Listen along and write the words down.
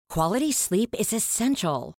Quality sleep is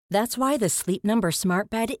essential. That's why the Sleep Number Smart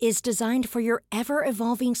Bed is designed for your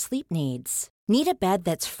ever-evolving sleep needs. Need a bed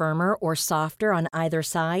that's firmer or softer on either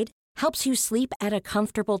side? Helps you sleep at a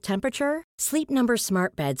comfortable temperature? Sleep Number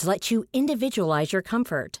Smart Beds let you individualize your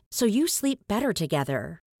comfort so you sleep better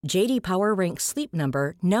together. J.D. Power ranks Sleep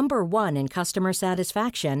Number number 1 in customer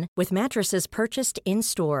satisfaction with mattresses purchased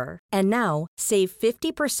in-store. And now, save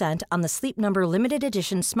 50% on the Sleep Number Limited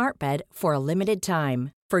Edition Smart Bed for a limited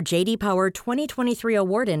time. For J.D. Power 2023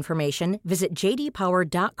 award information, visit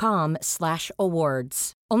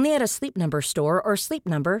jdpower.com/awards. Only at a Sleep Number store or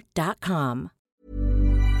sleepnumber.com.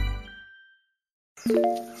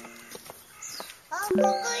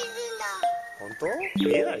 本当？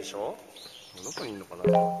見えないでしょ？どこにいるのかな？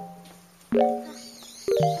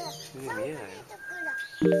見えないよ。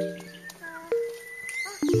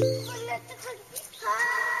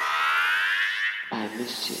I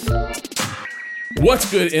miss you.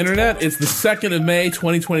 What's good, Internet? It's the 2nd of May,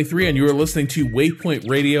 2023, and you are listening to Waypoint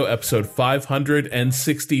Radio, episode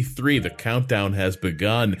 563. The countdown has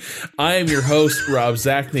begun. I am your host, Rob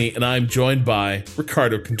Zachney, and I'm joined by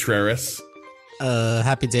Ricardo Contreras.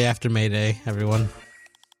 Happy day after May Day, everyone.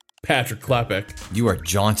 Patrick Klepek. You are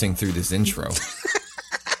jaunting through this intro.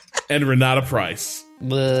 And Renata Price.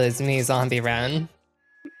 It's me, Zombie Ren.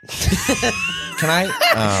 Can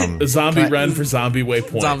I? Zombie Ren for Zombie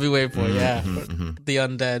Waypoint. Zombie Waypoint, yeah. The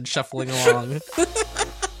undead shuffling along.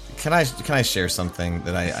 Can I share something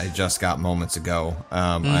that I just got moments ago?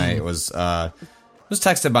 I was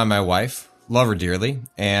texted by my wife, love her dearly,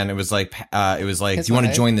 and it was like, do you want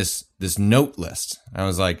to join this note list? And I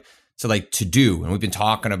was like, to do, and we've been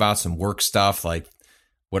talking about some work stuff, like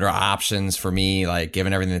what are options for me, like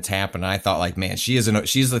given everything that's happened. And I thought, like, man, she's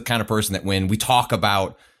the kind of person that when we talk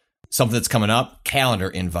about something that's coming up, calendar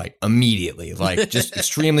invite immediatly, like just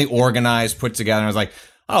extremely organized, put together. And I was like,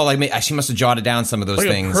 oh, like she must have jotted down some of those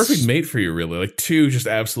things. A perfect mate for you, really. Like two, just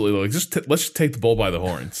absolutely. Like let's just take the bull by the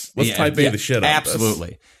horns. Let's type A the shit out.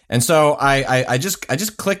 Absolutely. And so I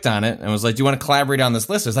just clicked on it and was like, do you want to collaborate on this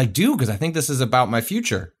list? I was like, do, because I think this is about my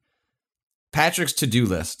future. Patrick's to-do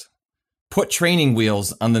list. Put training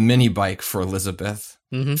wheels on the mini bike for Elizabeth.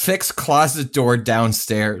 Mm-hmm. Fix closet door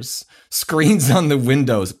downstairs. Screens on the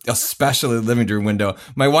windows, especially the living room window.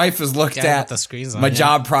 My wife has looked at the screens on, my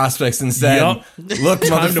job prospects and said, look,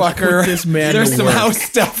 motherfucker, there's some house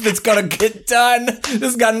stuff that's going to get done. This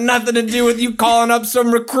has got nothing to do with you calling up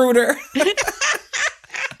some recruiter.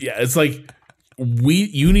 Yeah, it's like,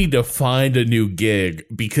 you need to find a new gig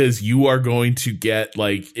because you are going to get,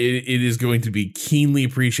 like, it is going to be keenly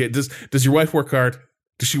appreciated. Does your wife work hard?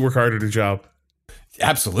 Does she work hard at her job?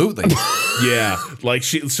 Absolutely. Yeah, like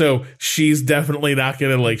she's definitely not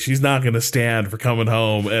gonna she's not gonna stand for coming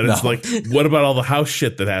home, and it's like, what about all the house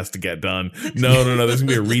shit that has to get done? No, there's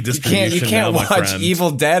gonna be a redistribution. You can't now, watch Evil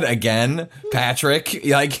Dead again, Patrick.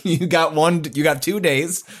 Like you got 2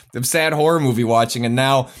 days of sad horror movie watching, and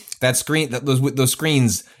now that screen, those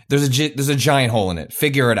screens, there's a giant hole in it.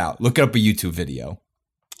 Figure it out. Look up a YouTube video.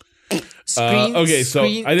 Okay, so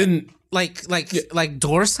I didn't like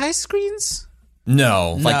door size screens.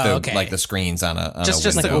 No, like the screens on a just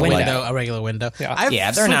window. like a window, a regular window. Yeah,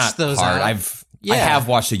 they're not those hard. out. I have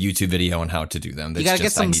watched a YouTube video on how to do them. You gotta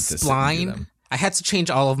get some spline. I had to change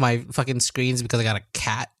all of my fucking screens because I got a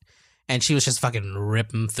cat, and she was just fucking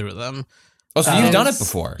ripping through them. Oh, so you've done it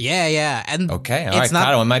before? Yeah. And okay, all right,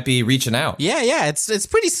 Kyle, I might be reaching out. Yeah. It's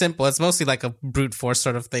pretty simple. It's mostly like a brute force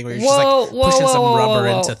sort of thing where you're just pushing some rubber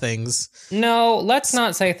into things. No, let's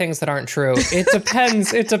not say things that aren't true. It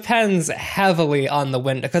depends. It depends heavily on the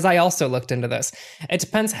window, because I also looked into this. It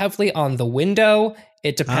depends heavily on the window.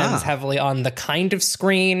 It depends heavily on the kind of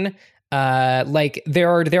screen. There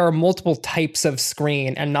are multiple types of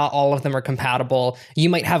screen, and not all of them are compatible. You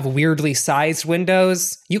might have weirdly sized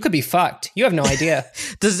windows. You could be fucked. You have no idea.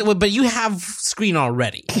 But you have screen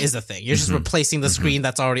already is the thing. You're just replacing the screen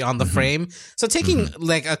that's already on the frame. So taking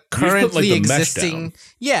like a currently existing,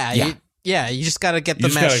 you just got to get the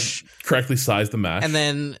mesh, correctly size the mesh, and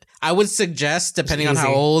then I would suggest, depending on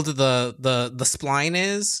how old the spline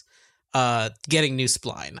is, getting new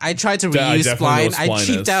spline. I tried to reuse spline. I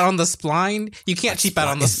cheaped out on the spline. You can't cheap out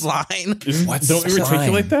on the spline. Don't we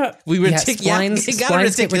reticulate that? We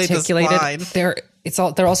splines get reticulated. The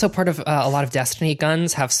They're also part of a lot of Destiny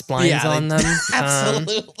guns have splines on them.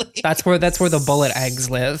 Absolutely. That's where the bullet eggs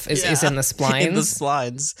live. Is in the splines. In the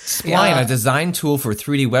splines. Spline, a design tool for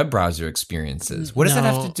 3D web browser experiences. What does that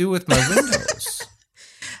have to do with my Windows?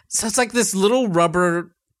 So it's like this little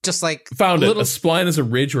rubber. Just like found it. A spline is a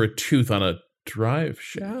ridge or a tooth on a drive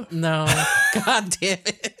shaft. No, god damn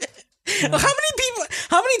it! How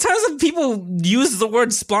How many times have people used the word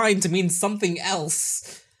spline to mean something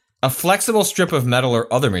else? A flexible strip of metal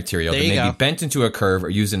or other material that may be bent into a curve or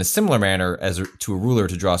used in a similar manner as to a ruler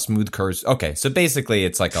to draw smooth curves. Okay, so basically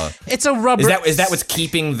it's like it's a rubber. Is that what's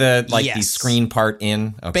keeping the the screen part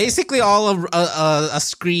in? Okay. Basically, all a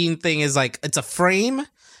screen thing is like it's a frame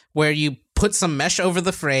where you put some mesh over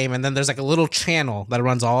the frame, and then there's like a little channel that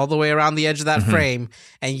runs all the way around the edge of that frame,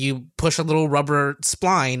 and you push a little rubber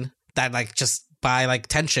spline that like just by like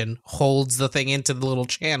tension holds the thing into the little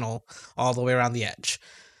channel all the way around the edge.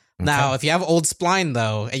 Now, if you have old spline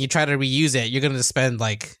though, and you try to reuse it, you're going to spend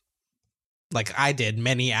like I did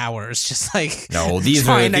many hours just like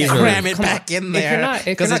trying to cram it back in there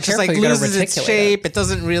because it just like loses its shape. It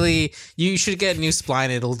doesn't really. You should get a new spline.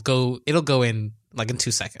 It'll go in like in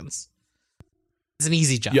 2 seconds. It's an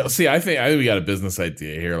easy job. Yeah, see, I think we got a business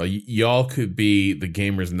idea here. Like y'all could be the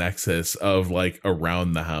gamers nexus of like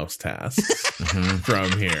around the house tasks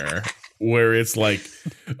from here, where it's like,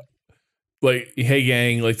 hey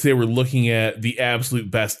gang, like today we're looking at the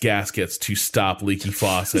absolute best gaskets to stop leaky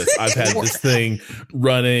faucets. I've had this thing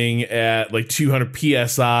running at like 200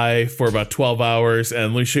 PSI for about 12 hours,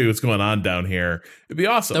 and let me show you what's going on down here. It'd be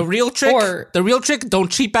awesome. The real trick,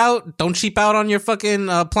 don't cheap out on your fucking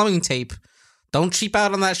plumbing tape. Don't cheap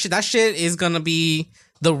out on that shit. That shit is gonna be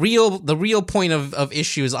the real point of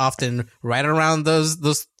issue is often right around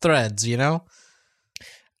those threads, you know?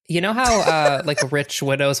 You know how like rich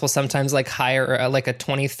widows will sometimes like hire like a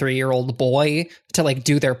 23-year-old boy to like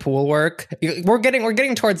do their pool work? We're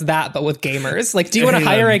getting towards that, but with gamers. Like, do you want to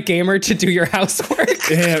hire a gamer to do your housework?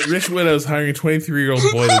 Yeah, rich widows hiring a 23-year-old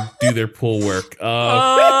boy to do their pool work.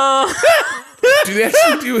 Do they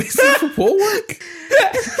actually do anything for pool work?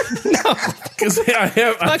 No, because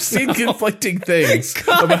I've seen conflicting things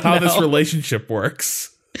about how this relationship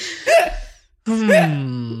works. All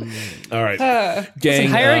right, gang.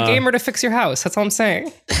 Hire a gamer to fix your house. That's all I'm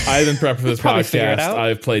saying. I haven't prepped for this podcast.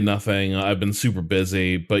 I've played nothing. I've been super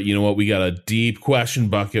busy, but you know what? We got a deep question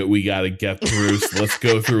bucket we got to get through. So let's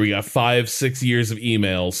go through. We got 5-6 years of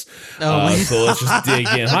emails. So let's just dig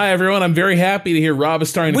in. Hi everyone. I'm very happy to hear Rob is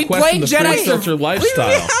starting to question the free filter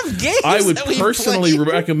lifestyle. I would personally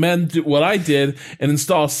recommend what I did and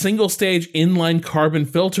install a single stage inline carbon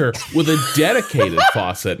filter with a dedicated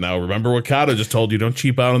faucet. Now remember what Kato just told you, don't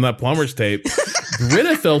cheap out on that plumber's tape.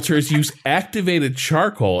 Brita filters use activated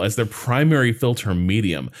charcoal as their primary filter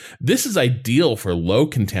medium. This is ideal for low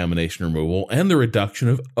contamination removal and the reduction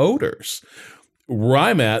of odors. Where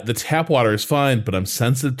I'm at, the tap water is fine, but I'm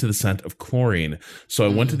sensitive to the scent of chlorine. So I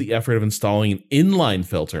went to the effort of installing an inline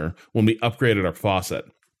filter when we upgraded our faucet.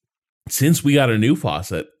 Since we got a new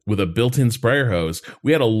faucet with a built-in sprayer hose,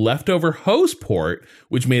 we had a leftover hose port,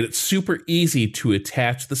 which made it super easy to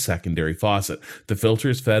attach the secondary faucet. The filter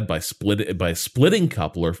is fed by a splitting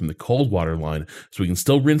coupler from the cold water line, so we can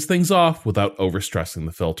still rinse things off without overstressing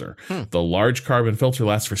the filter. The large carbon filter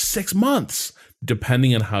lasts for 6 months,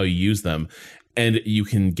 depending on how you use them, and you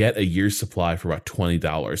can get a year's supply for about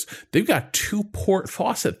 $20. They've got 2-port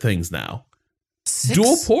faucet things now.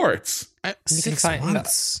 Dual ports. 6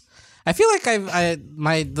 months. I feel like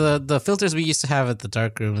the filters we used to have at the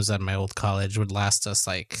dark rooms at my old college would last us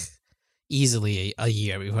like easily a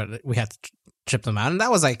year. We had to chip them out, and that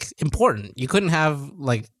was like important. You couldn't have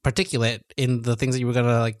like particulate in the things that you were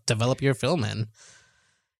gonna like develop your film in.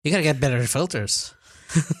 You gotta get better filters.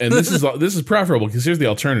 And this is preferable because here's the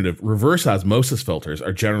alternative. Reverse osmosis filters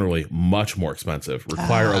are generally much more expensive,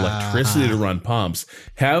 require electricity to run pumps,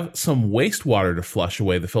 have some wastewater to flush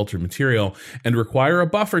away the filtered material, and require a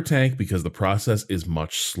buffer tank because the process is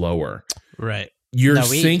much slower. Right.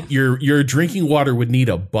 Your drinking water would need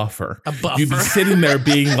a buffer. You'd be sitting there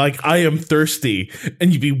being like, I am thirsty,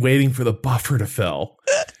 and you'd be waiting for the buffer to fill.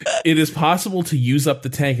 It is possible to use up the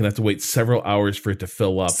tank and have to wait several hours for it to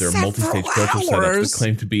fill up. There are multi-stage filter setups that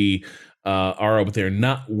claim to be RO, but they are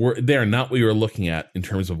not what you are looking at in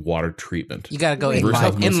terms of water treatment. You got to go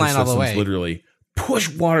inline all the way. Literally push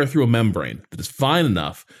water through a membrane that is fine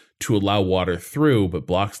enough to allow water through, but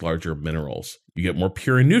blocks larger minerals. You get more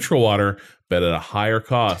pure and neutral water, but at a higher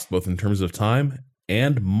cost, both in terms of time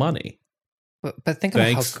and money. But think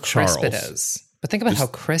about how crisp it is. But think about how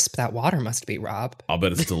crisp that water must be, Rob. I'll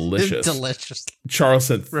bet it's delicious. Delicious. Charles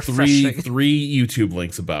sent three YouTube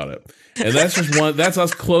links about it. And that's just one. That's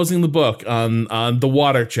us closing the book on the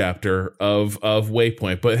water chapter of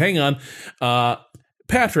Waypoint. But hang on.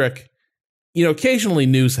 Patrick, occasionally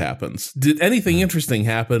news happens. Did anything interesting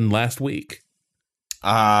happen last week?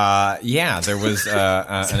 Yeah, there was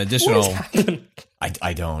an additional.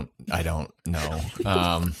 I don't know.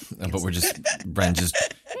 But Bren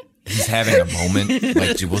just he's having a moment.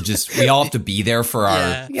 Like we all have to be there for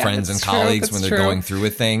our friends and colleagues when they're going through a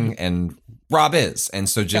thing, and Rob is. And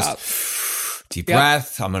so just deep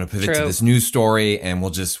breath. I'm going to pivot to this news story, and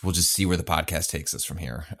we'll just see where the podcast takes us from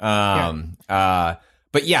here.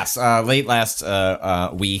 But yes, late last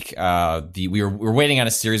week, we were waiting on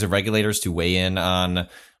a series of regulators to weigh in on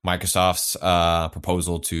Microsoft's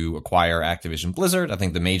proposal to acquire Activision Blizzard. I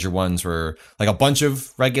think the major ones were like a bunch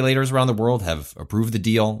of regulators around the world have approved the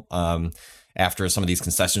deal after some of these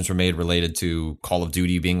concessions were made related to Call of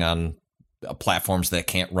Duty being on platforms that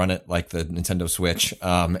can't run it, like the Nintendo Switch,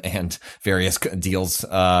 and various deals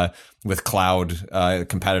with cloud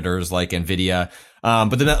competitors like Nvidia.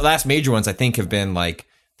 But the last major ones, I think, have been like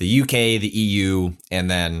the UK, the EU, and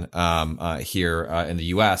then here in the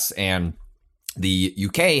US. And the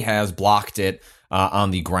UK has blocked it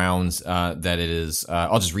on the grounds that it is.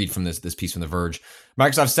 I'll just read from this piece from The Verge.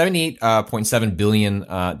 Microsoft's $78.7 billion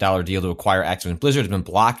deal to acquire Activision Blizzard has been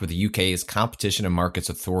blocked with the UK's Competition and Markets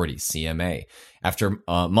Authority, CMA. After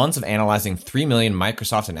months of analyzing 3 million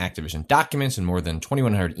Microsoft and Activision documents and more than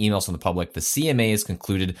 2,100 emails from the public, the CMA has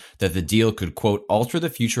concluded that the deal could, quote, alter the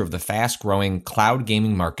future of the fast-growing cloud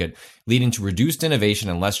gaming market, leading to reduced innovation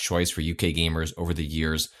and less choice for UK gamers over the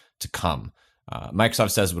years to come.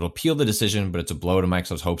 Microsoft says it will appeal the decision, but it's a blow to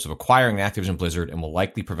Microsoft's hopes of acquiring Activision Blizzard and will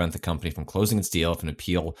likely prevent the company from closing its deal if an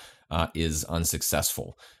appeal is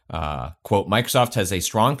unsuccessful. Quote, Microsoft has a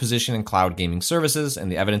strong position in cloud gaming services, and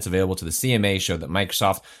the evidence available to the CMA showed that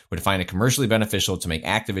Microsoft would find it commercially beneficial to make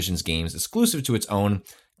Activision's games exclusive to its own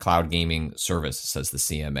cloud gaming service, says the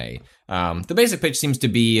CMA. The basic pitch seems to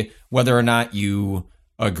be whether or not you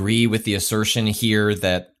agree with the assertion here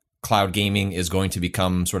that cloud gaming is going to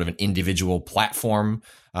become sort of an individual platform.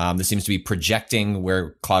 This seems to be projecting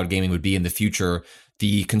where cloud gaming would be in the future.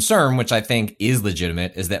 The concern, which I think is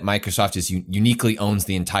legitimate, is that Microsoft is uniquely owns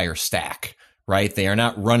the entire stack, right? They are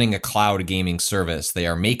not running a cloud gaming service. They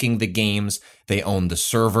are making the games, they own the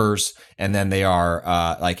servers, and then they are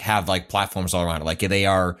have platforms all around it. Like they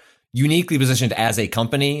are uniquely positioned as a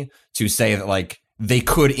company to say that like they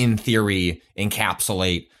could, in theory,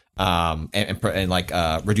 encapsulate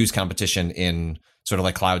and reduce competition in sort of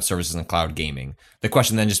like cloud services and cloud gaming. The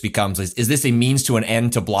question then just becomes: is this a means to an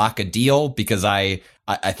end to block a deal? Because I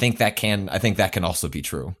think that can also be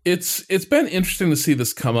true. It's been interesting to see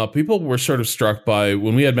this come up. People were sort of struck by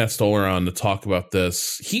when we had Matt Stoller on to talk about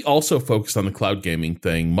this. He also focused on the cloud gaming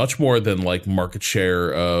thing much more than like market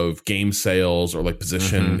share of game sales or like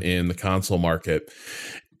position in the console market.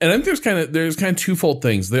 And I think there's kind of twofold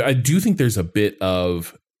things. I do think there's a bit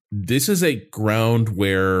of this is a ground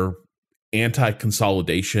where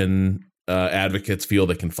anti-consolidation advocates feel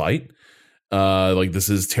they can fight. Like this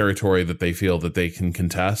is territory that they feel that they can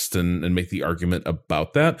contest and make the argument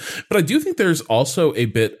about that. But I do think there's also a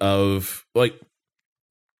bit of like,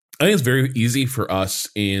 I think it's very easy for us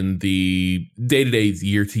in the day-to-day,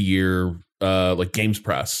 year-to-year like games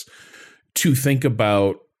press to think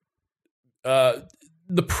about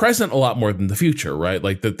the present a lot more than the future, right?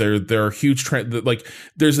 Like that there are huge like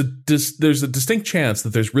there's a distinct chance that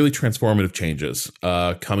there's really transformative changes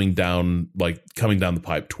coming down the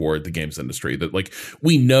pipe toward the games industry. That like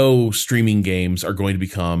we know streaming games are going to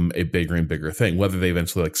become a bigger and bigger thing. Whether they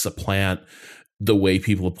eventually like supplant the way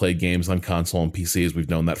people have played games on console and PCs, we've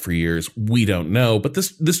known that for years. We don't know, but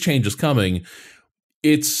this change is coming.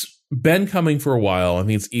 It's been coming for a while. I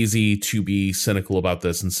mean, it's easy to be cynical about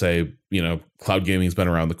this and say, cloud gaming has been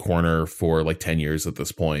around the corner for like 10 years at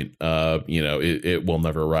this point. It will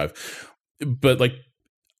never arrive. But like,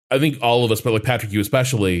 I think all of us, but like Patrick, you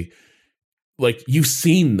especially, like you've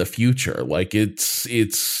seen the future. Like it's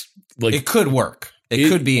like it could work. It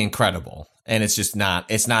could be incredible. And it's not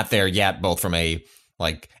there yet, both from a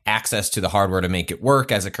like access to the hardware to make it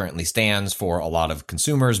work as it currently stands for a lot of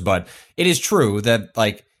consumers. But it is true that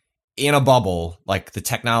like, in a bubble, like the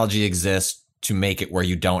technology exists to make it where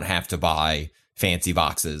you don't have to buy fancy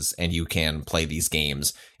boxes and you can play these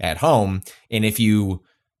games at home. And it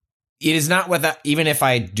is not without, even if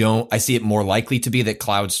I see it more likely to be that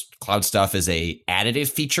cloud stuff is a additive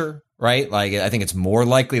feature, right? Like I think it's more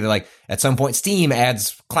likely that like at some point Steam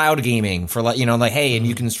adds cloud gaming for like, hey, and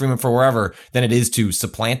you can stream it for wherever than it is to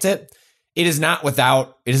supplant it. It is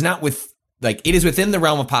within the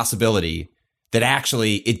realm of possibility that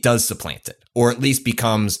actually it does supplant it, or at least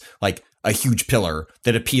becomes like a huge pillar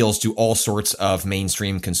that appeals to all sorts of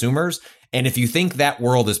mainstream consumers. And if you think that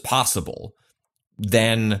world is possible,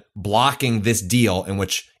 then blocking this deal in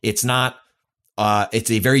which it's not, it's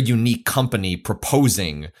a very unique company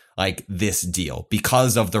proposing like this deal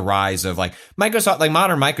because of the rise of like Microsoft, like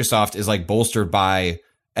modern Microsoft is like bolstered by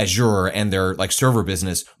Azure and their like server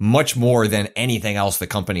business much more than anything else the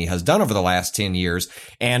company has done over the last 10 years.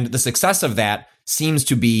 And the success of that seems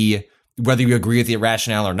to be, whether you agree with the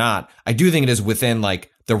rationale or not, I do think it is within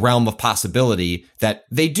like the realm of possibility that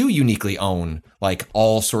they do uniquely own like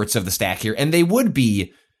all sorts of the stack here. And they would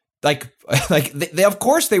be like they of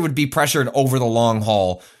course they would be pressured over the long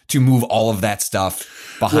haul to move all of that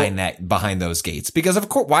stuff behind those gates, because of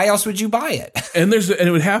course, why else would you buy it? And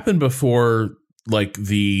it would happen before like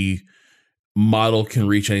the model can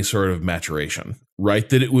reach any sort of maturation, right?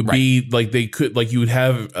 That it would be like they could, like you would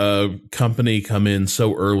have a company come in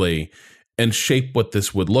so early and shape what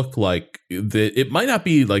this would look like, that it might not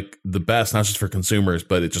be like the best, not just for consumers,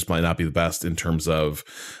 but it just might not be the best in terms of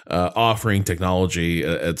offering technology,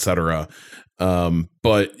 et cetera.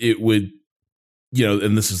 But it would, you know,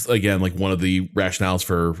 and this is again like one of the rationales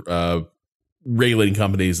for regulating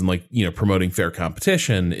companies and like, you know, promoting fair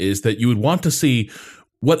competition, is that you would want to see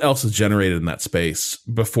what else is generated in that space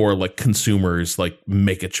before like consumers like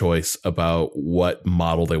make a choice about what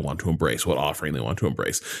model they want to embrace, what offering they want to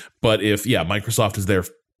embrace. But if Microsoft is there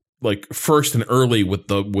like first and early with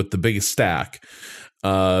the biggest stack, you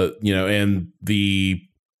know, and the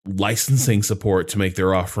licensing support to make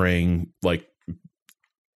their offering like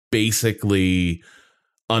basically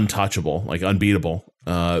untouchable, like unbeatable,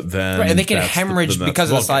 then and they can hemorrhage because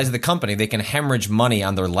of the size of the company. They can hemorrhage money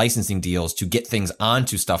on their licensing deals to get things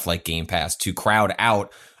onto stuff like Game Pass to crowd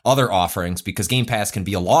out other offerings, because Game Pass can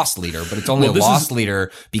be a loss leader, but it's only a loss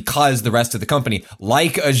leader because the rest of the company,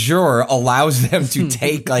 like Azure, allows them to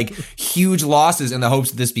take like huge losses in the hopes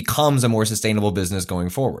that this becomes a more sustainable business going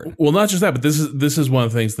forward. Well, not just that, but this is one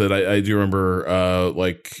of the things that I do remember,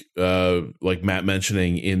 like Matt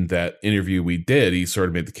mentioning in that interview we did. He sort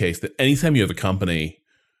of made the case that anytime you have a company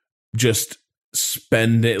just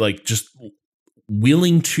spend it, like just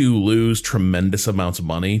willing to lose tremendous amounts of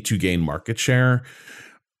money to gain market share,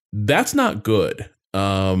 that's not good.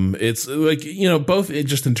 It's like, you know, both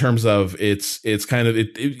just in terms of it's kind of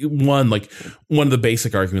one of the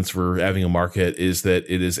basic arguments for having a market is that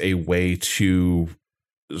it is a way to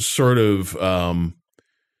sort of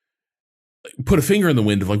put a finger in the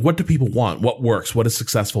wind of like, what do people want? What works? What is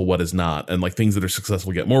successful? What is not? And like things that are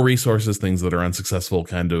successful get more resources, things that are unsuccessful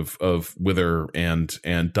kind of wither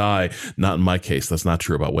and die. Not in my case. That's not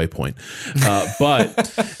true about Waypoint. But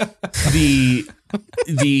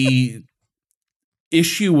the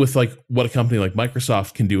issue with like what a company like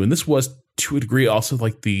Microsoft can do, and this was to a degree also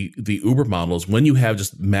like the Uber models, when you have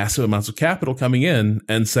just massive amounts of capital coming in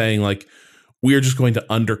and saying like, we are just going to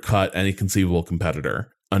undercut any conceivable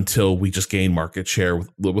competitor until we just gain market share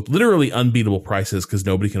with literally unbeatable prices because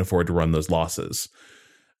nobody can afford to run those losses.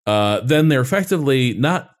 Then they're effectively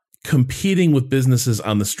not competing with businesses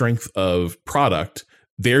on the strength of product.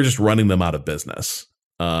 They're just running them out of business.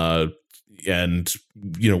 And,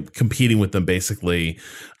 you know, competing with them basically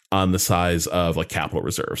on the size of like capital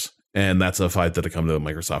reserves. And that's a fight that a company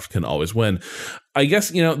like Microsoft can always win. I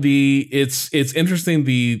guess, you know, it's interesting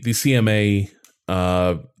the CMA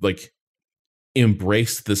like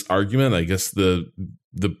embraced this argument. I guess the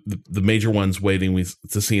major ones waiting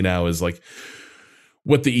to see now is like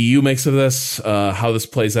what the EU makes of this, how this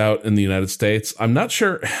plays out in the United States. I'm not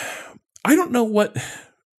sure. I don't know what.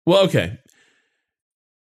 Well, okay.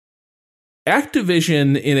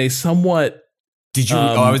 Activision in a somewhat did you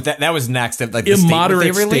that was next like the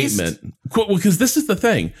immoderate statement. Well, because this is the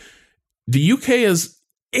thing, the UK is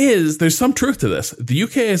there's some truth to this. The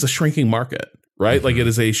UK is a shrinking market, right? Mm-hmm. Like it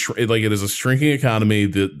is a shrinking economy.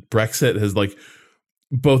 That Brexit has like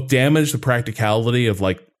both damaged the practicality of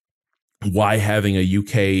like why having a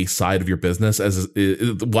UK side of your business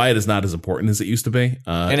why it is not as important as it used to be.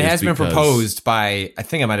 And it has been proposed by, I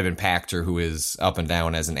think it might have been Pachter, who is up and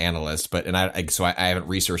down as an analyst, but I haven't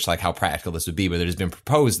researched like how practical this would be, but it has been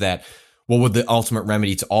proposed that what would the ultimate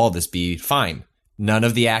remedy to all of this be? Fine. None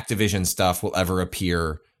of the Activision stuff will ever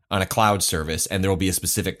appear on a cloud service, and there will be a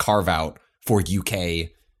specific carve out for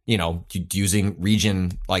UK, you know, using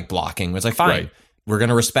region like blocking. It's like, fine. Right. We're going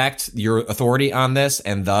to respect your authority on this,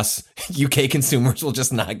 and thus UK consumers will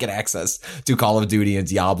just not get access to Call of Duty and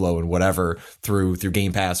Diablo and whatever through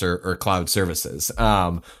Game Pass or cloud services.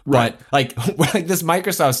 Right. But like this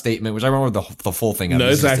Microsoft statement, which I remember the full thing. No,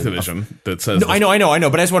 it's Activision that says. No, I know.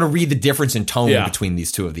 But I just want to read the difference in tone between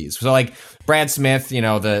these two of these. So like Brad Smith, you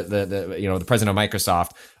know, the president of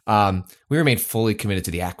Microsoft. We remain fully committed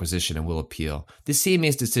to the acquisition and will appeal. The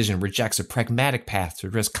CMA's decision rejects a pragmatic path to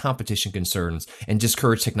address competition concerns and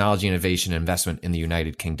discourage technology innovation and investment in the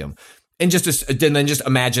United Kingdom. And then just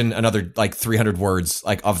imagine another like 300 words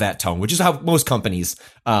like of that tone, which is how most companies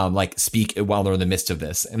like speak while they're in the midst of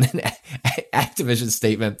this. And then Activision's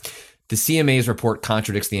statement. The CMA's report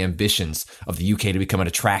contradicts the ambitions of the UK to become an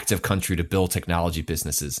attractive country to build technology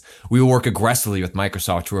businesses. We will work aggressively with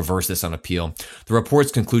Microsoft to reverse this on appeal. The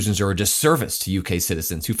report's conclusions are a disservice to UK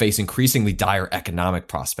citizens who face increasingly dire economic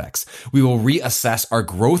prospects. We will reassess our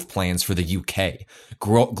growth plans for the UK.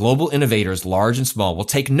 Global innovators, large and small, will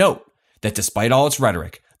take note that despite all its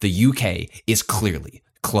rhetoric, the UK is clearly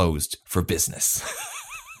closed for business.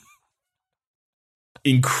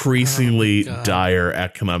 Increasingly dire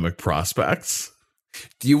economic prospects.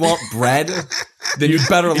 Do you want bread? Then you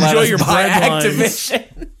better let us buy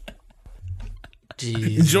Activision.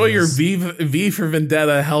 Enjoy your V for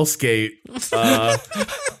Vendetta hellscape.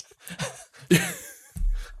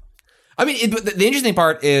 I mean, the interesting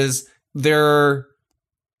part is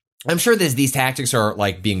I'm sure these tactics are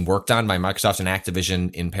like being worked on by Microsoft and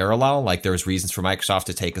Activision in parallel. Like there's reasons for Microsoft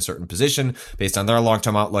to take a certain position based on their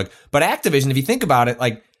long-term outlook. But Activision, if you think about it,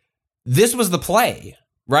 like this was the play,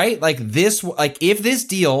 right? Like if this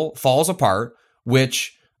deal falls apart,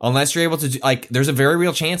 which unless you're able to do, like, there's a very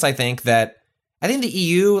real chance, I think the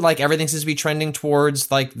EU, like everything seems to be trending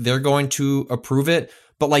towards like they're going to approve it.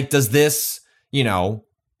 But like, does this,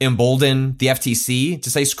 embolden the FTC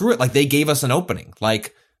to say, screw it? Like they gave us an opening,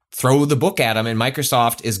 like, throw the book at them, and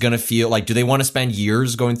Microsoft is going to feel like, do they want to spend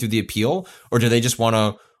years going through the appeal, or do they just want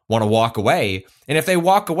to walk away? And if they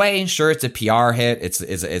walk away, sure, it's a PR hit.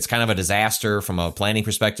 It's kind of a disaster from a planning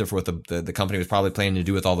perspective for what the company was probably planning to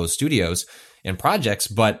do with all those studios and projects.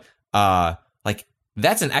 But like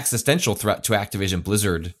that's an existential threat to Activision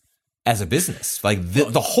Blizzard as a business. Like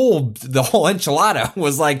the whole enchilada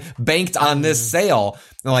was like banked on this sale.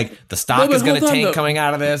 And like the stock is going to tank coming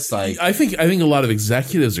out of this. Like I think a lot of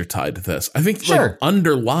executives are tied to this. I think like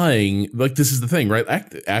underlying, like this is the thing, right?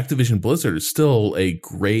 Activision Blizzard is still a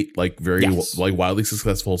great, like very like wildly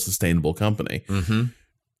successful, sustainable company. Mm-hmm.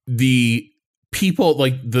 The people,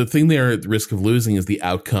 like the thing they're at risk of losing is the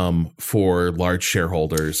outcome for large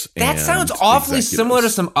shareholders. That sounds awfully similar to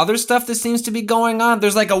some other stuff that seems to be going on.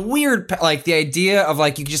 There's like a weird, like the idea of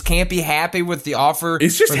like you just can't be happy with the offer.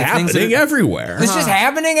 It's just happening everywhere. It's just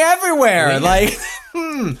happening everywhere. Like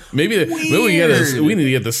maybe we need to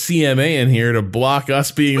get the CMA in here to block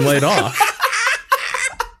us being laid off.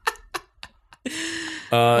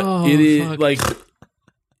 It is like,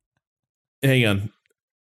 hang on.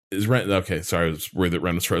 Is Ren okay? Sorry, I was worried that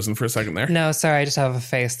Ren was frozen for a second there. No, sorry, I just have a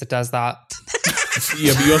face that does that.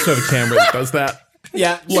 Yeah, but you also have a camera that does that.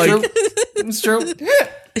 Yeah, like it's true.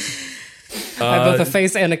 I have both a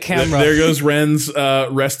face and a camera. There goes Ren's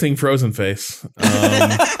resting frozen face.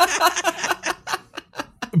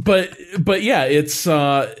 But yeah, it's.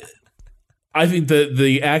 I think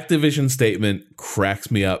the Activision statement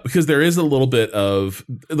cracks me up because there is a little bit of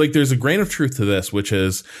like there's a grain of truth to this, which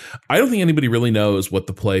is I don't think anybody really knows what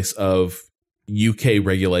the place of UK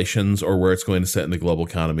regulations or where it's going to sit in the global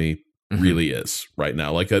economy really is right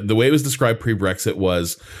now. Like the way it was described pre-Brexit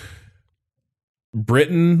was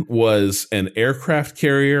Britain was an aircraft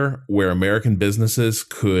carrier where American businesses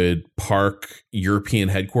could park European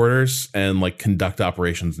headquarters and like conduct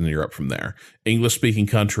operations in Europe from there. English speaking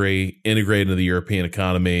country, integrated into the European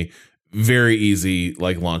economy, very easy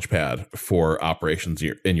like launch pad for operations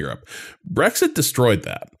in Europe. Brexit destroyed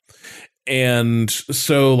that. And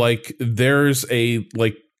so like there's a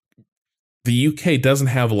like the UK doesn't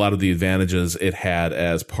have a lot of the advantages it had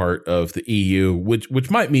as part of the EU, which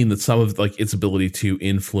might mean that some of like its ability to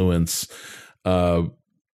influence,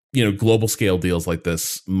 global scale deals like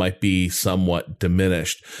this might be somewhat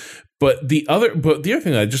diminished. But the other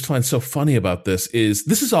thing that I just find so funny about this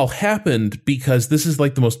has all happened because this is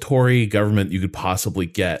like the most Tory government you could possibly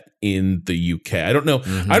get in the UK. I don't know.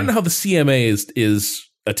 I don't know how the CMA is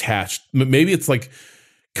attached. Maybe it's like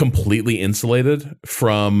completely insulated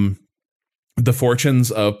from the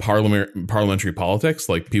fortunes of parliamentary politics.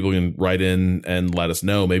 Like people can write in and let us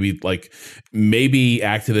know. Maybe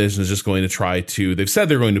Activision is just going to try to, they've said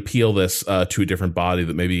they're going to appeal this to a different body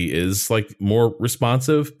that maybe is like more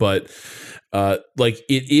responsive, but like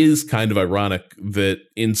it is kind of ironic that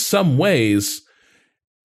in some ways,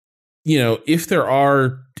 if there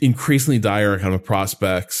are increasingly dire economic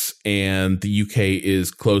prospects and the UK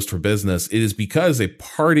is closed for business, it is because a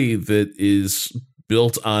party that is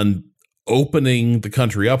built on opening the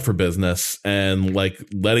country up for business and like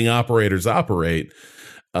letting operators operate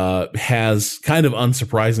has kind of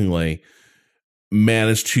unsurprisingly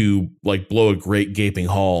managed to like blow a great gaping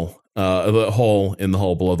hole in the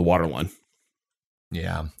hole below the waterline.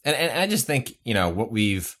 Yeah. And I just think, what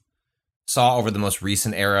we've saw over the most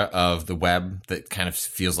recent era of the web that kind of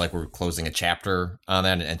feels like we're closing a chapter on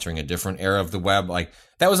that and entering a different era of the web, like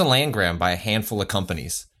that was a land grab by a handful of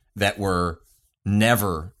companies that were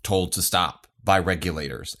never told to stop by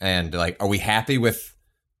regulators. And like, are we happy with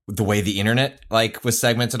the way the internet like was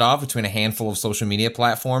segmented off between a handful of social media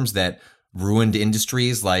platforms that ruined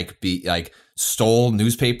industries, like stole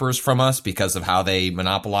newspapers from us because of how they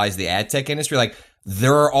monopolized the ad tech industry? Like,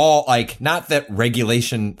 there are all like, not that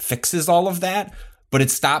regulation fixes all of that, but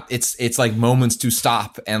it's like moments to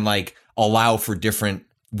stop and like allow for different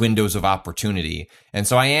windows of opportunity. And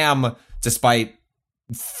so I am, despite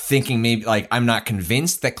thinking maybe like I'm not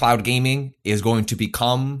convinced that cloud gaming is going to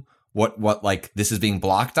become what like this is being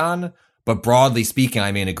blocked on, but broadly speaking,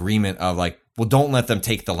 I'm in agreement of like, well, don't let them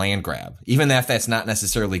take the land grab. Even if that's not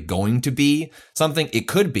necessarily going to be something, it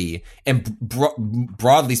could be. And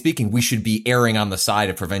broadly speaking, we should be erring on the side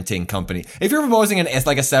of preventing company. If you're proposing it's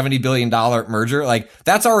like a $70 billion merger, like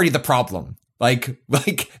that's already the problem. Like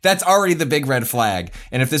that's already the big red flag.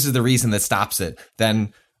 And if this is the reason that stops it,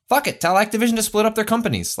 then fuck it. Tell Activision to split up their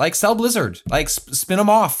companies. Like sell Blizzard. Like spin them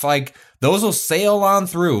off. Like those will sail on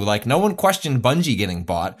through. Like no one questioned Bungie getting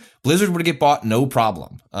bought. Blizzard would get bought, no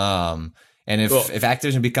problem. And if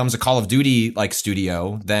Activision becomes a Call of Duty like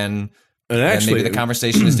studio, then maybe the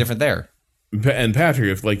conversation is different there. And Patrick,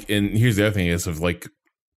 if like, and here's the other thing is, of like,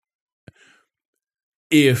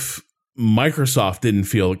 if Microsoft didn't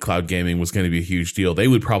feel that cloud gaming was going to be a huge deal, they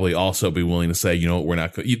would probably also be willing to say, you know what, we're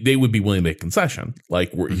not. They would be willing to make concession.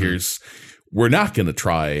 Like we're not going to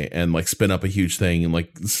try and like spin up a huge thing and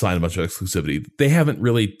like sign a bunch of exclusivity. They haven't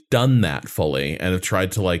really done that fully and have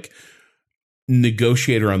tried to like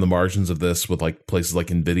negotiate around the margins of this with like places like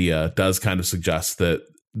Nvidia. Does kind of suggest that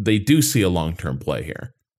they do see a long-term play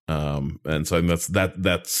here. And so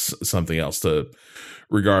that's something else to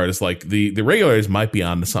regard as like the regulators might be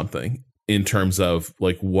onto something in terms of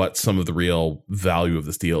like what some of the real value of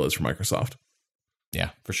this deal is for Microsoft.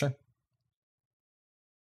 Yeah, for sure.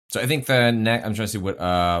 So I think the next, I'm trying to see what,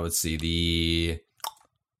 let's see,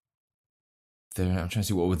 I'm trying to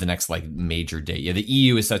see what would the next like major date. Yeah, the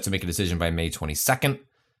EU is set to make a decision by May 22nd.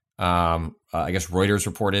 I guess Reuters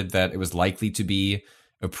reported that it was likely to be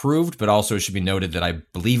approved, but also it should be noted that I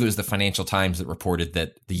believe it was the Financial Times that reported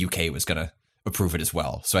that the UK was going to approve it as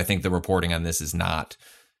well. So I think the reporting on this is not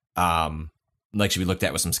like should be looked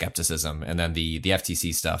at with some skepticism. And then the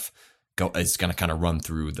FTC stuff is going to kind of run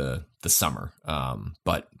through the summer.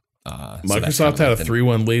 But Microsoft had a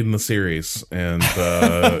 3-1 lead in the series, and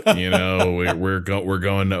you know we're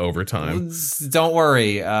going to overtime. Don't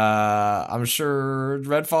worry, I'm sure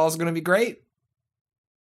Redfall is going to be great.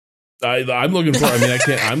 I'm looking for. I mean, I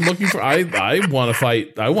can't. I'm looking for. I want to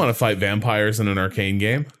fight. I want to fight vampires in an arcane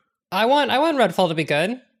game. I want Redfall to be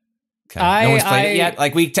good. Okay. No one's played it yet.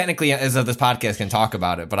 Like we technically, as of this podcast, can talk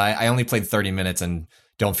about it, but I only played 30 minutes and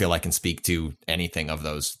don't feel I can speak to anything of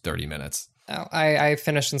those 30 minutes. Oh, I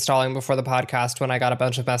finished installing before the podcast when I got a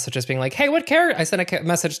bunch of messages being like, hey, what character? I sent a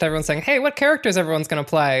message to everyone saying, hey, what characters everyone's going to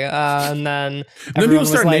play? And then people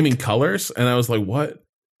started naming colors, and I was like, what?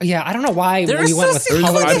 Yeah, I don't know why we went with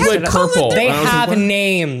colors. I played purple. They have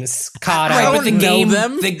names, Kata. Right, but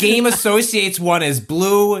the game associates one as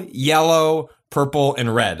blue, yellow, purple,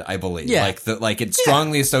 and red, I believe. Yeah. Like it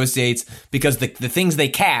strongly associates, because the things they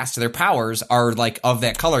cast, their powers, are like of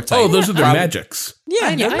that color type. Oh, those are their magics. Yeah,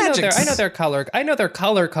 I know they're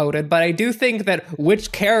color coded, but I do think that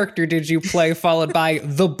which character did you play followed by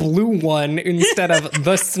the blue one instead of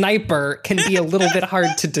the sniper can be a little bit hard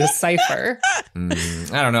to decipher.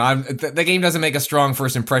 I don't know. The game doesn't make a strong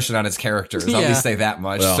first impression on its characters. I'll just say that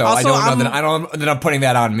much. Well, so also, I don't know that I'm putting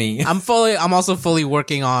that on me. I'm also fully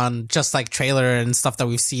working on just like trailer and stuff that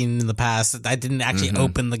we've seen in the past. I didn't actually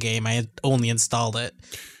open the game. I had only installed it.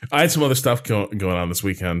 I had some other stuff going on this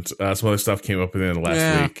weekend. Some other stuff came up within the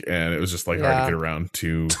last week, and it was just like hard to get around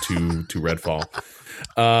to Redfall.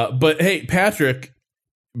 But hey, Patrick,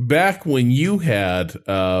 back when you had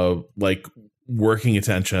like working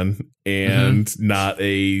attention and not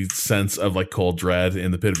a sense of like cold dread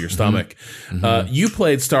in the pit of your stomach, you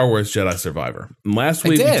played Star Wars Jedi Survivor. And last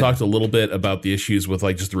week we talked a little bit about the issues with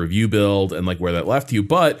like just the review build and like where that left you,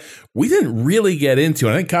 but we didn't really get into,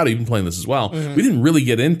 and I think Kata, you've been playing this as well, we didn't really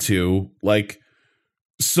get into like,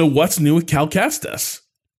 so what's new with Cal Kestis?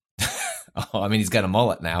 Oh, I mean, he's got a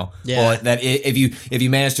mullet now. Yeah. Well, that if you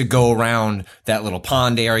manage to go around that little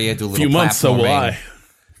pond area, do a little few months, so will I.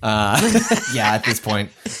 Yeah, at this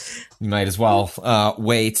point, you might as well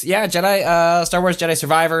wait. Yeah, Star Wars Jedi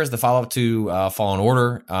Survivor is the follow-up to Fallen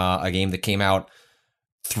Order, a game that came out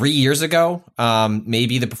 3 years ago.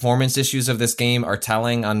 Maybe the performance issues of this game are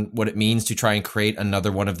telling on what it means to try and create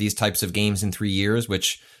another one of these types of games in 3 years,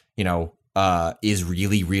 which, is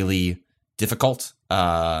really, really difficult.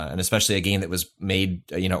 And especially a game that was made,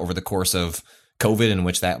 over the course of COVID, in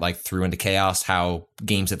which that like threw into chaos how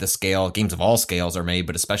games at this scale, games of all scales are made,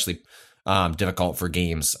 but especially difficult for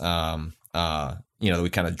games, that we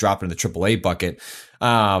kind of drop into the AAA bucket.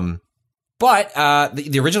 But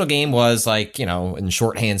the original game was like, in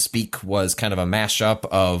shorthand speak, was kind of a mashup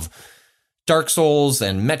of Dark Souls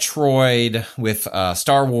and Metroid with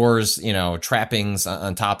Star Wars, trappings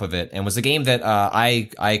on top of it, and was a game that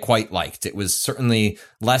I quite liked. It was certainly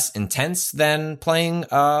less intense than playing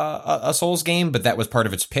a Souls game, but that was part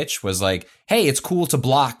of its pitch, was like, hey, it's cool to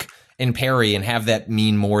block and parry and have that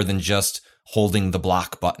mean more than just holding the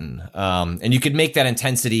block button. And you could make that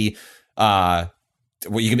intensity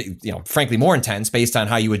you can frankly more intense based on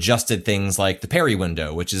how you adjusted things like the parry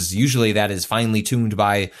window, which is usually that is finely tuned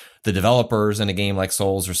by the developers in a game like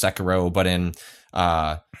Souls or Sekiro, but in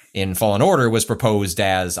Fallen Order was proposed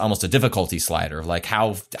as almost a difficulty slider, like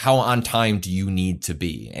how on time do you need to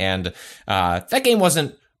be? And that game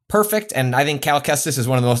wasn't perfect, and I think Cal Kestis is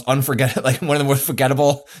one of the most one of the most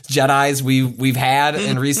forgettable Jedis we've had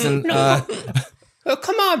in recent. Oh,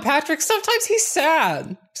 come on, Patrick. Sometimes he's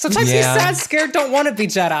sad. Sometimes he's sad, scared, don't want to be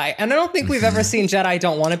Jedi. And I don't think we've ever seen Jedi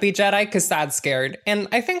don't want to be Jedi because sad, scared. And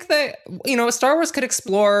I think that, Star Wars could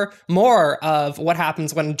explore more of what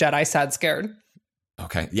happens when Jedi sad, scared.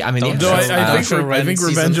 Okay. Yeah, I mean, I think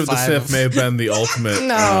Revenge of the Sith may have been the ultimate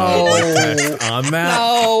text on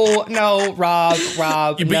that. No, Rob.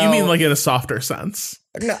 But you mean like in a softer sense?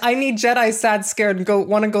 No, I need Jedi sad, scared, and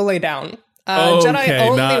want to go lay down. Jedi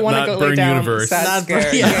only want to go lay down. Universe. Not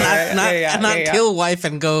kill wife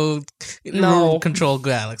and go control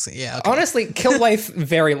galaxy. Yeah. Okay. Honestly, kill wife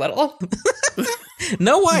very little.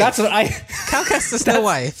 No wife. That's what Cal Kestis no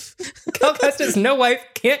wife. Cal Kestis no wife,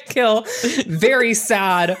 can't kill. Very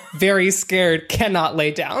sad, very scared, cannot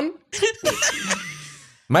lay down.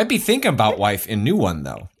 Might be thinking about wife in new one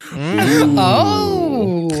though.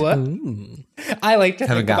 Oh. I like to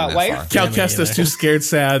think about wife. Cal Kestis too scared,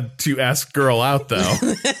 sad to ask girl out though.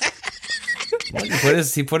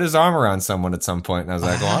 He put his arm around someone at some point, and I was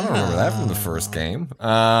like, well, I don't remember that from the first game.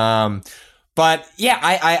 But yeah,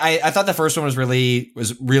 I thought the first one was really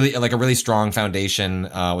like a really strong foundation.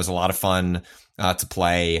 Was a lot of fun to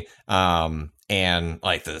play. And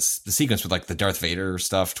like the sequence with like the Darth Vader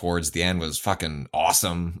stuff towards the end was fucking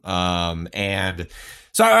awesome. And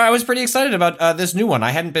so I was pretty excited about this new one.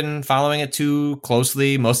 I hadn't been following it too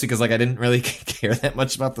closely, mostly because like I didn't really care that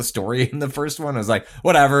much about the story in the first one. I was like,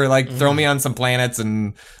 whatever, like throw me on some planets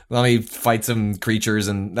and let me fight some creatures,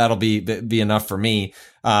 and that'll be enough for me.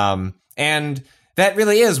 And that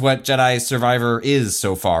really is what Jedi Survivor is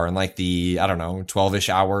so far. In like the 12-ish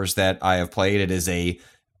hours that I have played, it is a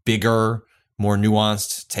bigger, more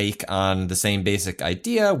nuanced take on the same basic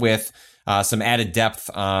idea with some added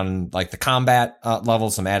depth on like the combat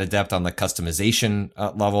level, some added depth on the customization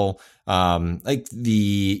level.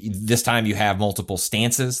 This time you have multiple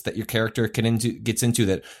stances that your character gets into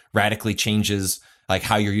that radically changes like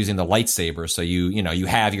how you're using the lightsaber. So you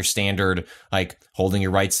have your standard like holding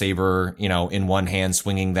your lightsaber, in one hand,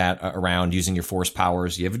 swinging that around using your force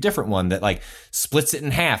powers. You have a different one that like splits it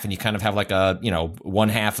in half, and you kind of have like a one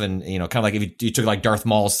half, and kind of like if you took like Darth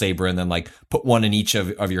Maul's saber and then like put one in each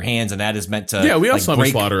of your hands, and that is meant to we also have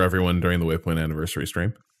to slaughter everyone during the Waypoint anniversary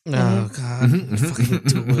stream. Oh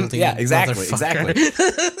god! Yeah, exactly.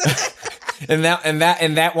 And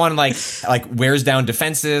that one like wears down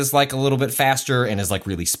defenses like a little bit faster and is like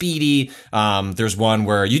really speedy. There's one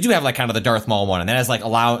where you do have like kind of the Darth Maul one, and that is like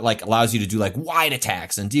allows you to do like wide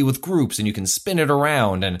attacks and deal with groups, and you can spin it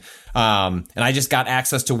around. And I just got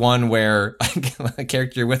access to one where a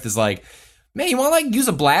character you're with is like, man, you want to like use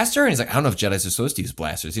a blaster? And he's like, I don't know if Jedis are supposed to use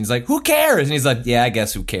blasters. And he's like, who cares? And he's like, yeah, I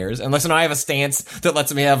guess who cares? And listen, I have a stance that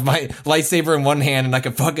lets me have my lightsaber in one hand and I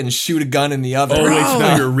can fucking shoot a gun in the other. Oh, wait, so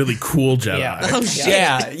now you're a really cool Jedi. Yeah.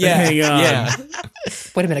 Hang on. Yeah.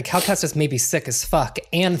 Wait a minute, Cal Kestis may be sick as fuck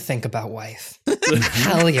and think about wife.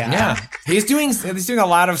 Hell yeah. Yeah. He's doing a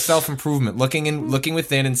lot of self-improvement, looking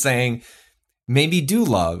within and saying, maybe do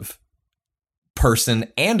love person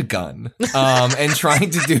and gun, and trying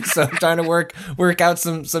to work out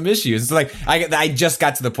some issues. So like I just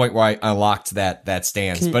got to the point where I unlocked that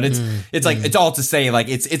stance, but it's all to say like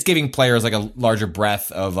it's giving players like a larger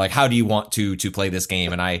breadth of like how do you want to play this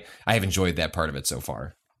game, and I have enjoyed that part of it so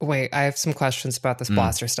far. Wait, I have some questions about this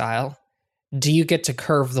blaster style. Do you get to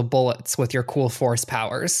curve the bullets with your cool force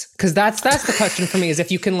powers? Because that's the question for me, is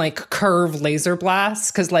if you can like curve laser blasts,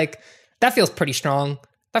 because like that feels pretty strong.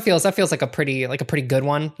 That feels like a pretty good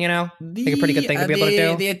one, you know? Like a pretty good thing to be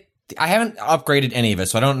able to do. I haven't upgraded any of it,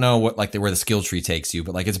 so I don't know what where the skill tree takes you,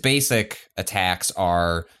 but like its basic attacks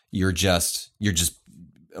are you're just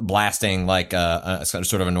blasting like a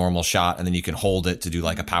sort of a normal shot, and then you can hold it to do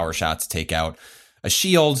like a power shot to take out a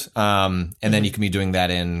shield, and then you can be doing that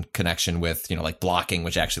in connection with, you know, like blocking,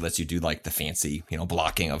 which actually lets you do like the fancy, you know,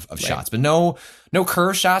 blocking of shots, but no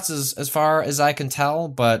curve shots as far as I can tell,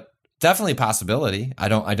 but definitely a possibility. I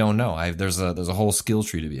don't know. There's a whole skill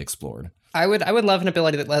tree to be explored. I would love an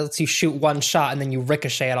ability that lets you shoot one shot and then you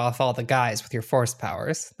ricochet it off all the guys with your force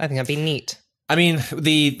powers. I think that'd be neat. I mean,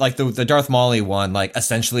 the Darth Maul one, like,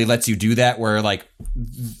 essentially lets you do that, where like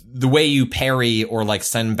the way you parry or like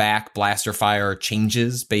send back blaster fire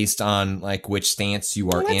changes based on like which stance you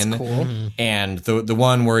are in. Cool. And the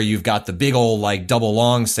one where you've got the big old like double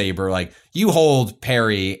long saber, like you hold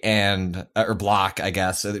parry and or block, I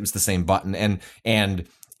guess it was the same button, and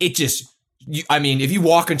it just. I mean, if you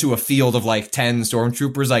walk into a field of like 10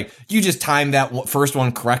 stormtroopers, like you just time that first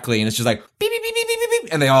one correctly, and it's just like beep beep beep beep beep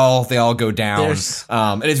beep, and they all go down.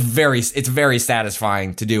 And it's very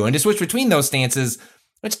satisfying to do. And to switch between those stances,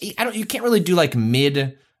 which you can't really do like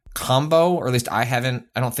mid combo, or at least I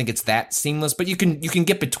don't think it's that seamless. But you can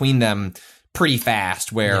get between them pretty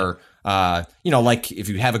fast. Where you know, like if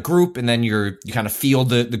you have a group and then you kind of field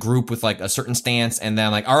the group with like a certain stance, and then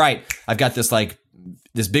like, all right, I've got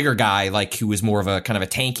this bigger guy, like, who is more of a kind of a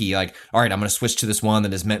tanky, like, all right, I'm going to switch to this one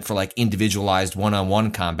that is meant for like individualized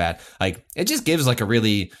one-on-one combat. Like, it just gives like a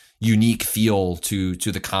really unique feel to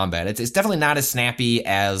the combat. It's definitely not as snappy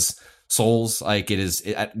as Souls. Like, it is,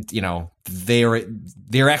 you know,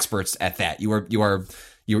 they're experts at that. You are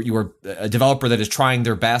a developer that is trying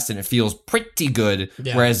their best, and it feels pretty good.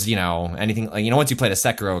 Yeah. Whereas, you know, anything like, you know, once you played a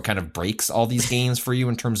Sekiro, it kind of breaks all these games for you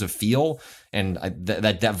in terms of feel. And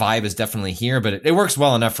that vibe is definitely here, but it works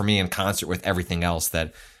well enough for me in concert with everything else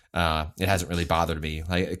that it hasn't really bothered me.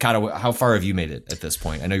 Like, kind of, how far have you made it at this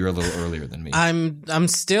point? I know you're a little earlier than me. I'm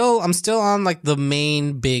still on like the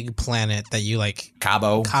main big planet that you like,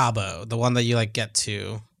 Cabo, the one that you like get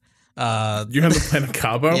to. You're on the planet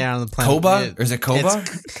Cabo? Yeah, on the planet. Koba? Or is it Koba?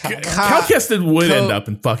 Calcasted would end up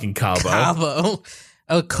in fucking Cabo.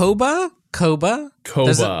 Oh, Koba?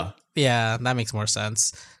 Yeah, that makes more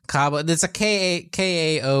sense. Cabo. It's a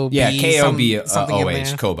K-A-O-B. Yeah,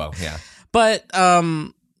 K-O-B-O-H. Kobo, yeah. But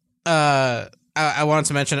I wanted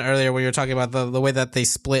to mention earlier when you were talking about the way that they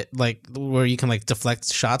split, like, where you can like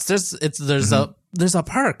deflect shots. There's a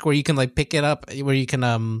perk where you can like pick it up, where you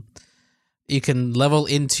can level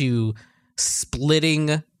into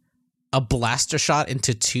splitting a blaster shot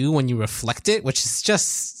into two when you reflect it, which is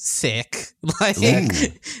just sick. Like,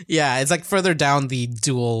 yeah, it's like further down the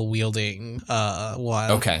dual wielding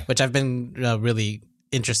one. Okay, which I've been really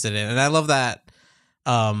interested in, and I love that.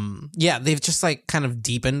 Yeah, they've just like kind of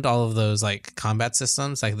deepened all of those like combat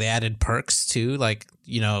systems. Like, they added perks too, like,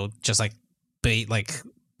 you know, just like bait, like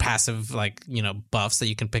passive, like, you know, buffs that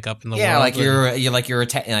you can pick up in the world. Like you're like you're,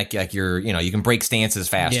 you know, you can break stances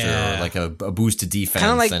faster, or like a boost to defense.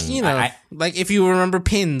 Kind of like, you know, like if you remember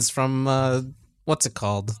pins from what's it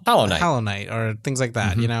called? Hollow Knight, or things like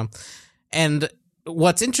that, you know. And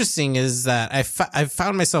what's interesting is that I've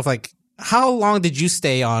found myself like, how long did you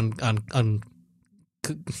stay on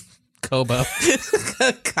Kobo?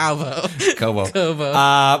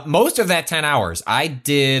 Kobo. Most of that 10 hours. I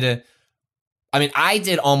did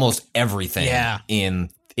almost everything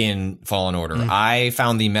in Fallen Order. I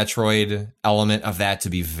found the Metroid element of that to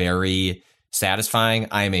be very satisfying.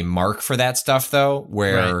 I am a mark for that stuff, though,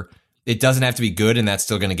 where it doesn't have to be good and that's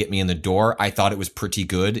still going to get me in the door. I thought it was pretty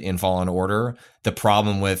good in Fallen Order. The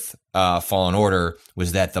problem with Fallen Order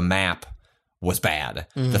was that the map was bad.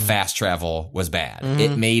 The fast travel was bad.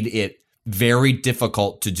 It made it very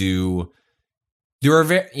difficult to do. There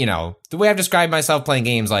were you know, the way I've described myself playing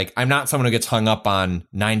games, like, I'm not someone who gets hung up on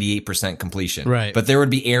 98% completion. Right. But there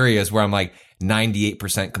would be areas where I'm like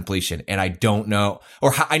 98% completion, and I don't know,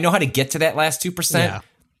 or I know how to get to that last 2%,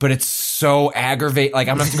 but it's so aggravating. Like,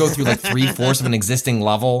 I'm going to have to go through like 3/4 of an existing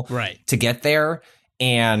level to get there.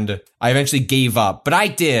 And I eventually gave up. But I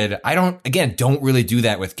don't really do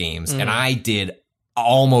that with games. And I did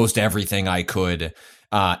almost everything I could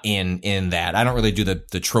in that. I don't really do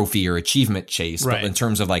the trophy or achievement chase, but in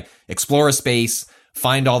terms of like explore a space,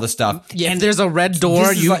 find all the stuff. Yeah, and there's a red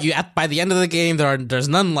door. You by the end of the game there's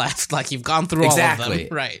none left. Like, you've gone through all of them.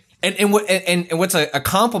 Right. And what's a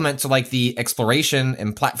compliment to like the exploration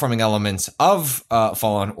and platforming elements of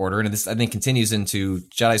Fallen Order, and this I think continues into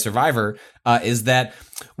Jedi Survivor, is that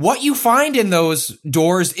what you find in those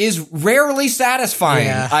doors is rarely satisfying.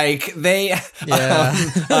 Yeah. Like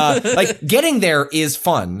like getting there is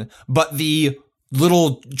fun, but the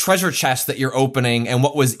little treasure chests that you're opening and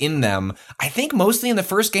what was in them, I think mostly in the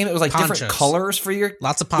first game it was like ponchos. different colors for your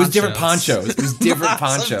lots of ponchos. It was different ponchos. It was different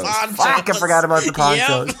ponchos. Fuck, I forgot about the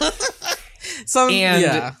ponchos.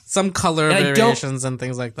 Yep. Some color variations and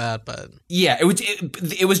things like that, but yeah,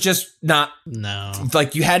 it was just not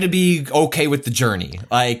like you had to be okay with the journey,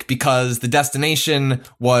 like because the destination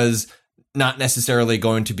was not necessarily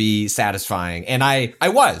going to be satisfying, and I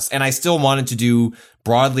was, and I still wanted to do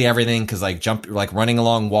broadly everything because like running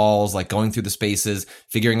along walls, like going through the spaces,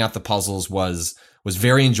 figuring out the puzzles was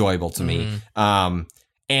very enjoyable to me. And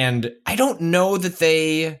I don't know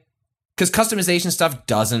that because customization stuff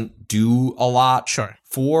doesn't do a lot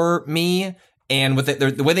for me. And with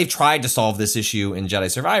the way they've tried to solve this issue in Jedi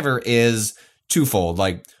Survivor is twofold.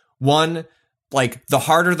 Like one, like the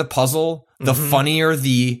harder the puzzle, the funnier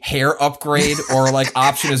the hair upgrade or like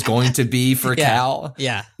option is going to be for Cal.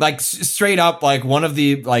 Yeah. Like straight up, like one of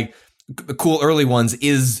the like cool early ones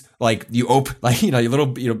is like you open, like, your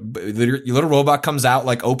little robot comes out,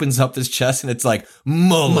 like opens up this chest and it's like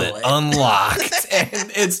mullet unlocked.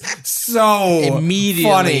 And it's so immediately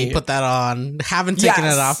funny. Put that on. Haven't taken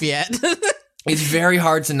it off yet. It's very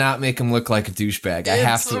hard to not make him look like a douchebag. I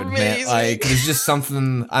have to admit, like, there's just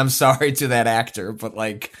something. I'm sorry to that actor, but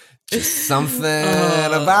like, just something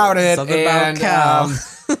about it. Something about Cal.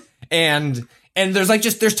 And there's like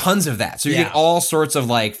there's tons of that. So you get all sorts of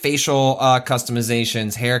like facial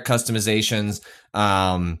customizations, hair customizations.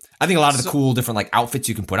 I think a lot of the cool different like outfits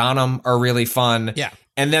you can put on them are really fun. Yeah.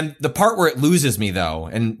 And then the part where it loses me though,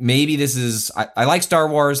 and maybe this is I like Star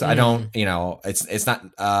Wars. I don't, it's not.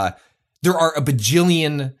 There are a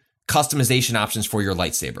bajillion customization options for your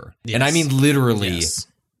lightsaber. Yes. And I mean literally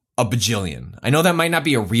a bajillion. I know that might not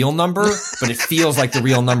be a real number, but it feels like the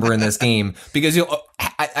real number in this game because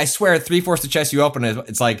I swear 3/4 the chest you open,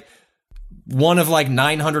 it's like one of like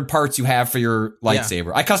 900 parts you have for your lightsaber.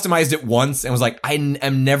 Yeah. I customized it once and was like, I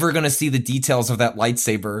am never going to see the details of that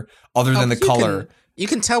lightsaber other than the color. You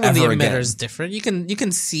can tell when the emitter is different. You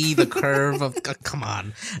can see the curve of, come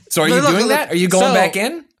on. So are you doing that? Are you going back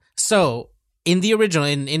in? So in the original,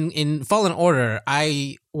 in Fallen Order,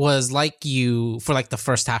 I was like you for like the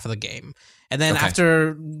first half of the game. And then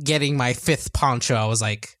after getting my 5th poncho, I was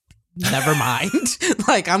like, never mind.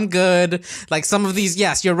 Like, I'm good. Like some of these,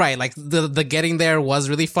 yes, you're right. Like the getting there was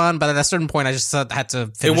really fun, but at a certain point I just had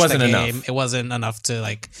to finish the game. Enough. It wasn't enough to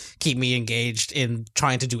like keep me engaged in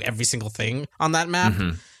trying to do every single thing on that map.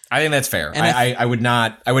 Mm-hmm. I think that's fair. And I would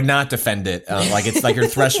not defend it. Like it's like your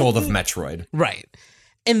threshold of Metroid. Right.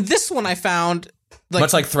 And this one I found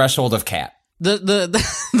much like Threshold of Cat. The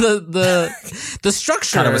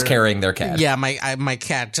structure. Kind of was carrying their cat. Yeah, my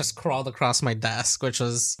cat just crawled across my desk, which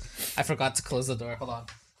was I forgot to close the door. Hold on.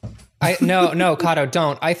 No, Kato,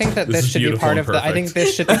 don't. I think that this should be part of the. I think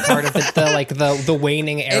this should be part of the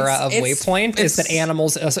waning era of Waypoint is that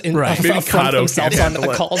animals affront themselves onto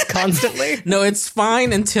the calls constantly. No, it's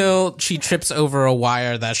fine until she trips over a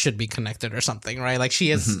wire that should be connected or something, right? Like she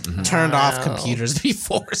has turned off computers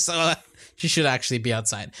before, so she should actually be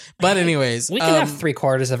outside. But anyways, we can have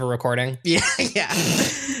 3/4 of a recording. Yeah. We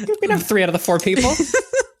can have 3 out of the 4 people.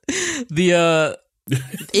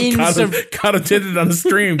 Kato did it on the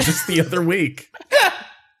stream just the other week.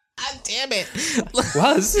 God damn it!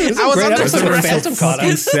 I was great episode of Phantom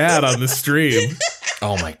Kato. Sad on the stream.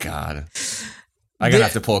 Oh my god! I'm gonna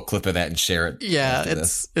have to pull a clip of that and share it. Yeah,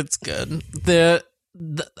 it's good.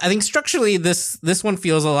 I think structurally this one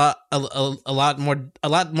feels a lot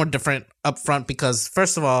more different up front because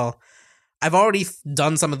first of all, I've already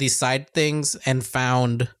done some of these side things and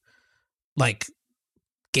found like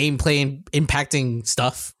gameplay impacting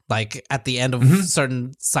stuff like at the end of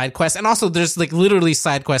certain side quests. And also there's like literally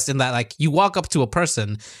side quests in that like you walk up to a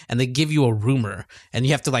person and they give you a rumor and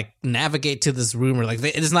you have to like navigate to this rumor. Like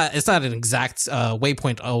it's not an exact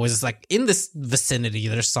waypoint always. It's like in this vicinity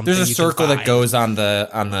there's something. There's a circle that goes on the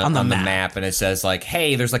map and it says like,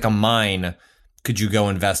 hey, there's like a mine. Could you go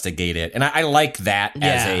investigate it? And I like that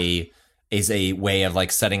as a way of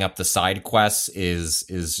like setting up the side quests is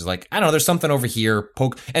just like, I don't know, there's something over here,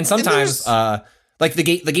 poke. And sometimes like the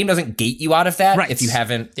game doesn't gate you out of that if you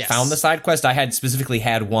haven't found the side quest. I had specifically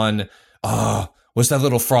had one, what's that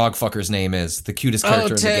little frog fucker's name is? The cutest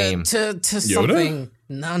character in the game. To something.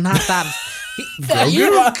 No, not that.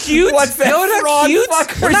 Yoda? Cute. What's that Yoda frog cute?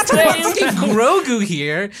 fucker's We're not talking name? about fucking Grogu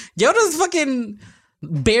here. Yoda's fucking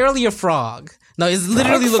barely a frog. No, it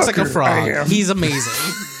literally looks like a frog. He's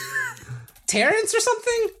amazing. Terrence or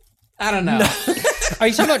something? I don't know. Are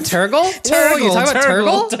you talking about Turgle? Turgle. You talking about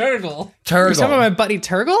Turgle? Turgle. You talking about my buddy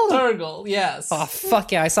Turgle? Turgle, yes. Oh,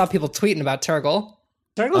 fuck yeah. I saw people tweeting about Turgle.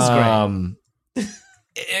 Turgle's great.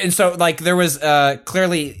 And so, like, there was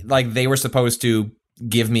clearly, like, they were supposed to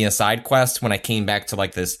give me a side quest when I came back to,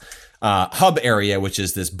 like, this hub area, which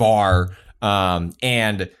is this bar.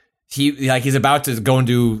 And he's about to go and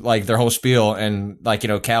do, like, their whole spiel. And, like, you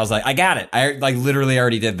know, Cal's like, I got it. I, like, literally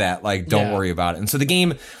already did that. Like, don't worry about it. And so the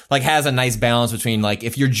game, like, has a nice balance between, like,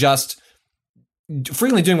 if you're just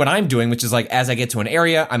freely doing what I'm doing, which is, like, as I get to an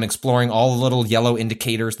area, I'm exploring all the little yellow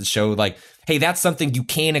indicators that show, like, hey, that's something you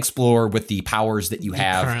can explore with the powers that you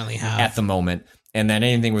currently have at the moment. And then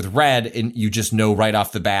anything with red, and you just know right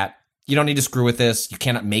off the bat, you don't need to screw with this. You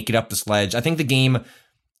cannot make it up the sledge. I think the game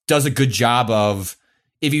does a good job of,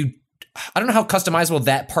 I don't know how customizable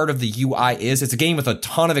that part of the UI is. It's a game with a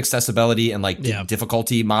ton of accessibility and like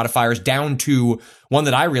difficulty modifiers, down to one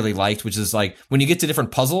that I really liked, which is like when you get to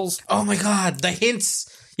different puzzles. Oh my God, the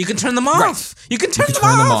hints. You can turn them off. Right. You can turn them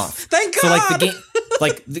off. Thank God. So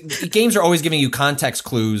like the games are always giving you context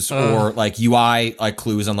clues or like UI like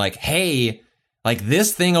clues on like, hey, like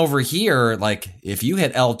this thing over here, like if you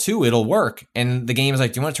hit L2, it'll work. And the game is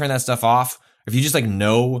like, do you want to turn that stuff off? If you just like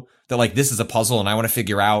know that like this is a puzzle and I want to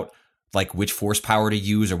figure out like which force power to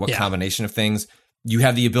use or what combination of things, you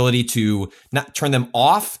have the ability to not turn them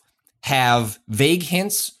off, have vague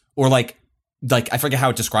hints, or like I forget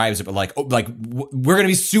how it describes it, but we're going to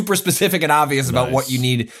be super specific and obvious about what you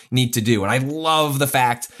need to do. And I love the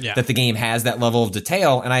fact that the game has that level of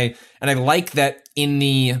detail. And I like that in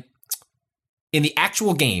the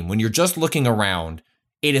actual game, when you're just looking around,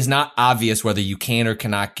 it is not obvious whether you can or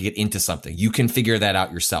cannot get into something. You can figure that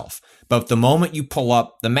out yourself. But the moment you pull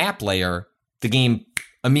up the map layer, the game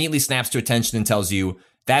immediately snaps to attention and tells you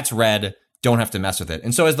that's red. Don't have to mess with it.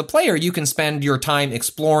 And so as the player, you can spend your time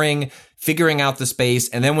exploring, figuring out the space.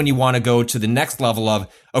 And then when you want to go to the next level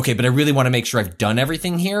of, okay, but I really want to make sure I've done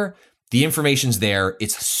everything here, the information's there.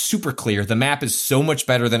 It's super clear. The map is so much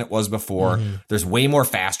better than it was before. Mm-hmm. There's way more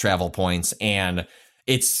fast travel points. And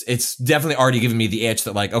it's definitely already given me the itch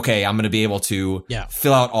that like, okay, I'm going to be able to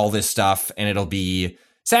fill out all this stuff and it'll be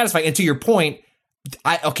satisfying. And to your point,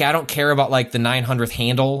 I don't care about like the 900th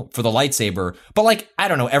handle for the lightsaber, but like, I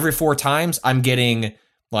don't know, every 4 times I'm getting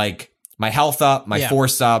like my health up, my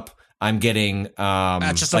force up. I'm getting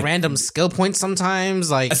just a random skill point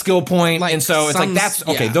sometimes, like a skill point. Like, and so it's like, that's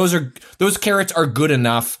okay. Those carrots are good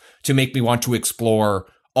enough to make me want to explore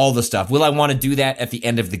all the stuff. Will I want to do that at the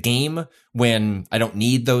end of the game when I don't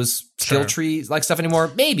need those skill trees like stuff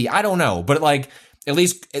anymore? Maybe, I don't know. But like, at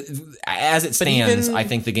least as it stands, I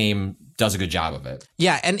think the game does a good job of it.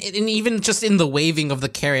 Yeah, and even just in the waving of the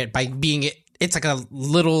carrot, by being it's like a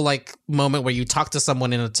little like moment where you talk to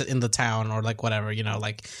someone in the town or like whatever, you know,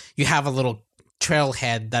 like you have a little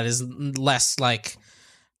trailhead that is less like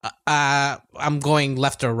I'm going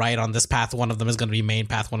left or right on this path. One of them is going to be main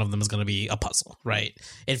path. One of them is going to be a puzzle, right?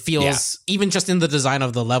 It feels even just in the design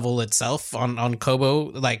of the level itself on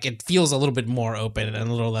Kobo, like it feels a little bit more open and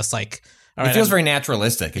a little less like. It feels very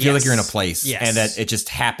naturalistic. It feels like you're in a place and that it just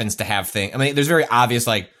happens to have things. I mean, there's very obvious,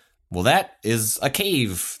 like, well, that is a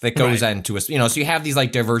cave that goes into a, you know, so you have these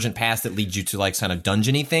like divergent paths that lead you to like kind of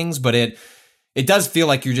dungeony things, but it does feel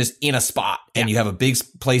like you're just in a spot and you have a big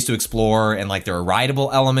place to explore. And like there are rideable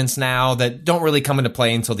elements now that don't really come into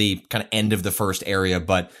play until the kind of end of the first area,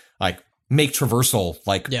 but like make traversal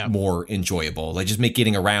like more enjoyable, like just make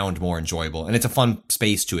getting around more enjoyable. And it's a fun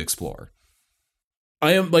space to explore.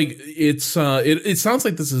 I am like, it sounds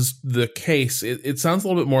like this is the case. It sounds a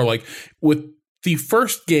little bit more like with the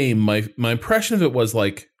first game, my impression of it was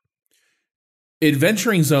like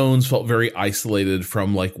adventuring zones felt very isolated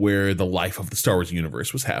from like where the life of the Star Wars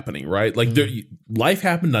universe was happening, right? Like life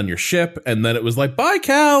happened on your ship and then it was like, bye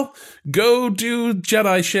Cal, go do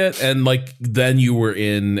Jedi shit. And like, then you were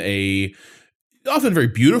in a often very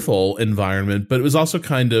beautiful environment, but it was also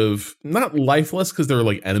kind of not lifeless because there were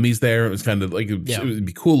like enemies there. It was kind of like, it would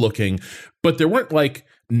be cool looking, but there weren't like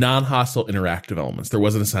non-hostile interactive elements. There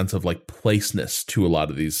wasn't a sense of like placeness to a lot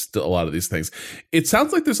of these things. It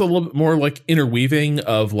sounds like there's a little bit more like interweaving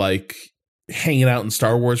of like hanging out in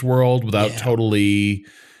Star Wars world without totally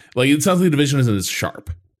like, it sounds like the division isn't as sharp.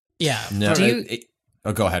 Yeah. No.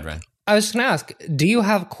 Go ahead, Ren. I was just going to ask, do you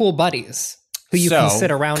have cool buddies who you can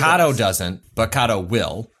sit around Kato with? doesn't, but Kato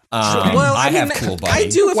will. Well, I have cool buddies. I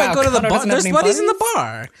do if I go to the bar. There's buddies in the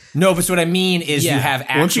bar. No, but what I mean is you have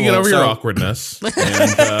actual... Once you get over your awkwardness,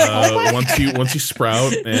 and once you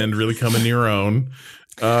sprout and really come into your own,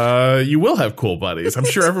 You will have cool buddies. I'm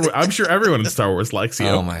sure everyone in Star Wars likes you.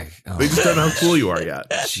 They just don't know how cool you are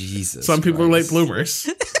yet. Jesus. Some people are late bloomers.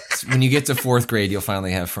 When you get to 4th grade, you'll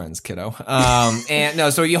finally have friends, kiddo. And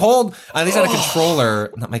no, so you hold, at least on a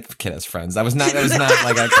controller. Not my kid has friends. That was not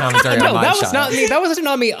like a commentary on my child. No, that was not me. That was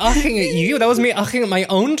not me ucking at you. That was me ucking at my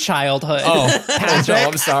own childhood. Oh, Patrick.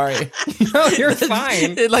 I'm sorry. No, you're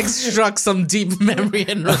fine. It like struck some deep memory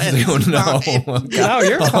in Ren. Oh, no. No,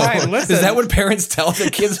 you're fine. Listen. Is that what parents tell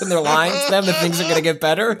their kids when they're lying to them that things are going to get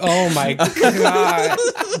better? Oh my God.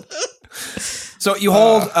 So you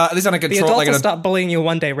hold, at least on a controller. The adults will stop bullying you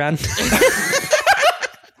one day, Ren.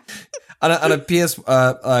 on a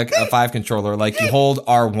PS5 controller, like you hold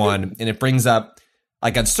R1 and it brings up,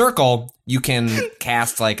 like on circle, you can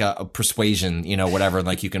cast like a persuasion, whatever.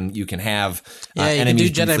 Like you can have enemies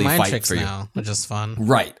you can do Jedi mind fight tricks for you, now, which is fun.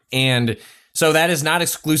 Right, and so that is not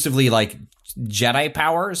exclusively like Jedi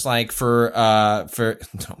powers. Like for oh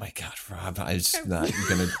my God, Rob, I'm just not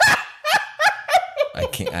gonna. I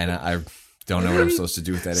can't. I don't know what I'm supposed to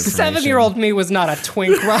do with that information. 7-year-old me was not a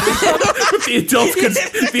twink, Rob. the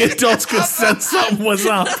adults could sense something was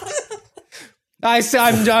up.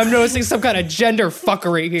 I'm noticing some kind of gender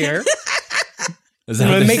fuckery here. Is that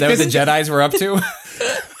what the Jedis were up to?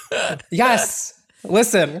 Yes.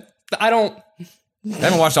 Listen, I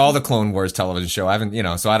haven't watched all the Clone Wars television show. I haven't,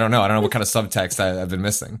 so I don't know. I don't know what kind of subtext I've been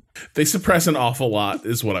missing. They suppress an awful lot,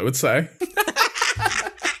 is what I would say.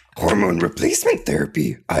 Hormone replacement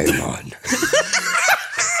therapy I am on.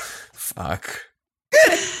 Fuck.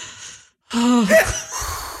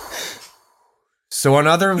 So on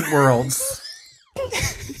other worlds,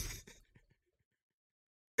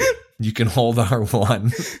 you can hold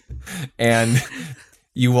R1 and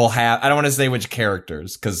you will have, I don't want to say which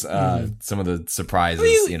characters because some of the surprises,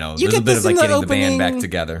 there's a bit of like getting the band back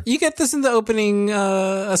together. You get this in the opening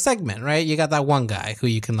segment, right? You got that one guy who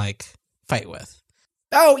you can like fight with.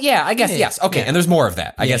 Oh, yeah, I guess, yes. Okay, and there's more of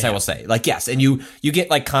that, I guess I will say. Like, yes, and you get,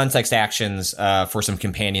 like, context actions for some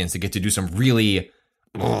companions that get to do some really...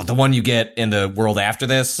 the one you get in the world after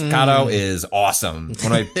this, Kato, is awesome.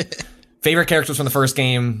 One of my favorite characters from the first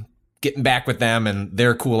game, getting back with them and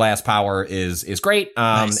their cool-ass power is great.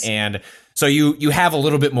 Nice. And so you have a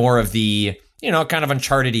little bit more of the... kind of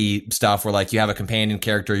Uncharted-y stuff where, like, you have a companion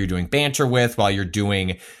character you're doing banter with while you're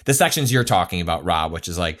doing the sections you're talking about, Rob, which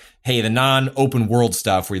is like, hey, the non-open world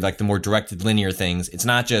stuff where you like the more directed linear things. It's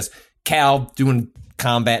not just Cal doing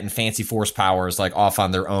combat and fancy force powers, like, off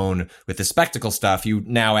on their own with the spectacle stuff. You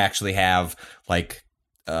now actually have, the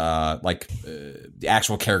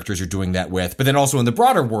actual characters you're doing that with. But then also in the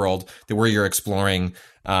broader world, where you're exploring...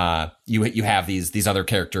 you have these other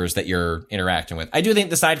characters that you're interacting with. I do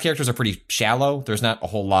think the side characters are pretty shallow. There's not a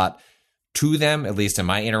whole lot to them, at least in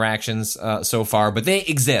my interactions so far, but they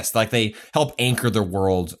exist. Like, they help anchor the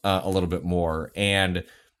world a little bit more. And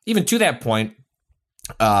even to that point,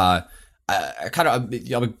 I'll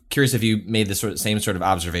be curious if you made this same sort of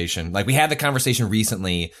observation. Like, we had the conversation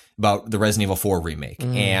recently about the Resident Evil 4 remake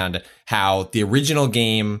and how the original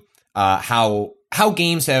game, how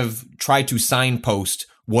games have tried to signpost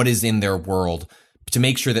what is in their world to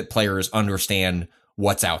make sure that players understand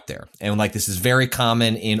what's out there. And like, this is very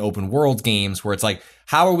common in open world games where it's like,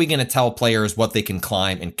 how are we going to tell players what they can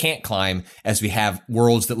climb and can't climb as we have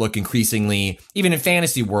worlds that look increasingly, even in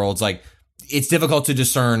fantasy worlds, like it's difficult to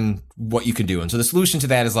discern what you can do. And so the solution to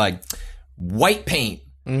that is like white paint,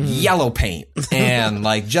 yellow paint, and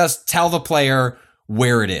like just tell the player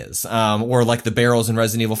where it is. Or like the barrels in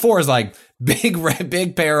Resident Evil 4 is like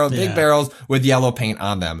big barrels with yellow paint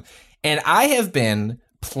on them. And I have been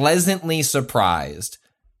pleasantly surprised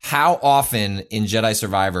how often in Jedi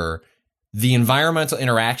Survivor the environmental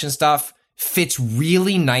interaction stuff fits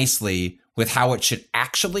really nicely with how it should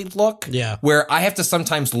actually look. Yeah. Where I have to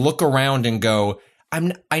sometimes look around and go,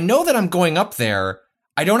 I know that I'm going up there.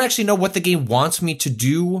 I don't actually know what the game wants me to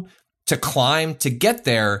do to climb to get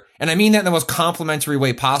there. And I mean that in the most complimentary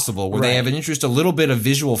way possible, where they have introduced a little bit of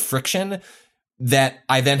visual friction that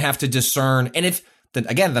I then have to discern. And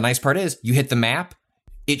again, the nice part is you hit the map,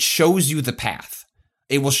 it shows you the path.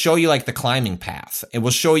 It will show you like the climbing path. It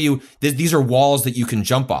will show you these are walls that you can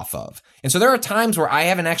jump off of. And so there are times where I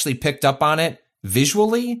haven't actually picked up on it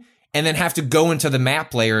visually and then have to go into the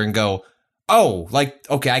map layer and go, oh, like,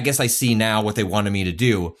 okay, I guess I see now what they wanted me to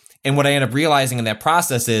do. And what I end up realizing in that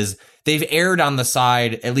process is they've erred on the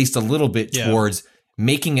side at least a little bit towards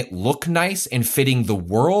making it look nice and fitting the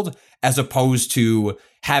world, as opposed to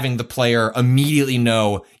having the player immediately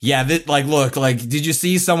know, look, like, did you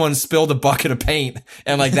see someone spilled a bucket of paint?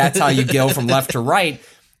 And like, that's how you go from left to right.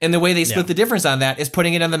 And the way they split the difference on that is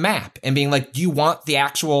putting it on the map and being like, do you want the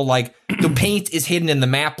actual, like, the paint is hidden in the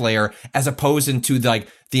map layer as opposed into like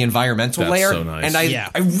the environmental layer. So nice. And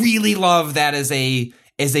I really love that as a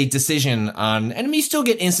decision on, and I mean, you still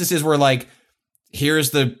get instances where like,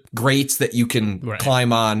 here's the grates that you can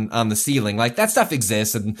climb on the ceiling. Like that stuff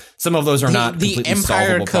exists, and some of those are not completely Empire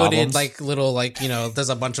solvable coded problems. like little like, you know, there's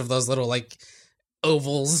a bunch of those little like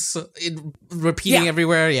ovals repeating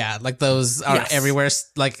everywhere. Yeah, like those are everywhere,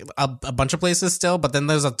 like a bunch of places still. But then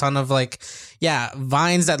there's a ton of like,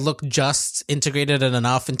 vines that look just integrated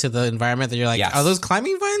enough into the environment that you're like, are those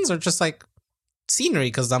climbing vines or just like scenery?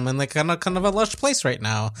 Because I'm in like kind of a lush place right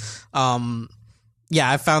now.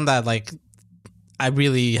 I found that like I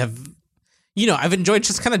really have, you know, I've enjoyed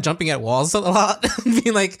just kind of jumping at walls a lot and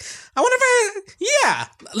being like, I wonder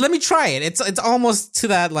if let me try it. It's almost to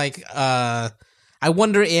that like, I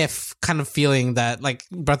wonder if kind of feeling that like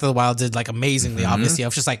Breath of the Wild did like amazingly, obviously. I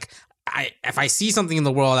was just like, if I see something in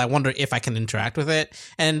the world, I wonder if I can interact with it.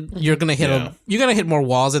 And you're gonna hit more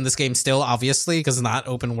walls in this game still, obviously, because it's not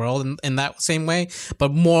open world in that same way.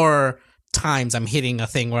 But more times I'm hitting a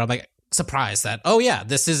thing where I'm like surprised that, oh yeah,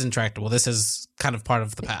 this is interactable. This is kind of part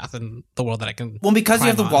of the path and the world that I can. Well, because you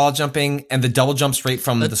have the wall jumping and the double jump straight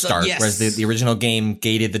from the start, whereas the original game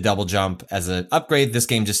gated the double jump as an upgrade. This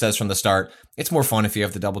game just says from the start, it's more fun if you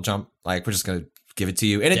have the double jump. Like, we're just going to give it to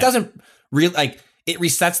you. And it doesn't really, like, it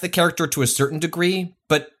resets the character to a certain degree,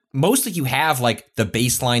 but mostly you have like the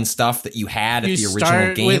baseline stuff that you had at the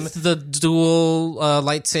original game. With the dual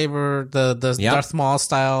lightsaber, the Darth Maul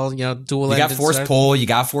style, you know, dual. You got force pull, you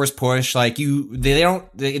got force push. Like they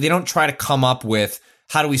don't try to come up with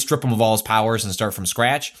how do we strip him of all his powers and start from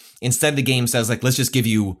scratch. Instead, the game says like, let's just give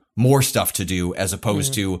you more stuff to do as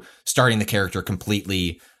opposed to starting the character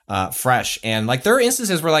completely fresh. And like there are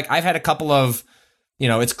instances where like I've had a couple of, you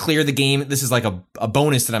know, it's clear the game, this is like a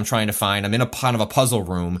bonus that I'm trying to find. I'm in a kind of a puzzle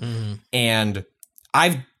room and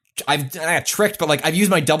I got tricked, but like I've used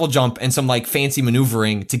my double jump and some like fancy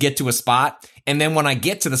maneuvering to get to a spot. And then when I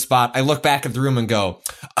get to the spot, I look back at the room and go,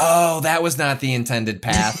 oh, that was not the intended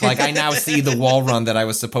path. Like I now see the wall run that I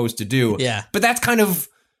was supposed to do. Yeah. But that's kind of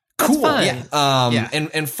cool.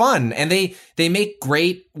 And fun. And they make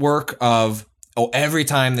great work of, every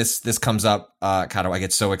time this comes up, Kato, I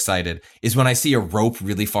get so excited, is when I see a rope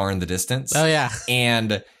really far in the distance. Oh, yeah.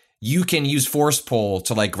 And you can use force pull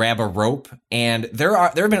to, like, grab a rope. And there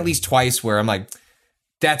have been at least twice where I'm like,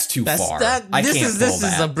 that's too far. This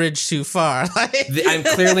is a bridge too far. I'm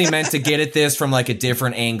clearly meant to get at this from, like, a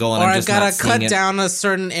different angle. And or I'm just I've got to cut down a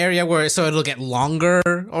certain area so it'll get longer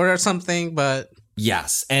or something, but...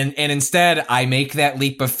 Yes. And instead, I make that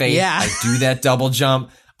leap of faith. Yeah. I do that double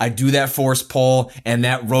jump. I do that force pull, and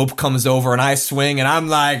that rope comes over, and I swing, and I'm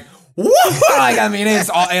like, whoa! Like, I mean,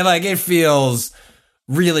 it feels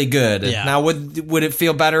really good. Yeah. Now, would it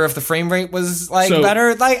feel better if the frame rate was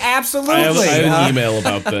better? Like, absolutely. I have an email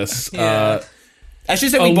about this. I should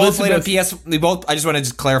say we both played on PS. I just want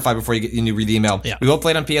to clarify before you read the email. Yeah. We both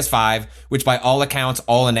played on PS5, which by all accounts,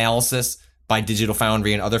 all analysis by Digital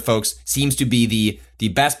Foundry and other folks seems to be the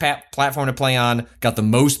best platform to play on. Got the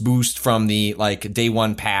most boost from the like day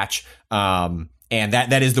one patch, and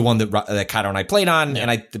that is the one that Kato and I played on. Yeah.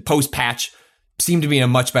 And the post patch seemed to be in a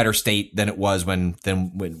much better state than it was when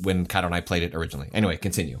Kato and I played it originally. Anyway,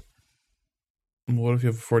 continue. What if you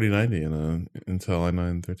have a 4090 and a Intel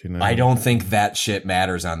i9 1390? I don't think that shit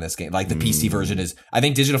matters on this game. Like the PC version is. I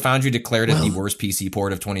think Digital Foundry declared it the worst PC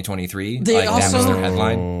port of 2023. They also, that was their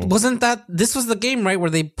headline. Wasn't that this was the game, right, where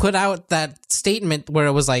they put out that statement where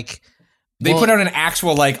it was like they put out an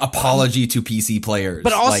actual like apology to PC players,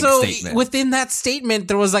 but also statement. Within that statement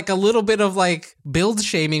there was like a little bit of like build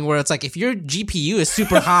shaming where it's like if your GPU is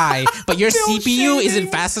super high but your CPU isn't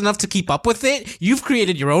fast enough to keep up with it, you've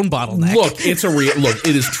created your own bottleneck. Look,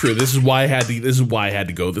 it is true. This is why I had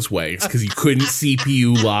to go this way. It's because you couldn't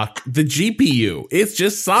CPU lock the GPU. It's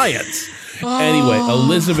just science. Anyway,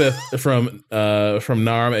 Elizabeth from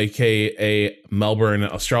Narm, aka Melbourne,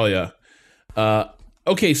 Australia.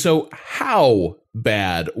 Okay, so how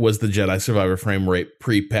bad was the Jedi Survivor frame rate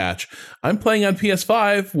pre-patch? I'm playing on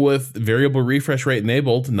PS5 with variable refresh rate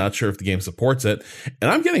enabled, not sure if the game supports it, and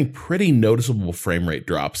I'm getting pretty noticeable frame rate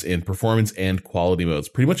drops in performance and quality modes.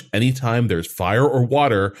 Pretty much anytime there's fire or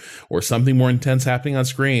water or something more intense happening on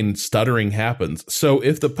screen, stuttering happens. So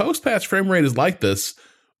if the post-patch frame rate is like this,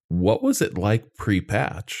 what was it like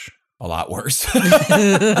pre-patch? A lot worse.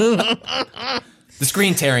 The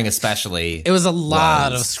screen tearing especially. It was a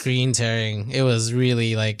lot of screen tearing. It was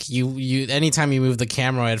really like you anytime you moved the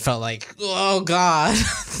camera, it felt like, oh God.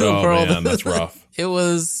 Oh man, that's rough. It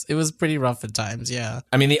was pretty rough at times, yeah.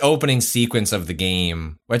 I mean, the opening sequence of the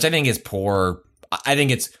game, which I think is poor. I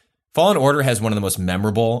think it's Fallen Order has one of the most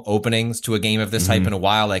memorable openings to a game of this type in a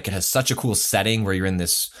while. Like, it has such a cool setting where you're in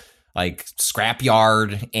this like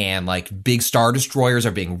scrapyard and like big star destroyers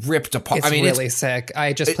are being ripped apart. It's really sick.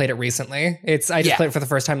 I just played it recently. I just played it for the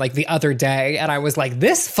first time like the other day, and I was like,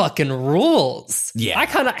 this fucking rules. Yeah. I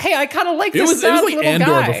kind of like this. It was like Andor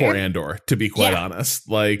guy. Before Andor, to be quite honest.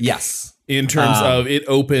 Like, yes. In terms of it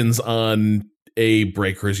opens on a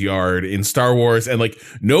breaker's yard in Star Wars, and like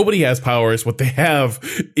nobody has powers. What they have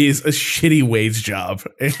is a shitty wage job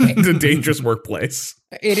and a dangerous workplace.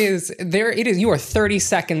 It is. You are 30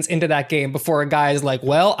 seconds into that game before a guy is like,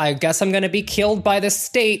 well, I guess I'm going to be killed by the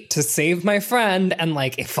state to save my friend. And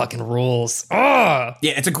like, it fucking rules. Ugh.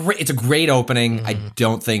 Yeah, it's a great opening. I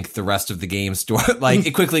don't think the rest of the game story, like,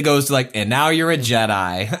 it quickly goes to like, and now you're a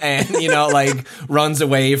Jedi, and, you know, like, runs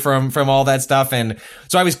away from all that stuff. And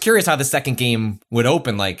so I was curious how the second game would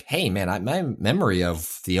open. Like, hey man, my memory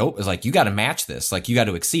of the is like, you got to match this, like, you got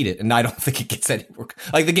to exceed it. And I don't think it gets any work.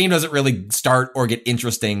 Like, the game doesn't really start or get interesting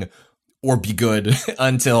or be good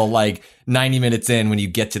until like 90 minutes in, when you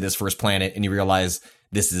get to this first planet and you realize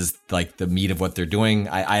this is like the meat of what they're doing.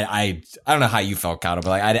 I don't know how you felt, Kato, but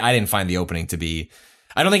like, I didn't find the opening to be.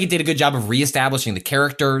 I don't think it did a good job of reestablishing the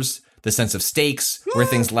characters, the sense of stakes, where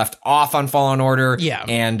things left off on Fallen Order. Yeah,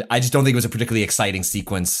 and I just don't think it was a particularly exciting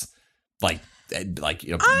sequence, like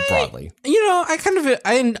you know, broadly. You know,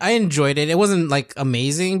 I enjoyed it. It wasn't like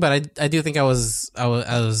amazing, but I do think I was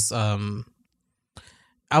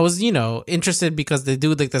you know, interested because they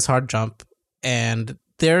do like this hard jump, and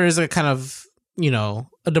there is a kind of, you know,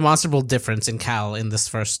 a demonstrable difference in Cal in this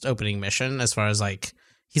first opening mission, as far as like,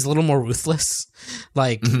 he's a little more ruthless.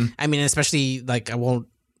 Like, I mean, especially like, I won't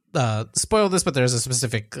spoil this, but there's a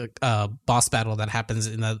specific boss battle that happens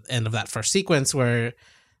in the end of that first sequence where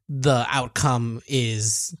the outcome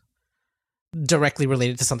is directly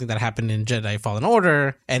related to something that happened in Jedi Fallen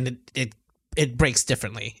Order, and it breaks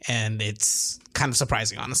differently, and it's kind of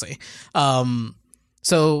surprising, honestly.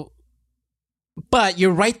 But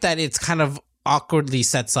you're right that it's kind of awkwardly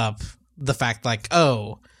sets up the fact, like,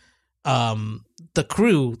 the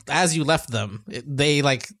crew, as you left them, they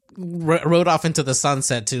like rode off into the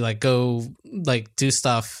sunset to like go like do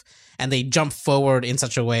stuff, and they jump forward in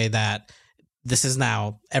such a way that this is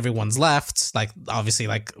now everyone's left. Like, obviously,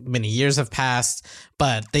 like, many years have passed,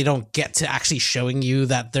 but they don't get to actually showing you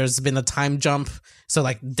that there's been a time jump. So,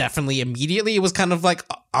 like, definitely immediately it was kind of like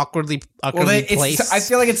awkwardly placed. I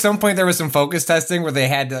feel like at some point there was some focus testing where they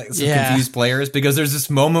had some confused players, because there's this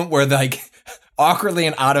moment where, like, awkwardly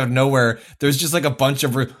and out of nowhere, there's just like a bunch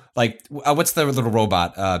of like, what's the little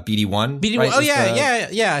robot? BD1? BD1. Right? Oh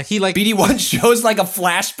yeah. He like BD1 shows like a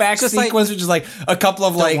flashback sequence, like, which is like a couple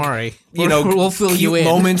of like, worry. You know, we'll fill you in.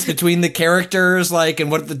 Moments between the characters, like, and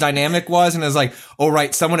what the dynamic was, and it's like, oh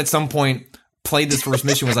right, someone at some point played this first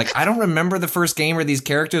mission was like, I don't remember the first game or these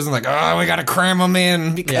characters, and like, oh, we gotta cram them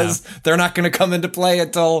in because they're not gonna come into play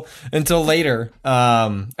until later. I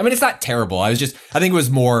mean, it's not terrible. I think it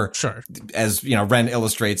was more, sure, as you know, Ren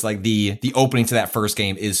illustrates, like the opening to that first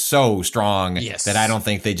game is so strong that I don't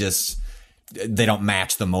think they don't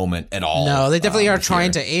match the moment at all. No, they definitely are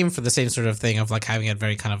trying to aim for the same sort of thing of like having a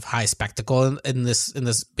very kind of high spectacle in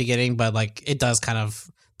this beginning, but like it does kind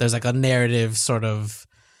of, there's like a narrative sort of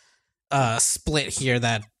split here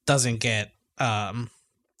that doesn't get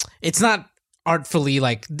it's not artfully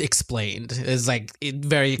like explained. It's like it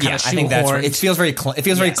very kind of shoehorned. I think that's right. It feels very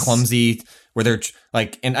very clumsy, where they're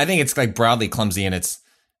like, and I think it's like broadly clumsy in its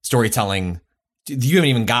storytelling. You haven't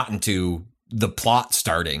even gotten to the plot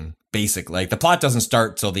starting, basically. Like, the plot doesn't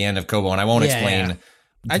start till the end of Koboh, and I won't explain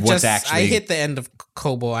what's actually. I hit the end of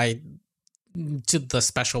Koboh. To the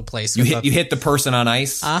special place. You hit the person on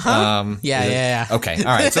ice. Yeah. Okay, all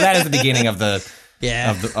right. So that is the beginning of the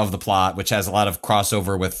of the plot, which has a lot of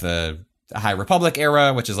crossover with the High Republic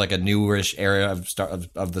era, which is like a newish era of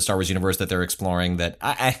the Star Wars universe that they're exploring. That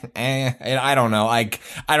I don't know. I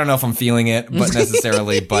don't know if I'm feeling it, but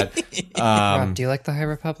necessarily. But Rob, do you like the High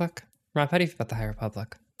Republic? Rob, how do you feel about the High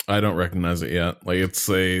Republic? I don't recognize it yet. Like,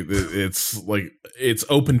 it's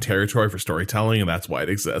open territory for storytelling, and that's why it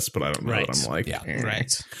exists. But I don't know what I'm like. Yeah,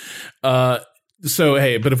 right. So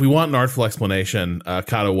hey, but if we want an artful explanation,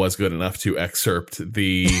 Kato was good enough to excerpt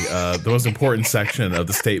the most important section of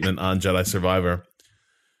the statement on Jedi Survivor.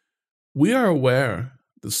 We are aware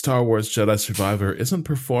that Star Wars Jedi Survivor isn't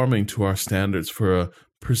performing to our standards for a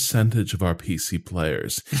percentage of our PC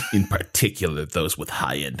players, in particular those with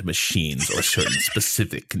high-end machines or certain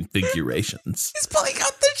specific configurations. He's pulling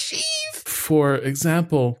out the sheath. For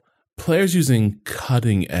example, players using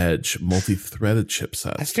cutting-edge multi-threaded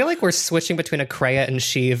chipsets. I feel like we're switching between a Kreia and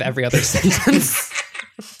Sheev every other sentence.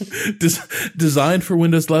 Designed for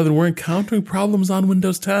Windows 11, we're encountering problems on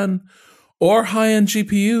Windows 10. Or high-end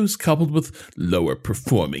GPUs coupled with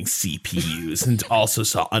lower-performing CPUs and also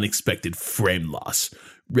saw unexpected frame loss.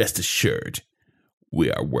 Rest assured,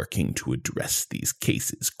 we are working to address these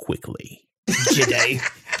cases quickly. Jedi.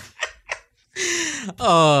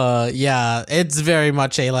 Yeah, it's very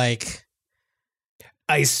much a like...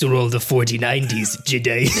 I stole the 4090s,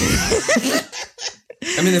 Jedi.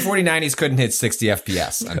 I mean, the 4090s couldn't hit 60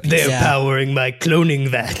 FPS on PC. They're powering my cloning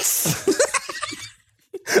vats.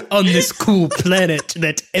 On this cool planet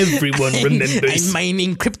that everyone remembers. I'm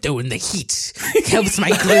mining crypto in the heat. Helps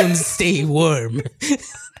my clones stay warm.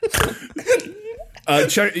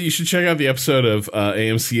 You should check out the episode of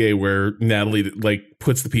AMCA where Natalie like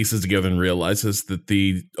puts the pieces together and realizes that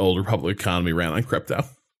the old Republic economy ran on crypto.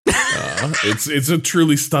 It's a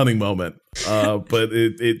truly stunning moment, but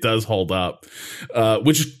it does hold up,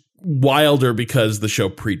 which is wilder because the show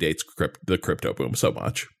predates the crypto boom so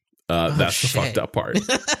much. That's the fucked up part.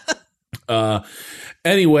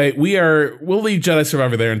 Anyway, we'll leave Jedi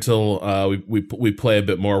Survivor there until we play a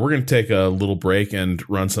bit more. We're going to take a little break and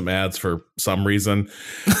run some ads for some reason.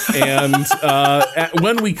 And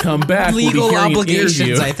when we come back, legal we'll be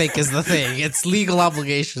obligations, I think, is the thing. It's legal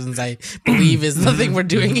obligations, I believe, is the thing we're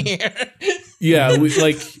doing here. Yeah, we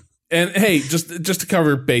like. And hey, just to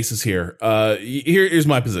cover bases here, here's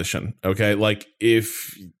my position. Okay, like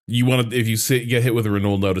if you get hit with a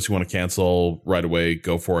renewal notice, you want to cancel right away,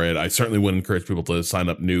 go for it. I certainly would encourage people to sign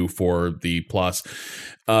up new for the Plus.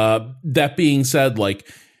 That being said, like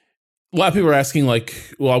a lot of people are asking, like,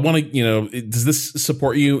 well, I want to, does this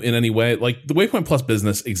support you in any way? Like the Waypoint Plus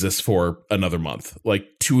business exists for another month. Like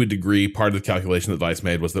to a degree, part of the calculation that Vice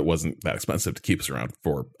made was that it wasn't that expensive to keep us around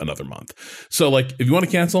for another month. So like, if you want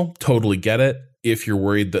to cancel, totally get it. If you're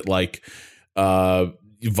worried that like,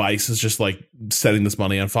 Vice is just like setting this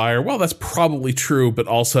money on fire, well, that's probably true, but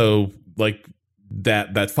also like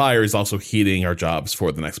that fire is also heating our jobs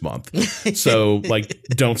for the next month. So like,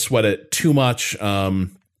 don't sweat it too much.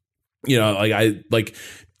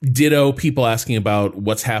 Ditto people asking about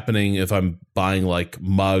what's happening if I'm buying like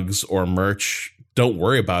mugs or merch. Don't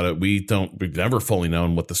worry about it. We've never fully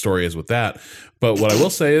known what the story is with that. But what I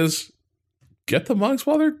will say is get the mugs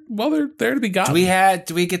while they're there to be gotten.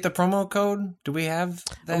 Do we get the promo code? Do we have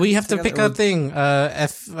that? We have to pick a thing.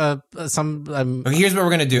 Here's what we're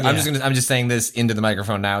gonna do. Yeah. I'm just saying this into the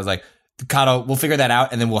microphone now. It's like, Kato, we'll figure that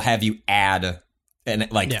out and then we'll have you add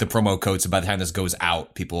the promo code, so by the time this goes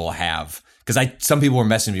out, people will have, because some people were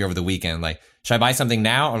messaging me over the weekend like, should I buy something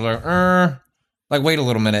now, or like wait a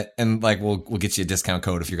little minute and like we'll get you a discount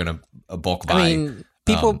code if you're gonna bulk buy. I mean,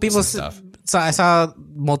 people stuff. So I saw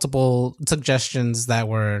multiple suggestions that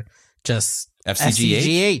were just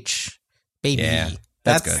FCGH, baby. Yeah,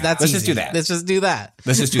 that's good. Let's just do that. Let's just do that.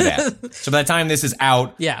 So by the time this is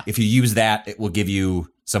out, yeah, if you use that, it will give you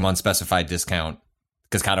some unspecified discount.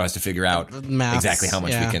 Because Kato has to figure out exactly how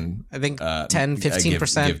much we can. I think 10,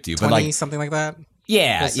 15%, give to you. 20, like, something like that.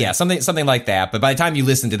 Yeah, something like that. But by the time you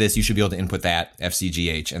listen to this, you should be able to input that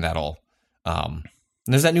FCGH, and that'll. And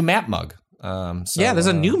there's that new map mug. There's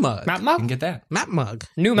a new mug. Map mug? You can get that. Map mug.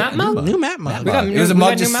 New map mug? New map mug. It was a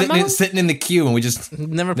mug just sitting in the queue, and we just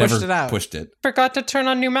never pushed it out. Forgot to turn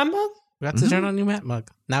on new map mug? We have to turn on new map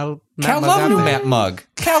mug. Now, Cal love new map mug.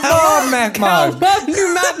 Cal love map mug.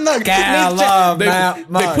 New map mug. Cal love map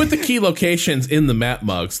mug. They put the key locations in the map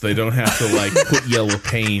mugs. They don't have to like put yellow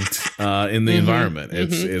paint in the environment.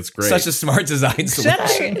 It's great. Such a smart design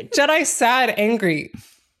solution. Jedi sad, angry.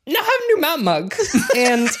 Now have new map mug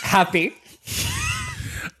and happy.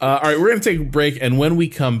 All right, we're going to take a break, and when we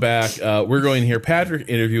come back, we're going to hear Patrick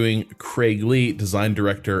interviewing Craig Lee, design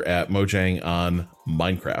director at Mojang on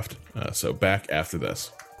Minecraft. So back after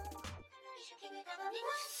this.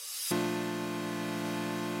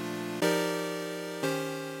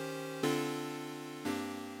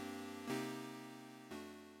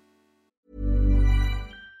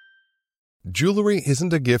 Jewelry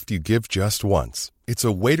isn't a gift you give just once. It's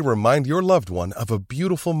a way to remind your loved one of a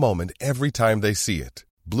beautiful moment every time they see it.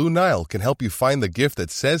 Blue Nile can help you find the gift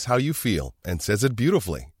that says how you feel and says it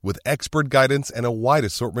beautifully, with expert guidance and a wide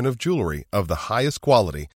assortment of jewelry of the highest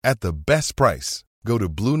quality at the best price. Go to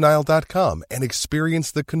BlueNile.com and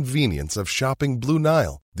experience the convenience of shopping Blue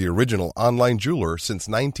Nile, the original online jeweler since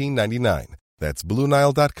 1999. That's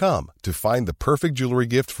BlueNile.com to find the perfect jewelry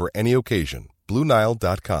gift for any occasion.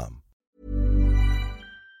 BlueNile.com.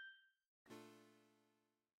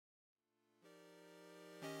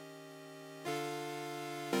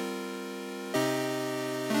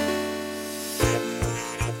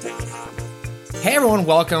 Hey everyone,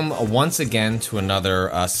 welcome once again to another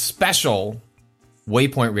special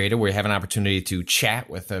Waypoint Radio where we have an opportunity to chat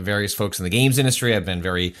with various folks in the games industry. I've been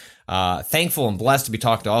very thankful and blessed to be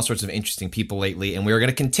talking to all sorts of interesting people lately, and we're going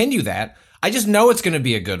to continue that. I just know it's going to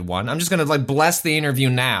be a good one. I'm just going to bless the interview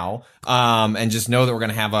now and just know that we're going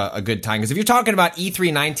to have a good time. Because if you're talking about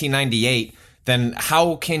E3 1998, then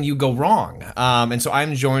how can you go wrong? And so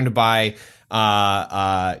I'm joined by,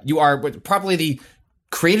 you are probably the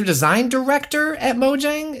creative design director at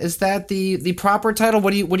Mojang. Is that the proper title?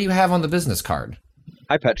 What do you have on the business card?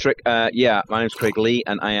 Hi, Patrick. Yeah, my name's Craig Lee,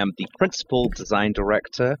 and I am the principal design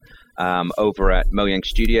director over at Mojang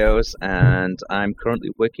Studios, and I'm currently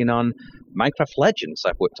working on Minecraft Legends.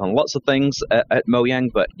 I've worked on lots of things at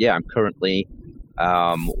Mojang, but yeah, I'm currently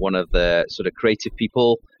one of the sort of creative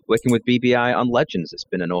people working with BBI on Legends. It's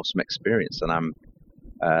been an awesome experience, and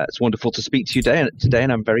it's wonderful to speak to you today,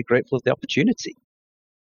 and I'm very grateful for the opportunity.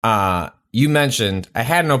 You mentioned, I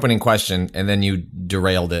had an opening question and then you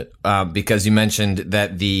derailed it because you mentioned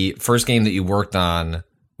that the first game that you worked on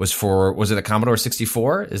was it a Commodore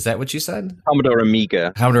 64? Is that what you said? Commodore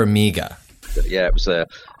Amiga. Commodore Amiga. Yeah, it was a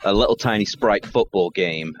little tiny sprite football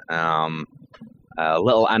game. A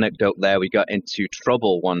little anecdote there, we got into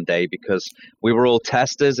trouble one day because we were all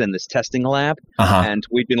testers in this testing lab, and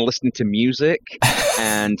we'd been listening to music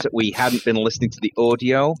and we hadn't been listening to the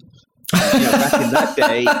audio. Back in that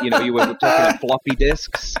day, you were talking floppy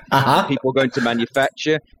disks, people going to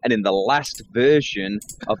manufacture, and in the last version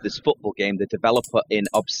of this football game, the developer put in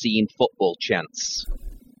obscene football chants.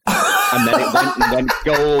 And then it went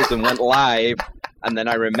gold and went live, and then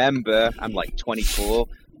I remember, I'm like 24,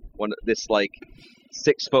 this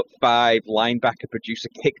 6'5" linebacker producer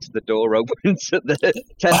kicked the door open to the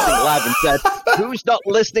testing lab and said, "Who's not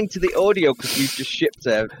listening to the audio because we've just shipped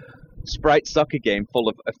a sprite soccer game full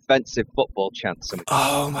of offensive football chants."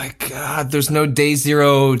 Oh my God, there's no day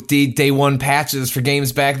zero, day one patches for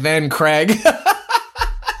games back then, Craig.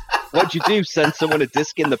 What'd you do? Send someone a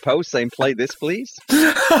disc in the post saying, "Play this, please"? So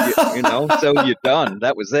you're done.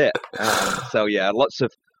 That was it. So yeah, lots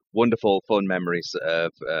of wonderful, fun memories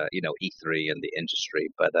of E3 and the industry.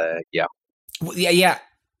 But yeah. Yeah.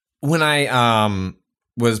 When I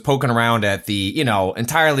was poking around at the,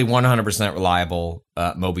 entirely 100% reliable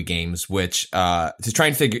Moby Games, which to try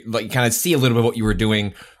and kind of see a little bit what you were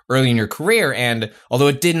doing early in your career. And although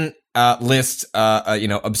it didn't list,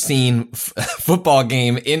 obscene football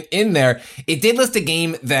game in there, it did list a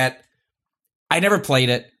game that I never played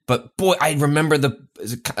it. But boy, I remember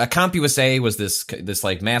CompUSA was this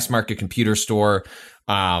mass market computer store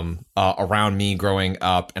around me growing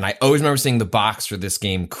up. And I always remember seeing the box for this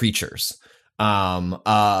game, Creatures.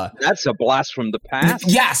 That's a blast from the past.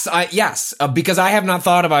 Yes, because I have not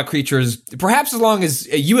thought about Creatures, perhaps as long as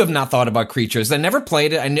you have not thought about Creatures. I never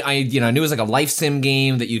played it. I knew it was like a life sim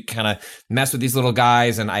game that you kind of mess with these little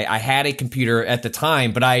guys, and I had a computer at the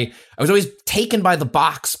time, but I was always taken by the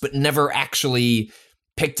box, but never actually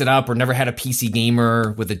picked it up or never had a PC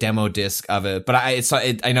Gamer with a demo disc of it. But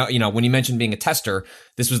I know, when you mentioned being a tester,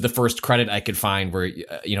 this was the first credit I could find where,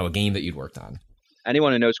 a game that you'd worked on.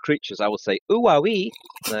 Anyone who knows Creatures, I will say, ooh-ah-wee.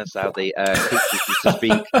 That's how the creatures used to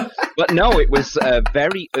speak. But no, it was a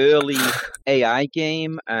very early AI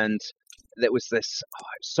game, and there was this, it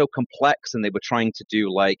was so complex, and they were trying to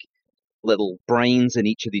do, little brains in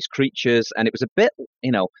each of these creatures, and it was a bit,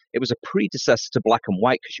 it was a predecessor to Black and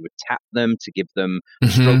White, because you would tap them to give them,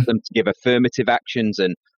 stroke them to give affirmative actions,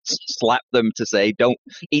 and slap them to say, don't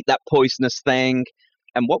eat that poisonous thing.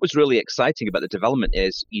 And what was really exciting about the development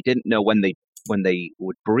is you didn't know when they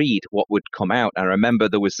would breed, what would come out. I remember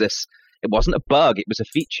there was this, it wasn't a bug, it was a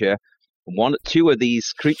feature. Two of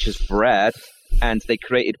these creatures bred, and they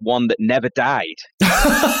created one that never died.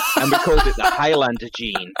 And we called it the Highlander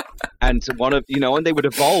gene. And and they would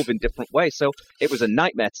evolve in different ways. So it was a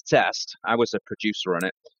nightmare to test. I was a producer on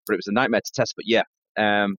it, but it was a nightmare to test. But yeah,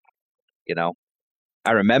 I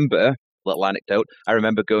remember, little anecdote, I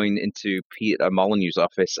remember going into Peter Molyneux's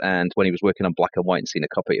office, and when he was working on Black and White, and seeing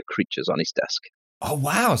a copy of Creatures on his desk. Oh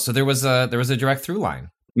wow! So there was a direct through line.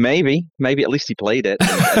 Maybe at least he played it,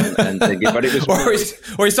 but it was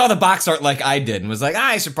or he saw the box art like I did, and was like,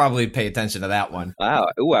 I should probably pay attention to that one. Wow,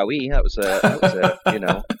 that was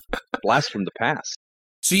a blast from the past.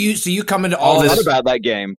 So you come into all this. What about that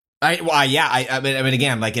game? I mean,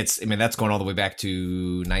 again, that's going all the way back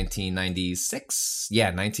to 1996.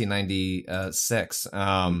 Yeah, 1996.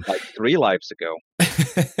 Like 3 lives ago.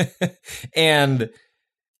 And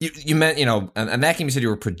you meant, and that game you said you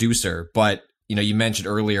were a producer, but you mentioned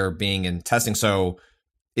earlier being in testing. So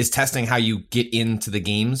is testing how you get into the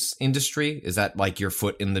games industry? Is that like your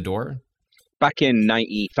foot in the door? back in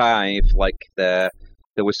 '95, like there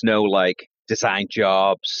was no like design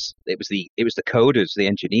jobs. It was the coders, the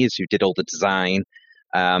engineers who did all the design.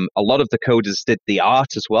 A lot of the coders did the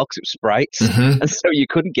art as well because it was sprites, and so you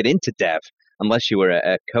couldn't get into dev unless you were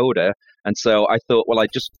a coder. And so I thought, well, I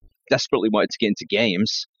just desperately wanted to get into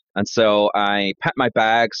games, and so I packed my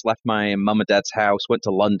bags, left my mum and dad's house, went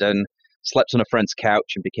to London, slept on a friend's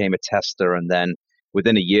couch, and became a tester. And then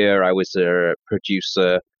within a year, I was a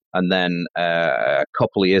producer. And then a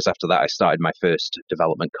couple of years after that, I started my first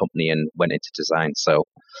development company and went into design. So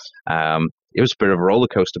it was a bit of a roller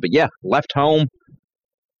coaster. But yeah, left home,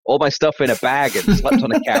 all my stuff in a bag and slept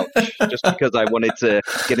on a couch just because I wanted to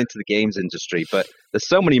get into the games industry. But there's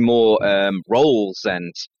so many more roles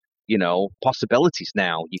and, possibilities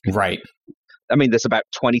now. You can, right. I mean, there's about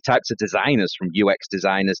 20 types of designers, from UX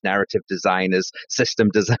designers, narrative designers, system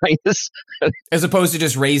designers. As opposed to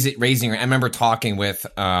just raising. I remember talking with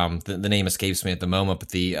the name escapes me at the moment, but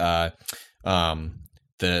the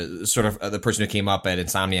sort of the person who came up at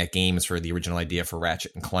Insomniac Games for the original idea for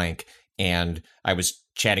Ratchet and Clank, and I was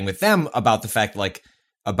chatting with them about the fact,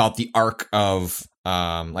 about the arc of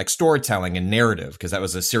storytelling and narrative, because that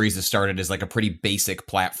was a series that started as like a pretty basic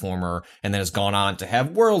platformer and then has gone on to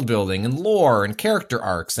have world building and lore and character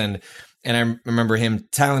arcs. And I remember him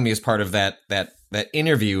telling me as part of that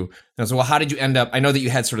interview, I was like, well, how did you end up? I know that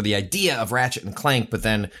you had sort of the idea of Ratchet and Clank, but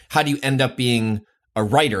then how do you end up being a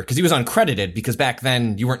writer? Because he was uncredited, because back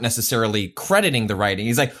then you weren't necessarily crediting the writing.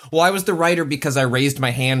 He's like, well, I was the writer because I raised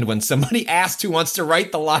my hand when somebody asked who wants to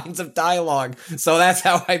write the lines of dialogue. So that's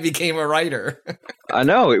how I became a writer. I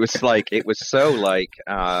know, it was so like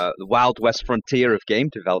the Wild West frontier of game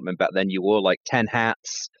development back then. You wore like 10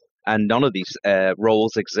 hats and none of these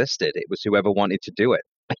roles existed. It was whoever wanted to do it.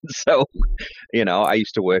 So, I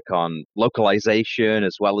used to work on localization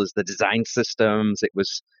as well as the design systems. It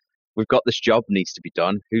was, we've got this job needs to be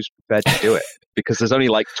done. Who's prepared to do it? Because there's only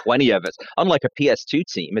like 20 of us. Unlike a PS2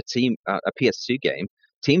 team, a PS2 game,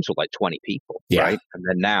 teams were like 20 people, right? And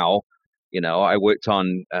then now, I worked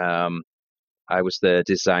on, I was the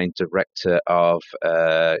design director of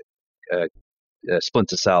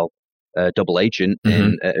Splinter Cell Double Agent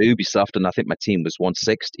in Ubisoft, and I think my team was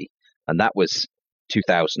 160, and that was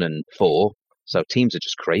 2004. So teams are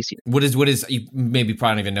just crazy. What is you maybe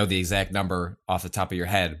probably don't even know the exact number off the top of your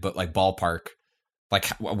head, but like ballpark, like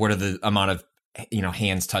what are the amount of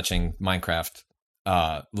hands touching Minecraft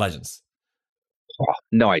Legends? Oh,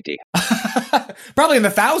 no idea. Probably in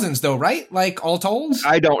the thousands though, right? Like all told?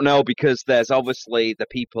 I don't know, because there's obviously the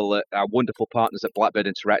people at our wonderful partners at Blackbird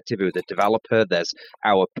Interactive, who are the developer. There's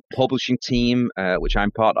our publishing team, which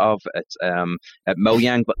I'm part of at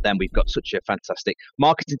Mojang, but then we've got such a fantastic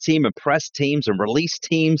marketing team and press teams and release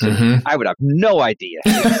teams. And I would have no idea.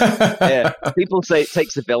 People say it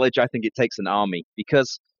takes a village. I think it takes an army,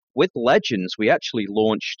 because with Legends, we actually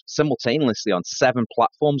launched simultaneously on 7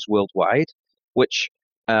 platforms worldwide, which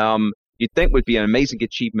you'd think would be an amazing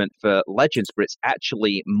achievement for Legends, but it's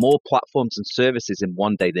actually more platforms and services in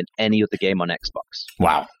one day than any other game on Xbox.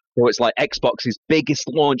 Wow. So it's like Xbox's biggest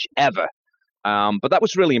launch ever. But that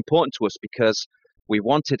was really important to us because we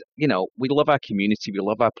wanted, we love our community, we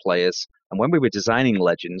love our players. And when we were designing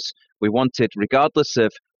Legends, we wanted, regardless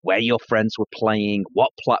of where your friends were playing,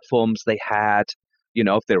 what platforms they had,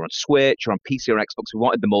 if they were on Switch or on PC or Xbox, we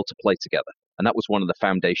wanted them all to play together. And that was one of the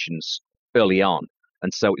foundations early on.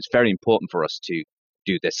 And so it's very important for us to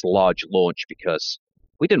do this large launch, because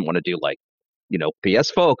we didn't want to do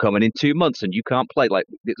PS4 coming in 2 months and you can't play.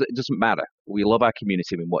 It doesn't matter. We love our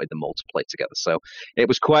community. We wanted them all to play together. So it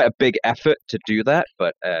was quite a big effort to do that,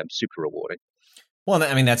 but super rewarding. Well,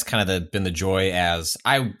 I mean, that's kind of been the joy, as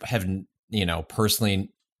I have, personally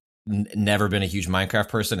never been a huge Minecraft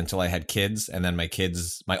person until I had kids. And then my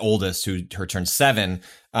oldest, her turns 7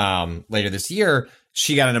 later this year,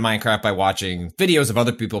 she got into Minecraft by watching videos of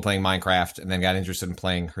other people playing Minecraft and then got interested in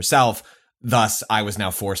playing herself. Thus, I was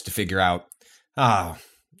now forced to figure out, oh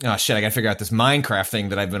shit, I got to figure out this Minecraft thing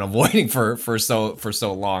that I've been avoiding for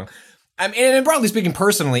so long. And broadly speaking,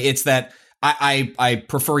 personally, it's that I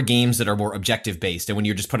prefer games that are more objective based. And when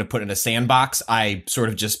you're just put in a sandbox, I sort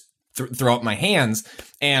of just throw up my hands.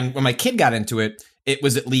 And when my kid got into it, it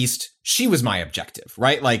was at least she was my objective,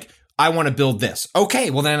 right? Like, I want to build this. Okay,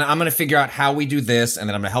 well then I'm going to figure out how we do this, and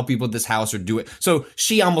then I'm going to help you build this house or do it. So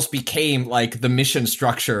she almost became like the mission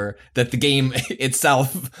structure that the game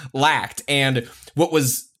itself lacked. And what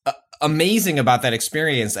was amazing about that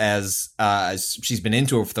experience, as she's been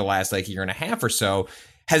into it for the last year and a half or so,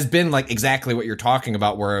 has been like exactly what you're talking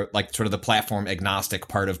about, where like sort of the platform agnostic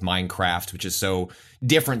part of Minecraft, which is so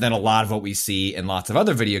different than a lot of what we see in lots of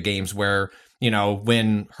other video games, where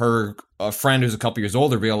when her friend who's a couple years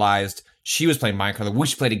older realized she was playing Minecraft, we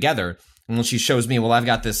should play together. And when she shows me, well, I've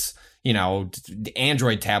got this,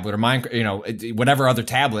 Android tablet or Minecraft, whatever other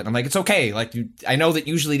tablet. I'm like, it's okay. Like, I know that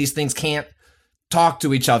usually these things can't talk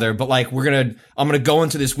to each other, but like I'm gonna go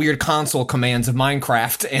into this weird console commands of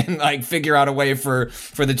Minecraft and like figure out a way for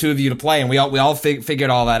the two of you to play, and we all figured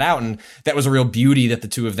all that out, and that was a real beauty that the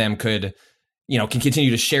two of them could can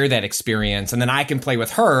continue to share that experience, and then I can play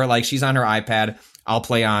with her, like she's on her iPad, I'll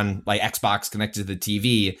play on like Xbox connected to the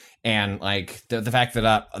TV, and like the fact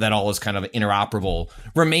that that all is kind of interoperable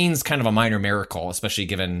remains kind of a minor miracle, especially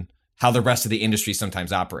given how the rest of the industry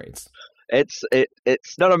sometimes operates. It's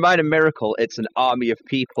not a minor miracle. It's an army of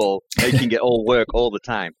people making it all work all the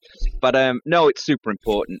time. But no, it's super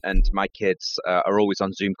important. And my kids are always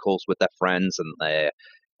on Zoom calls with their friends, and they're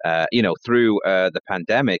through the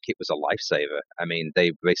pandemic, it was a lifesaver. I mean,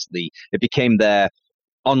 it became their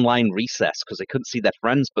online recess because they couldn't see their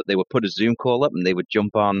friends, but they would put a Zoom call up and they would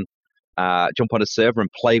jump on a server and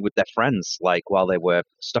play with their friends like while they were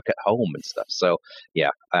stuck at home and stuff. So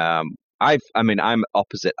yeah, I'm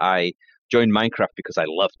opposite. I joined Minecraft because I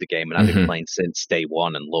loved the game, and I've been playing since day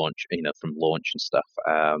one and launch, from launch and stuff.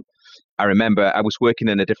 I remember I was working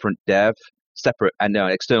in a different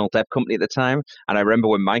external dev company at the time, and I remember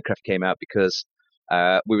when Minecraft came out because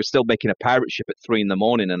we were still making a pirate ship at 3 a.m,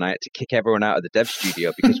 and I had to kick everyone out of the dev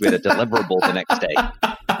studio because we had a deliverable the next day.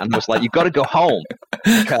 And I was like, "You got to go home,"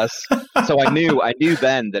 so I knew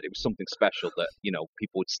then that it was something special that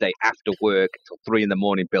people would stay after work till 3 a.m.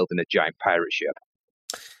 building a giant pirate ship.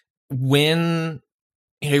 When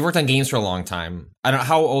you worked on games for a long time, I don't know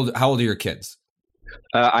how old are your kids?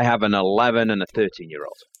 I have an 11 and a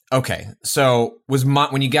 13-year-old. Okay, so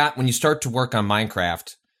when you start to work on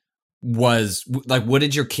Minecraft, was like, what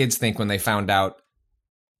did your kids think when they found out?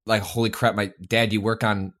 Like, holy crap, my dad, you work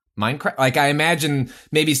on Minecraft? Like, I imagine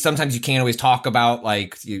maybe sometimes you can't always talk about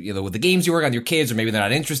like with the games you work on your kids, or maybe they're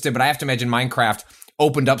not interested. But I have to imagine Minecraft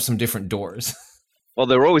opened up some different doors. Well,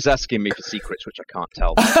 they're always asking me for secrets, which I can't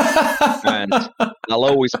tell them. And I'll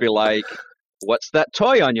always be like, "What's that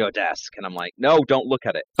toy on your desk?" And I'm like, "No, don't look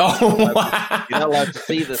at it. Wow. You're not allowed to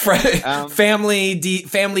see this." Family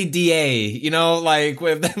DA, like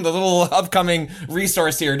with the little upcoming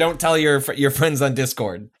resource here. Don't tell your friends on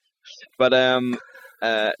Discord. But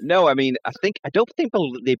no, I mean, I don't think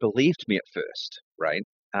they believed me at first, right?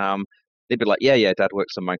 They'd be like, yeah, Dad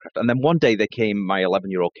works on Minecraft. And then one day my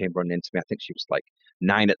 11-year-old came running into me. I think she was like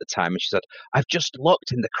 9 at the time. And she said, "I've just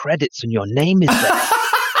looked in the credits and your name is there."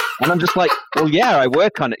 And I'm just like, "Well, yeah, I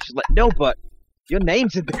work on it." She's like, "No, but your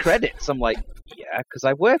name's in the credits." I'm like, "Yeah, because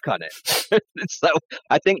I work on it." So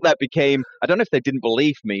I think that became, I don't know if they didn't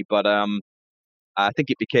believe me, but I think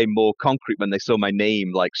it became more concrete when they saw my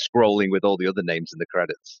name like scrolling with all the other names in the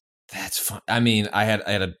credits. That's fun. I mean, I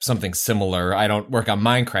had something similar. I don't work on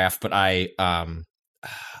Minecraft, but I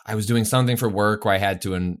was doing something for work where I had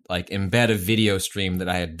to embed a video stream that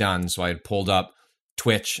I had done. So I had pulled up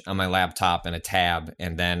Twitch on my laptop in a tab,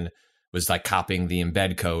 and then was like copying the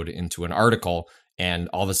embed code into an article. And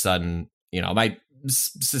all of a sudden, my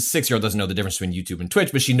 6-year-old doesn't know the difference between YouTube and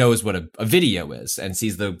Twitch, but she knows what a video is and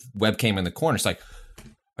sees the webcam in the corner. It's like,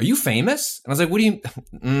 "Are you famous?" And I was like,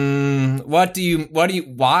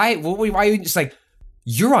 why are you just like,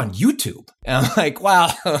 "You're on YouTube?" And I'm like, "Wow,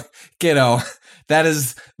 kiddo, that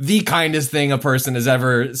is the kindest thing a person has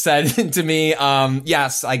ever said to me."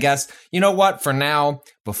 Yes, I guess, you know what, for now,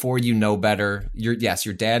 before you know better, your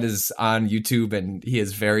dad is on YouTube, and he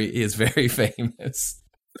is very famous.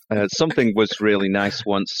 Something was really nice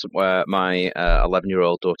once where my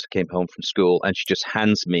 11-year-old daughter came home from school, and she just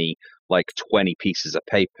hands me like 20 pieces of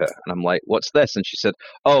paper. And I'm like, "What's this?" And she said,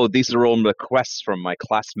 "Oh, these are all requests from my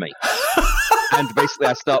classmates." And basically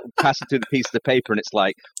I start passing through the pieces of paper, and it's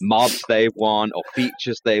like mobs they want or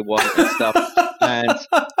features they want and stuff. And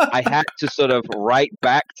I had to sort of write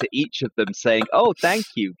back to each of them saying, "Oh, thank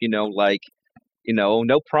you.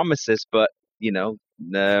 No promises, but,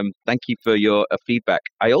 thank you for your feedback."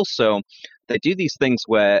 They do these things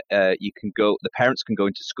where the parents can go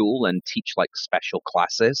into school and teach like special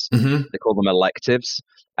classes. Mm-hmm. They call them electives.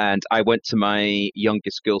 And I went to my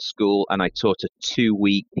youngest girl's school, and I taught a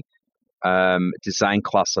 2-week design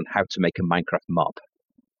class on how to make a Minecraft mob.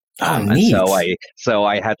 Oh, neat. And so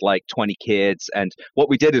I had like 20 kids, and what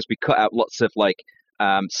we did is we cut out lots of like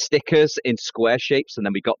stickers in square shapes, and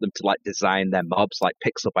then we got them to like design their mobs like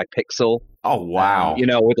pixel by pixel. Oh wow!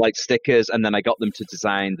 With like stickers, and then I got them to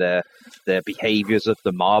design the behaviors of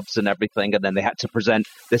the mobs and everything, and then they had to present,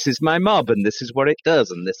 "This is my mob, and this is what it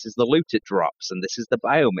does, and this is the loot it drops, and this is the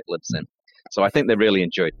biome it lives in." So I think they really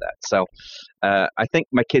enjoyed that. So I think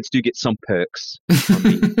my kids do get some perks from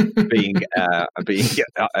being in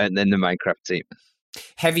the Minecraft team.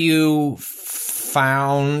 Have you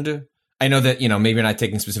found? I know that maybe you're not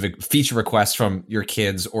taking specific feature requests from your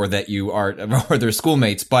kids, or that you are or their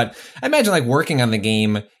schoolmates, but I imagine like working on the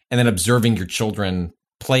game and then observing your children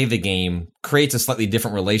play the game creates a slightly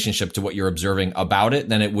different relationship to what you're observing about it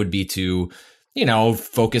than it would be to,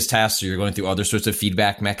 focus tests, or you're going through other sorts of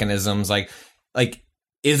feedback mechanisms. Like,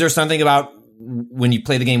 is there something about when you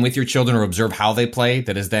play the game with your children or observe how they play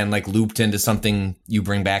that is then like looped into something you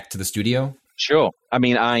bring back to the studio? Sure. I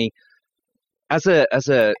mean, as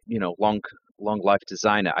a long life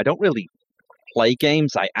designer, I don't really play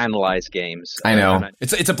games. I analyze games. I know.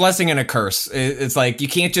 It's a blessing and a curse. It's like you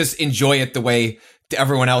can't just enjoy it the way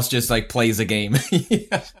everyone else just like plays a game.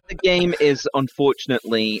 The game is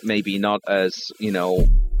unfortunately maybe not as,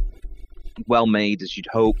 well made as you'd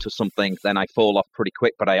hoped or something. Then I fall off pretty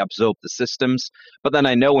quick, but I absorb the systems. But then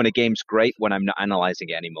I know when a game's great when I'm not analyzing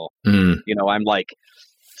it anymore. I'm like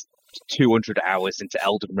 200 hours into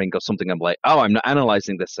Elden Ring or something. I'm like, oh, I'm not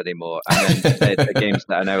analyzing this anymore. And then the games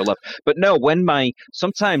that I now love. But no,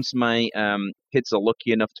 sometimes my kids are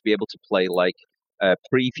lucky enough to be able to play like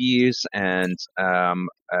previews, and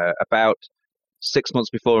about 6 months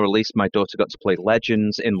before release, my daughter got to play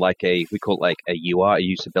Legends in we call it like a UR, a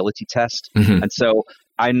usability test. Mm-hmm. And so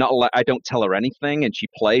I don't tell her anything, and she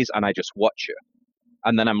plays, and I just watch her.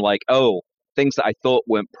 And then I'm like, oh, things that I thought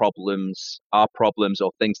weren't problems are problems,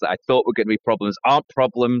 or things that I thought were going to be problems aren't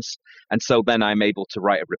problems. And so then I'm able to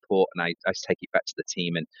write a report, and I take it back to the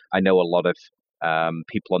team. And I know a lot of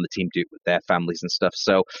people on the team do it with their families and stuff.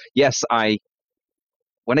 So yes,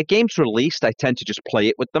 when a game's released, I tend to just play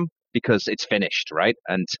it with them because it's finished, right?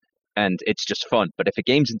 And it's just fun. But if a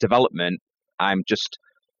game's in development, I'm just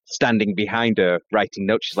standing behind her writing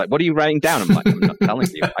notes. She's like, what are you writing down? I'm like, I'm not telling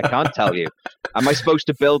you. I can't tell you. Am I supposed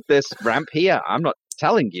to build this ramp here? I'm not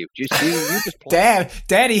telling you. You just play.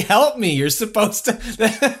 Daddy, help me. You're supposed to.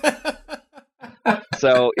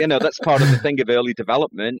 So, that's part of the thing of early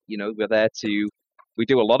development. We're there we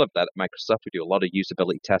do a lot of that at Microsoft. We do a lot of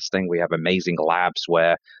usability testing. We have amazing labs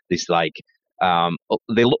where these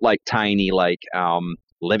they look like tiny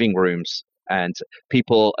living rooms, and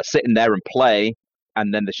people are sitting there and play,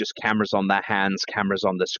 and then there's just cameras on their hands, cameras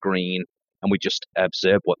on the screen, and we just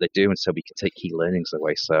observe what they do, and so we can take key learnings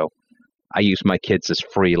away. So I use my kids as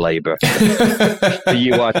free labor for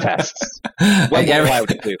UR tests. When we're allowed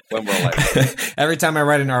to. Every time I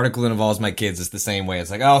write an article that involves my kids, it's the same way. It's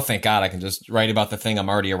like, oh, thank God I can just write about the thing I'm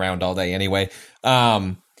already around all day anyway.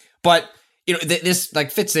 But this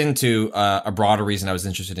like fits into a broader reason I was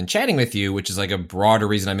interested in chatting with you, which is like a broader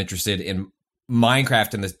reason I'm interested in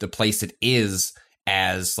Minecraft and the place it is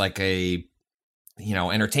as like a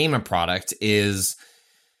entertainment product is.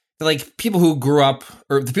 Like people who grew up,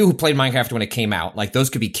 or the people who played Minecraft when it came out, like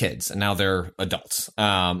those could be kids and now they're adults.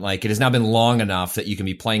 Like it has now been long enough that you can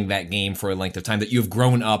be playing that game for a length of time that you've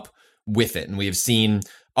grown up with it. And we have seen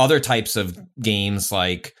other types of games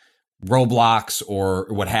like Roblox or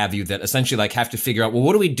what have you that essentially like have to figure out, well,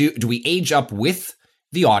 what do we do? Do we age up with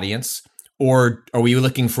the audience, or are we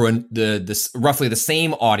looking for this roughly the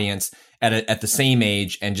same audience at the same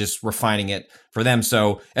age and just refining it for them?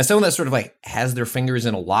 So as someone that sort of like has their fingers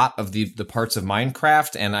in a lot of the parts of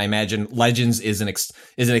Minecraft, and I imagine Legends is an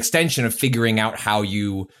extension of figuring out how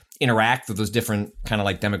you interact with those different kind of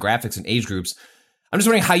like demographics and age groups. I'm just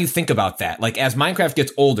wondering how you think about that. Like as Minecraft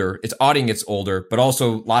gets older, its audience gets older, but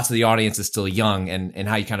also lots of the audience is still young, and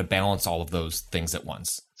how you kind of balance all of those things at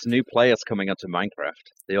once. It's new players coming onto Minecraft.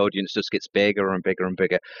 The audience just gets bigger and bigger and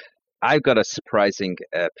bigger. I've got a surprising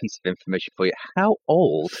piece of information for you. How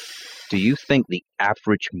old do you think the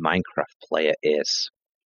average Minecraft player is?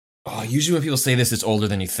 Oh, usually when people say this, it's older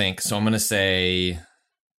than you think. So I'm going to say,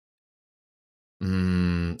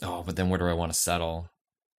 but then where do I want to settle?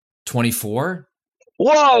 24?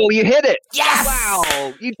 Whoa, you hit it. Yes!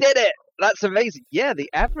 Wow, you did it. That's amazing. Yeah, the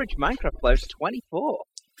average Minecraft player is 24.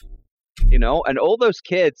 And all those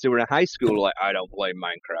kids who are in high school are like, I don't play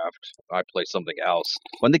Minecraft. I play something else.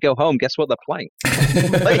 When they go home, guess what they're playing?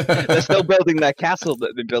 They're still building their castle that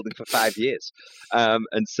they've been building for 5 years.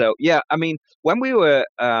 And so, yeah, I mean, when we were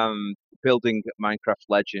building Minecraft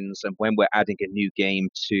Legends and when we're adding a new game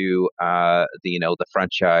to the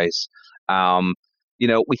franchise,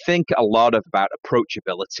 we think a lot about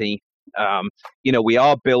approachability. We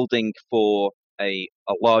are building for a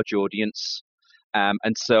large audience.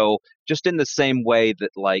 And so just in the same way that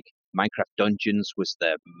like Minecraft Dungeons was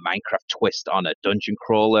the Minecraft twist on a dungeon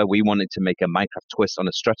crawler. We wanted to make a Minecraft twist on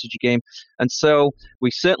a strategy game. And so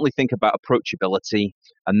we certainly think about approachability,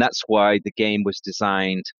 and that's why the game was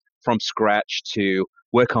designed from scratch to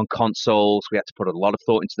work on consoles. We had to put a lot of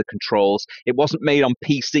thought into the controls. It wasn't made on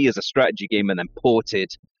PC as a strategy game and then ported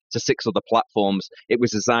to 6 other platforms. It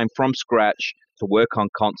was designed from scratch to work on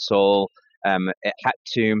console. It had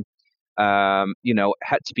to,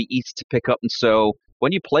 had to be easy to pick up. And so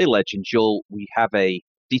when you play Legends, we have a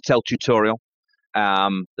detailed tutorial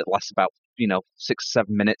that lasts about 6 or 7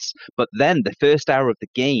 minutes. But then the first hour of the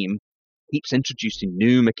game keeps introducing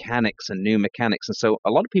new mechanics. And so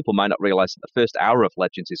a lot of people might not realize that the first hour of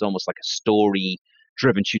Legends is almost like a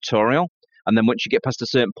story-driven tutorial. And then once you get past a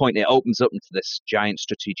certain point, it opens up into this giant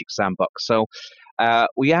strategic sandbox. So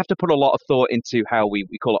we have to put a lot of thought into how we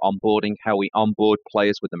call it onboarding, how we onboard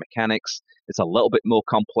players with the mechanics. It's a little bit more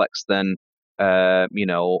complex than, what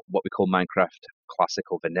we call Minecraft Classic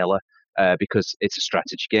or Vanilla, because it's a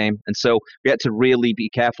strategy game. And so we had to really be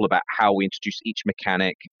careful about how we introduce each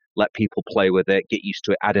mechanic, let people play with it, get used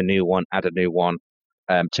to it, add a new one,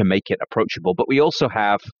 to make it approachable. But we also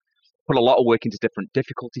have put a lot of work into different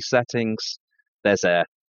difficulty settings. There's a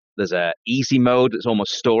easy mode that's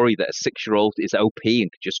almost story, that a 6-year-old is OP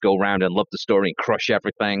and could just go around and love the story and crush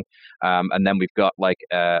everything. And then we've got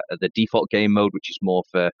the default game mode, which is more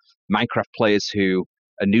for Minecraft players who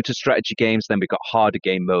are new to strategy games. Then we've got harder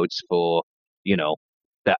game modes for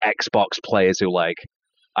the Xbox players who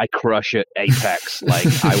I crush at Apex,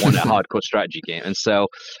 I want a hardcore strategy game. And so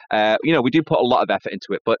we do put a lot of effort into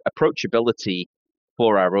it, but approachability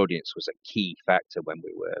for our audience was a key factor when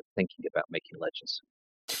we were thinking about making Legends.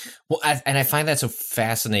 Well, and I find that so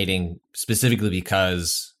fascinating, specifically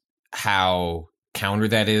because how counter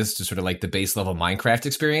that is to sort of the base level Minecraft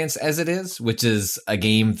experience as it is, which is a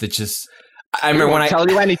game that just. I remember when I tell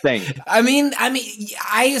you anything. I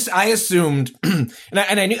assumed, and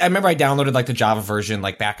I remember I downloaded the Java version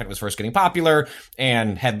back when it was first getting popular,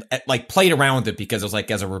 and had played around with it because it was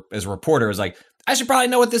as a reporter, it was I should probably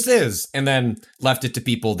know what this is, and then left it to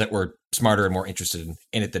people that were smarter and more interested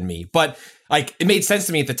in it than me. But it made sense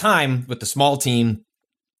to me at the time with the small team,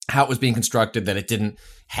 how it was being constructed, that it didn't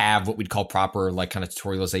have what we'd call proper kind of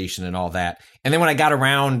tutorialization and all that. And then when I got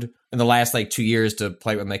around in the last 2 years to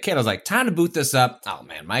play with my kid, I was time to boot this up. Oh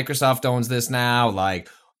man, Microsoft owns this now.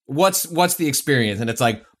 What's the experience? And it's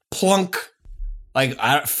plunk.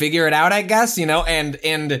 I figure it out, I guess,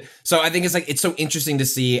 and so I think it's so interesting to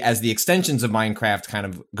see as the extensions of Minecraft kind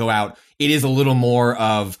of go out. It is a little more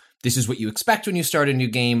of this is what you expect when you start a new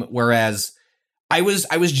game. Whereas I was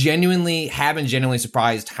genuinely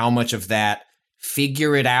surprised how much of that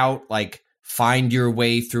figure it out, find your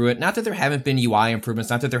way through it. Not that there haven't been UI improvements,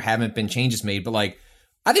 not that there haven't been changes made, but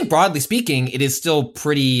I think broadly speaking, it is still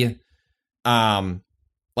pretty in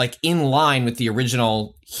line with the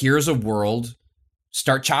original. Here's a world.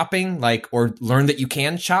 Start chopping, or learn that you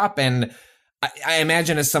can chop. And I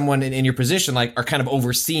imagine as someone in your position, are kind of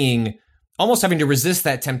overseeing, almost having to resist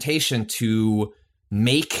that temptation to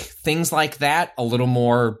make things like that a little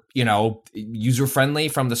more, user-friendly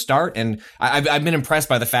from the start. And I've been impressed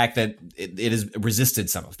by the fact that it has resisted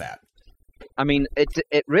some of that. I mean,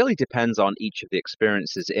 it really depends on each of the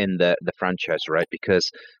experiences in the franchise, right? Because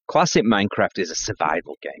classic Minecraft is a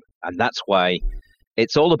survival game. And that's why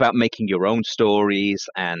it's all about making your own stories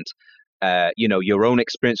and, your own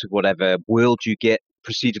experience with whatever world you get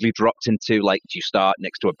procedurally dropped into. Do you start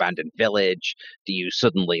next to an abandoned village? Do you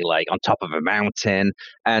suddenly on top of a mountain?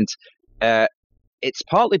 And it's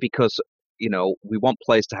partly because, we want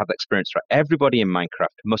players to have that experience, right? Everybody in Minecraft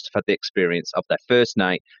must have had the experience of their first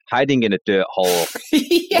night hiding in a dirt hole,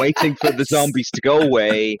 yes, waiting for the zombies to go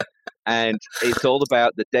away. And it's all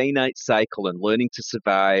about the day-night cycle and learning to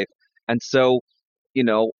survive. And so,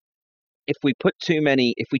 if we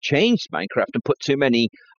changed Minecraft and put too many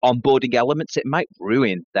onboarding elements, it might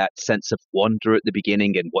ruin that sense of wonder at the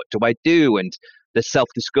beginning and what do I do? And the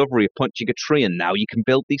self-discovery of punching a tree and now you can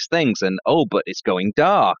build these things and, but it's going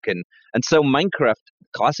dark. And so Minecraft,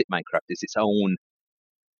 classic Minecraft, is its own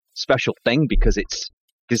special thing because it's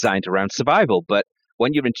designed around survival. But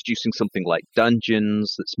when you're introducing something like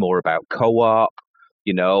Dungeons, that's more about co-op,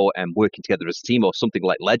 and working together as a team, or something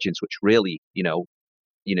like Legends, which really, you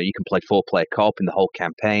can play 4-player co-op in the whole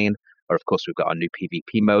campaign, or of course we've got our new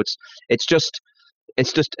PvP modes. It's just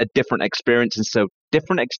a different experience, and so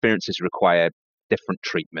different experiences require different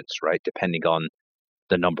treatments, right? Depending on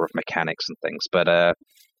the number of mechanics and things. But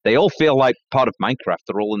they all feel like part of Minecraft.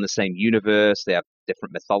 They're all in the same universe. They have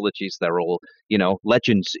different mythologies. They're all,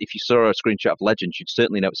 Legends. If you saw a screenshot of Legends, you'd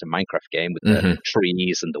certainly know it's a Minecraft game with the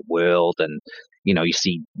trees and the world and, you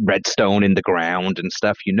see redstone in the ground and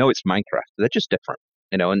stuff. It's Minecraft. They're just different,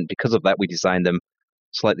 and because of that, we design them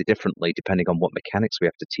slightly differently depending on what mechanics we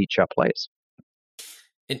have to teach our players.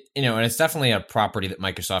 And it's definitely a property that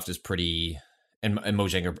Microsoft is pretty, and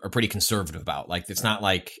Mojang are pretty conservative about. Like, it's not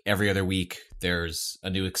like every other week there's a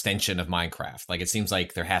new extension of Minecraft. Like, it seems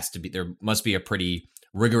like there must be a pretty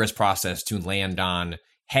rigorous process to land on,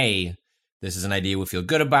 hey, this is an idea we feel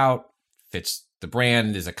good about, fits the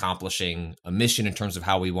brand, is accomplishing a mission in terms of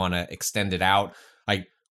how we want to extend it out. Like,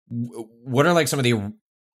 what are like some of the,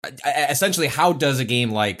 essentially, how does a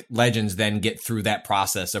game like Legends then get through that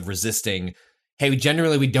process of resisting, hey, we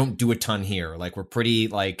don't do a ton here. Like, we're pretty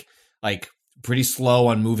pretty slow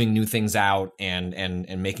on moving new things out and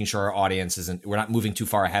making sure our audience we're not moving too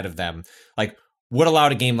far ahead of them. Like, what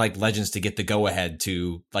allowed a game like Legends to get the go ahead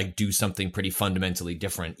to like do something pretty fundamentally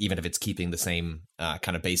different, even if it's keeping the same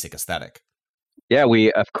kind of basic aesthetic? Yeah,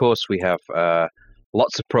 we have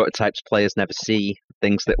lots of prototypes players never see,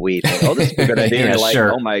 things that we think, oh, this is a good idea. Yeah, like,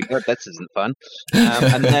 sure. Oh my God, this isn't fun.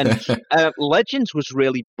 And then Legends was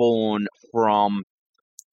really born from,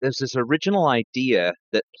 there's this original idea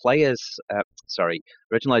that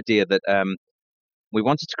we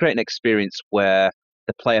wanted to create an experience where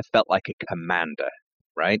the player felt like a commander,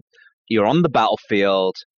 right? You're on the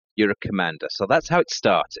battlefield, you're a commander. So that's how it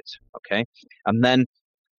started, okay? And then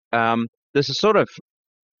there's a sort of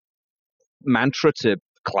mantra to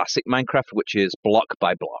classic Minecraft, which is block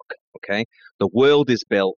by block, okay? The world is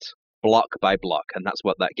built block by block, and that's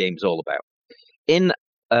what that game's all about. In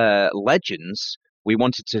Legends, we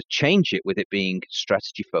wanted to change it with it being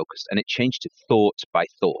strategy focused, and it changed to thought by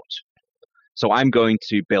thought. So I'm going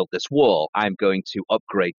to build this wall. I'm going to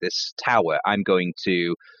upgrade this tower. I'm going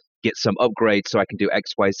to get some upgrades so I can do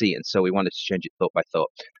X, Y, Z. And so we wanted to change it thought by thought.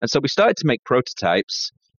 And so we started to make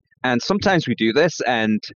prototypes. And sometimes we do this,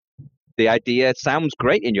 and the idea sounds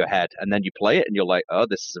great in your head. And then you play it, and you're like, oh,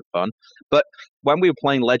 this isn't fun. But when we were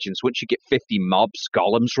playing Legends, once you get 50 mobs,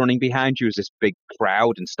 golems running behind you as this big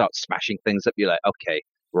crowd and start smashing things up, you're like, okay,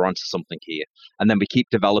 we're onto something here. And then we keep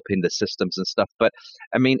developing the systems and stuff. But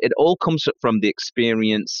I mean, it all comes from the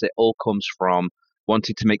experience. It all comes from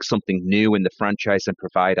wanting to make something new in the franchise and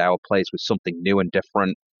provide our players with something new and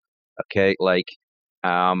different. Okay,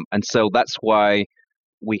 and so that's why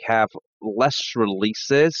we have less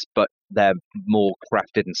releases, but they're more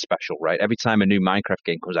crafted and special, right? Every time a new Minecraft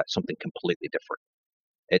game comes out, something completely different.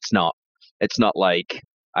 It's not like,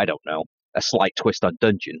 I don't know, a slight twist on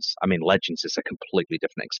Dungeons. I mean, Legends is a completely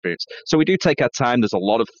different experience. So we do take our time. There's a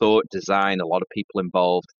lot of thought, design, a lot of people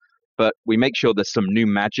involved, but we make sure there's some new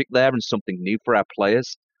magic there and something new for our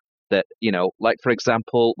players that, like, for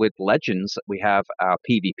example, with Legends, we have our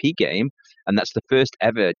PvP game, and that's the first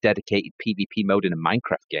ever dedicated PvP mode in a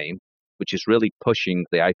Minecraft game, which is really pushing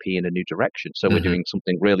the IP in a new direction. So we're doing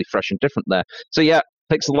something really fresh and different there. So yeah, it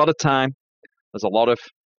takes a lot of time. There's a lot of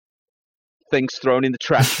things thrown in the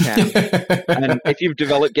trash can. And if you've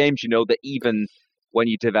developed games, you know that even when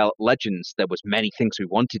you develop Legends, there was many things we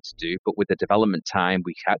wanted to do, but with the development time,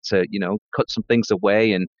 we had to, cut some things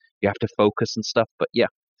away, and you have to focus and stuff. But yeah,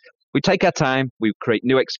 we take our time, we create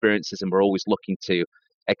new experiences, and we're always looking to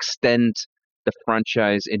extend the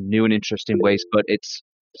franchise in new and interesting ways, but it's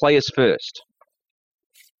players first.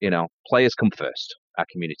 Players come first. Our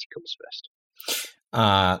community comes first.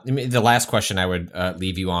 The last question I would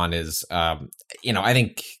leave you on is, I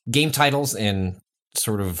think game titles and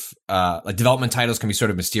sort of like development titles can be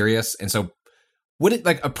sort of mysterious. And so would it,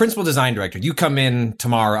 like a principal design director, you come in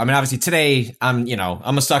tomorrow. I mean, obviously today I'm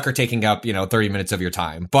a sucker taking up, 30 minutes of your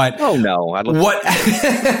time, but oh no, what?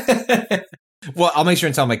 Well, I'll make sure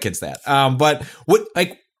and tell my kids that. But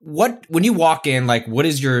what, when you walk in, like, what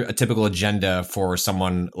is a typical agenda for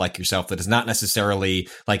someone like yourself that is not necessarily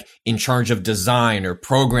like in charge of design or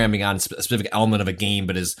programming on a specific element of a game,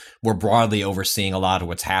 but is more broadly overseeing a lot of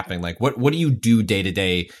what's happening? Like, what do you do day to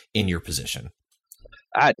day in your position?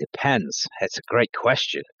 It depends. It's a great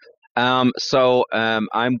question. So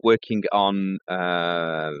I'm working on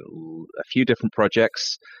a few different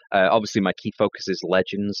projects. Obviously, my key focus is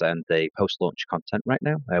Legends and the post-launch content right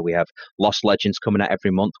now. We have Lost Legends coming out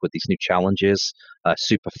every month with these new challenges.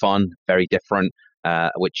 Super fun, very different,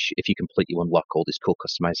 which if you complete, you unlock all these cool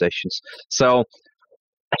customizations. So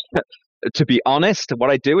to be honest,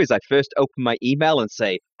 what I do is I first open my email and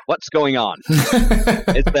say, what's going on?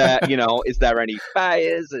 Is there any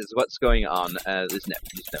fires? What's going on? There's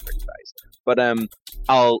never any fires. But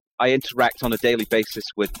I interact on a daily basis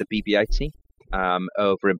with the BBIT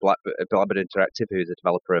over in Blackbird Interactive, who's a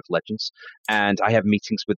developer of Legends, and I have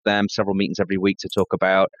meetings with them, several meetings every week to talk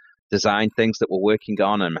about design things that we're working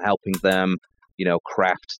on and helping them,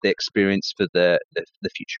 craft the experience for the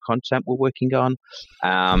future content we're working on.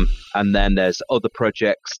 And then there's other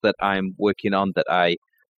projects that I'm working on that I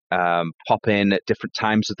pop in at different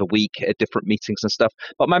times of the week at different meetings and stuff.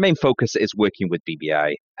 But my main focus is working with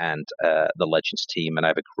BBI and the Legends team, and I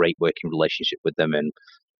have a great working relationship with them, and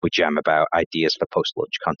we jam about ideas for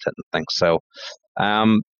post-launch content and things. So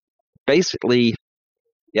basically,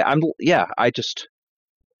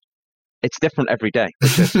 it's different every day,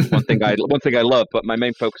 which is one thing I love. But my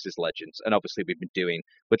main focus is Legends, and obviously we've been doing,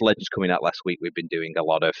 with Legends coming out last week, we've been doing a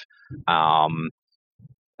lot of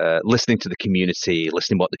listening to the community,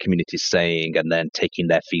 listening to what the community is saying, and then taking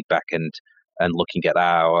their feedback and looking at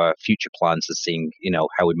our future plans and seeing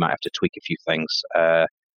how we might have to tweak a few things to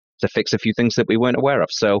fix a few things that we weren't aware of.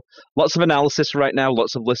 So lots of analysis right now,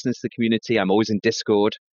 lots of listening to the community. I'm always in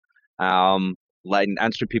Discord,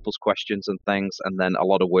 answering people's questions and things, and then a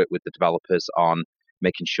lot of work with the developers on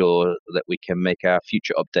making sure that we can make our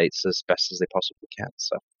future updates as best as they possibly can.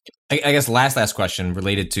 So I guess last question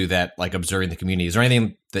related to that, like observing the community. Is there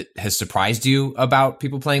anything that has surprised you about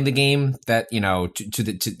people playing the game that, as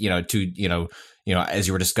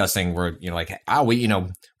you were discussing, we're, we're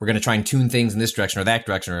going to try and tune things in this direction or that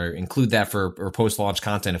direction, or include that for post-launch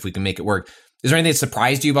content if we can make it work. Is there anything that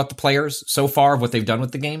surprised you about the players so far of what they've done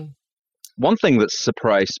with the game? One thing that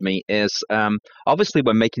surprised me is, obviously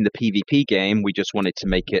when making the PvP game, we just wanted to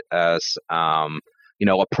make it as,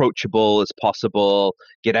 approachable as possible,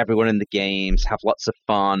 get everyone in the games, have lots of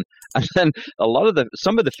fun. And then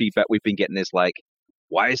some of the feedback we've been getting is like,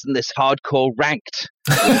 why isn't this hardcore ranked?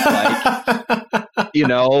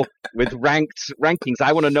 With ranked rankings,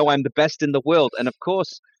 I want to know I'm the best in the world. And of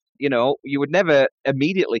course, you would never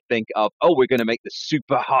immediately think of, we're going to make the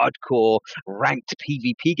super hardcore ranked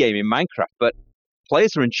PvP game in Minecraft. But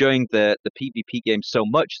players are enjoying the PvP game so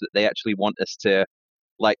much that they actually want us to,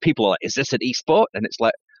 people are like, is this an esport? And it's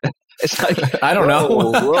like, I don't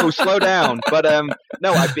know. Whoa, slow down. But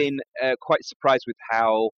no, I've been quite surprised with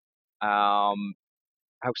how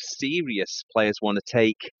serious players want to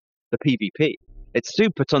take the PvP. It's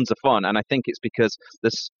super tons of fun, and I think it's because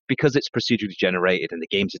it's procedurally generated and the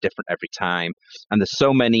games are different every time, and there's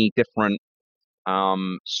so many different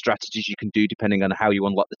strategies you can do depending on how you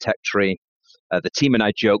unlock the tech tree. The team and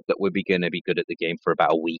I joke that we're going to be good at the game for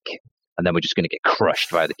about a week, and then we're just going to get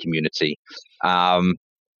crushed by the community. I've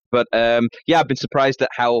been surprised at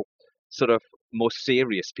how sort of more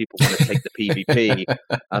serious people want to take the PvP,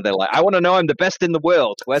 and they're like, I want to know I'm the best in the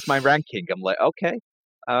world. Where's my ranking? I'm like, okay,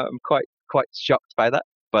 I'm quite shocked by that,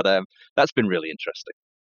 but that's been really interesting.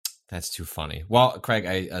 That's too funny. Well, Craig,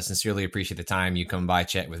 I sincerely appreciate the time you come by,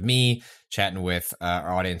 chatting with me, chatting with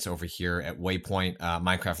our audience over here at Waypoint.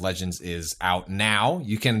 Minecraft Legends is out now.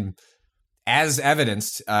 You can, as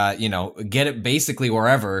evidenced, get it basically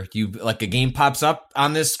wherever a game pops up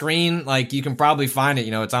on this screen. You can probably find it.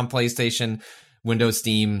 It's on PlayStation, Windows,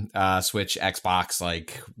 Steam, Switch, Xbox.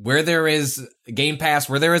 Where there is Game Pass,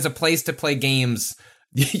 where there is a place to play games,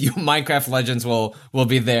 Minecraft Legends will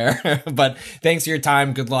be there. But thanks for your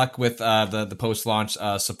time. Good luck with the post-launch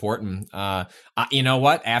support. And you know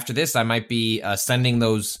what? After this, I might be sending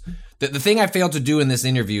those. The thing I failed to do in this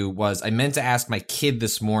interview was I meant to ask my kid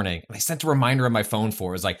this morning, and I sent a reminder on my phone for it.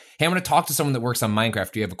 It was like, hey, I'm going to talk to someone that works on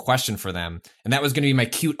Minecraft. Do you have a question for them? And that was going to be my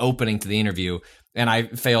cute opening to the interview. And I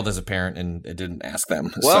failed as a parent and didn't ask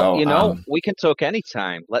them. Well, we can talk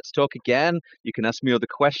anytime. Let's talk again. You can ask me other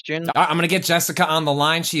questions. I'm going to get Jessica on the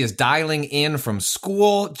line. She is dialing in from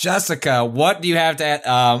school. Jessica, what do you have to add?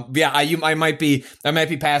 I might be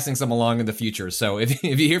passing some along in the future. So if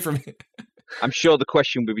you hear from me. I'm sure the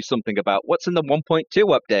question would be something about what's in the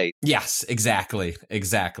 1.2 update. Yes, exactly.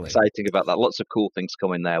 Exciting about that. Lots of cool things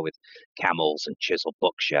coming there with camels and chisel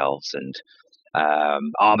bookshelves and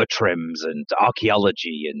armor trims and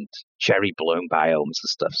archaeology and cherry bloom biomes and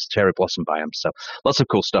stuff, cherry blossom biomes. So lots of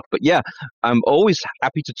cool stuff. But yeah, I'm always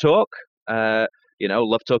happy to talk. Love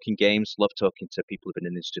talking games, love talking to people who've been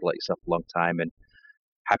in the industry like yourself a long time, and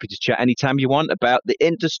happy to chat anytime you want about the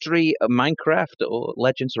industry of Minecraft or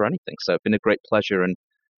Legends or anything. So it's been a great pleasure, and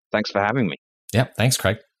thanks for having me. Yeah, thanks,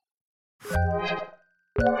 Craig.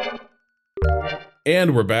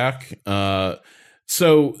 And we're back.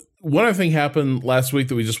 So one other thing happened last week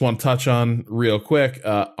that we just want to touch on real quick.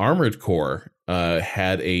 Armored Core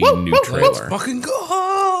had a new trailer. Let's fucking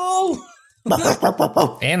go!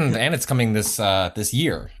 and it's coming this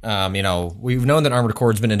year. We've known that Armored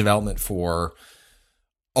Core has been in development for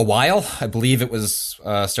a while. I believe it was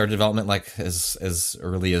started development as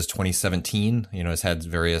early as 2017. It's had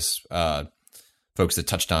various folks that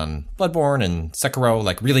touched on Bloodborne and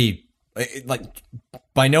Sekiro, really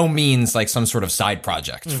by no means some sort of side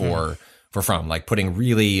project for for From, like putting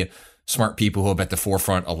really smart people who have at the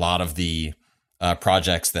forefront a lot of the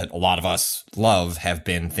projects that a lot of us love have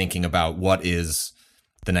been thinking about what is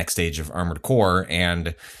the next stage of Armored Core.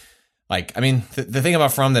 And like, I mean, the thing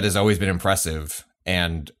about From that has always been impressive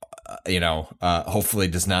and, hopefully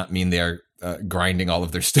does not mean they're grinding all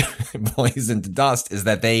of their employees into dust is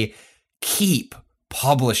that they keep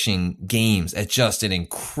publishing games at just an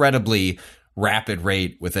incredibly rapid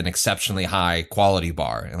rate with an exceptionally high quality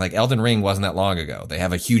bar. And like Elden Ring wasn't that long ago. They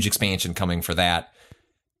have a huge expansion coming for that,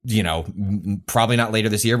 probably not later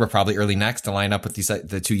this year, but probably early next to line up with the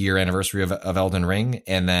 2-year anniversary of Elden Ring.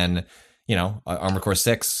 And then, Armored Core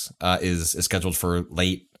 6 is scheduled for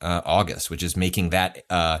late August, which is making that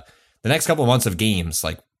the next couple of months of games.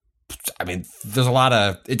 Like, I mean, there's a lot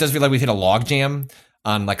of, it does feel like we've hit a log jam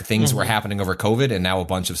on like things that were happening over COVID, and now a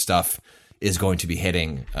bunch of stuff is going to be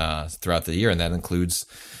hitting throughout the year, and that includes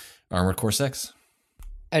Armored Core 6.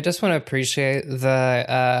 I just want to appreciate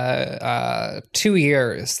the 2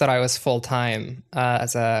 years that I was full-time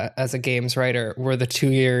as a games writer were the 2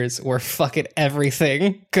 years where fucking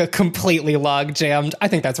everything completely log jammed. I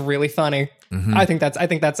think that's really funny. Mm-hmm. I think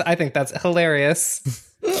that's hilarious.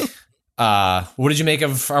 What did you make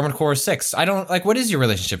of Armored Core 6? I don't like. What is your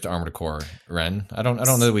relationship to Armored Core, Ren? I don't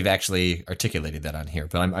know that we've actually articulated that on here,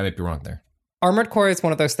 but I might be wrong there. Armored Core is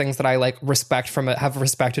one of those things that I like have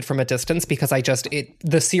respected from a distance because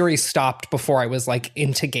the series stopped before I was like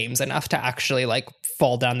into games enough to actually like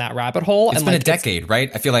fall down that rabbit hole. It's been a decade,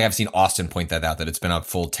 right? I feel like I've seen Austin point that out, that it's been a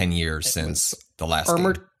full 10 years since the last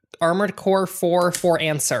game. Armored Core 4 for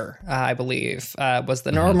Answer, I believe, was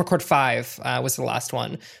the Armored Core 5 was the last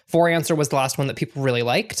one. 4 Answer was the last one that people really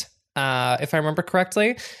liked, if I remember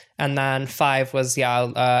correctly. And then 5 was,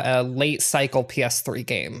 a late cycle PS3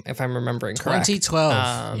 game, if I'm remembering correct.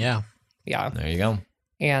 2012. Yeah. There you go.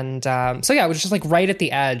 And it was just like right at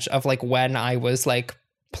the edge of like when I was like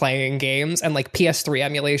playing games, and like PS3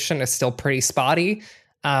 emulation is still pretty spotty,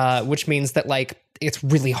 which means that like it's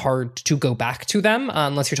really hard to go back to them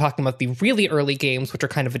unless you're talking about the really early games, which are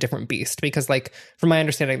kind of a different beast. Because like from my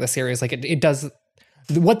understanding of the series, like it does,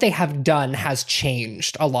 what they have done has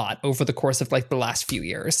changed a lot over the course of like the last few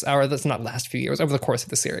years, or that's not last few years, over the course of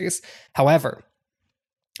the series. However,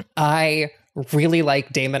 I really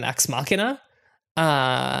like Daemon Ex Machina,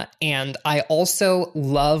 and I also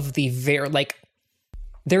love there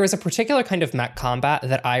is a particular kind of mech combat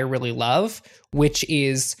that I really love, which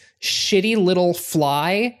is shitty little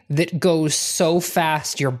fly that goes so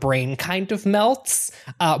fast your brain kind of melts,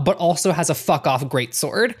 but also has a fuck off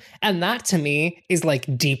greatsword. And that to me is like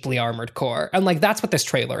deeply Armored Core. And like that's what this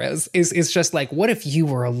trailer is just like, what if you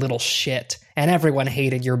were a little shit and everyone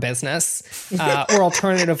hated your business? Or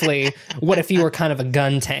alternatively, what if you were kind of a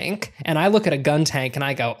gun tank? And I look at a gun tank and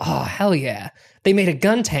I go, oh, hell yeah, they made a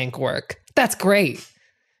gun tank work. That's great.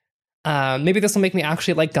 Maybe this will make me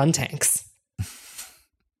actually like gun tanks.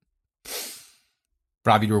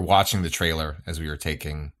 Rob, you were watching the trailer as we were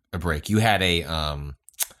taking a break. You had I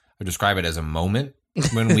describe it as a moment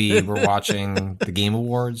when we were watching the Game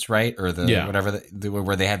Awards, right? Or whatever,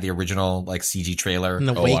 where they had the original like CG trailer. An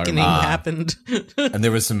awakening happened. And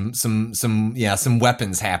there was some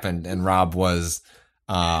weapons happened, and Rob was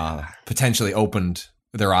potentially opened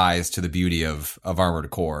their eyes to the beauty of Armored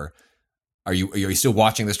Core. Are you still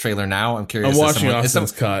watching this trailer now? I'm curious. I'm watching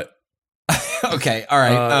Austin's cut. Okay, all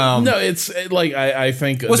right. No, it's like I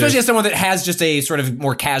think, well, especially as someone that has just a sort of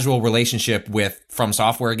more casual relationship with From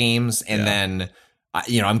Software games, and then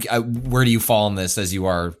where do you fall on this as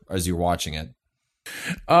you're watching it?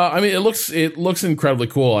 I mean, it looks incredibly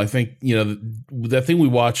cool. I think the thing we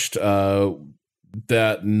watched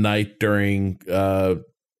that night during it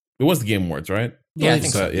was the Game Awards, right? Yeah, I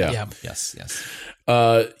think so. Yeah. Yes.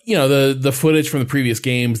 The footage from the previous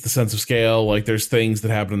games, the sense of scale, like there's things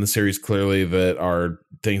that happen in the series clearly that are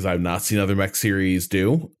things I've not seen other mech series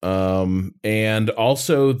do. And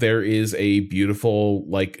also there is a beautiful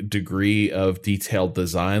like degree of detailed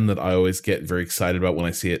design that I always get very excited about when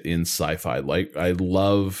I see it in sci-fi. Like I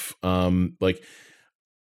love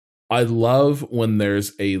when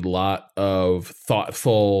there's a lot of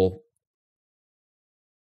thoughtful,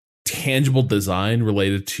 tangible design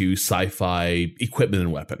related to sci-fi equipment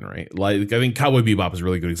and weapon, right? Like I think Cowboy Bebop is a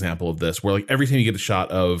really good example of this, where like every time you get a shot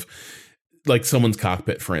of like someone's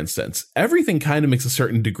cockpit, for instance, everything kind of makes a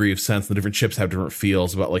certain degree of sense. The different ships have different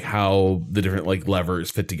feels about like how the different like levers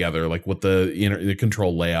fit together, like what the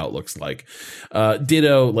control layout looks like.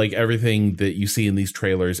 Ditto, like everything that you see in these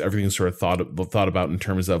trailers, everything's sort of thought about in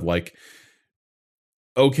terms of like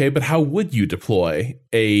Okay, but how would you deploy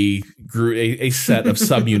a set of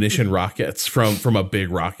submunition rockets from a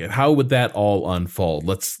big rocket? How would that all unfold?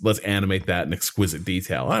 Let's animate that in exquisite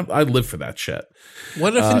detail. I live for that shit.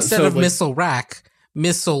 What if instead of missile rack,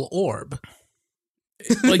 missile orb?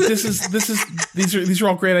 Like these are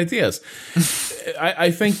all great ideas.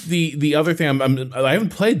 I think the other thing I haven't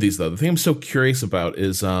played these though. The thing I'm so curious about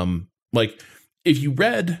is like if you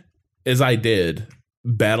read, as I did,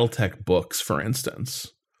 BattleTech books, for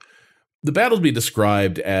instance, the battles be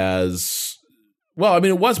described as, well, I mean,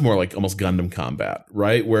 it was more like almost Gundam combat,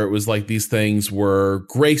 right? Where it was like these things were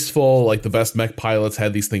graceful, like the best mech pilots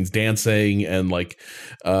had these things dancing and like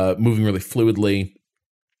moving really fluidly.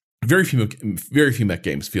 Very few mech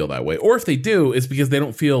games feel that way, or if they do, it's because they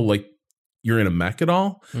don't feel like you're in a mech at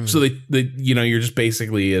all. Mm. So they you're just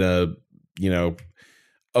basically in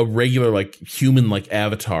a regular like human like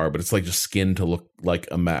avatar, but it's like just skin to look like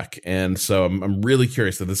a mech. And so I'm really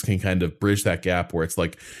curious that this can kind of bridge that gap where it's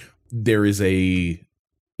like there is a,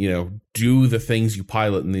 do the things you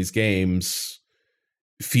pilot in these games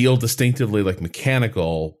feel distinctively like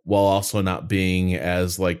mechanical while also not being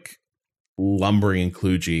as like lumbering and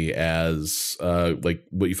kludgy as like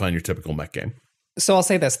what you find in your typical mech game. So I'll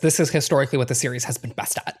say this is historically what the series has been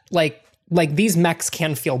best at. Like these mechs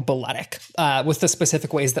can feel balletic with the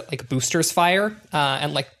specific ways that like boosters fire.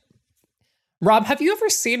 And like, Rob, have you ever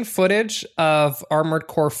seen footage of Armored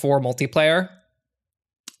Core 4 multiplayer?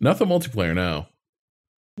 Not the multiplayer, no.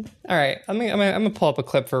 All right, I'm gonna pull up a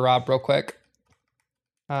clip for Rob real quick.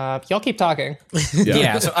 Y'all keep talking.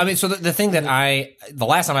 Yeah. So the thing that the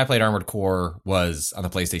last time I played Armored Core was on the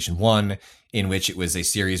PlayStation 1, in which it was a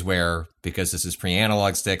series where, because this is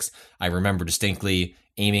pre-analog sticks, I remember distinctly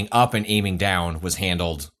aiming up and aiming down was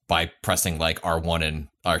handled by pressing like R1 and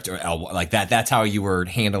L1 like that. That's how you were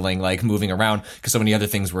handling like moving around, because so many other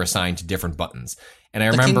things were assigned to different buttons. And I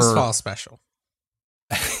remember King's Fall special.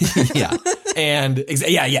 Yeah. And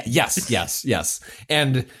yes.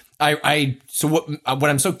 And so what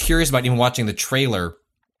I'm so curious about even watching the trailer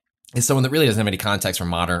is someone that really doesn't have any context from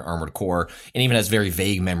modern Armored Core and even has very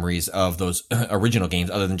vague memories of those original games,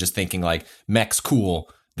 other than just thinking like mech's cool.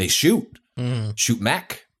 They shoot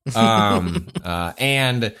mech.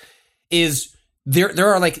 And is there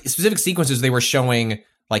are like specific sequences they were showing,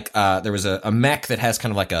 like there was a mech that has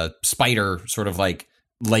kind of like a spider sort of like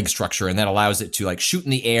leg structure, and that allows it to like shoot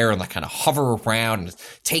in the air and like kind of hover around and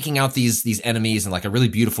taking out these enemies in like a really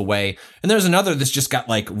beautiful way. And there's another that's just got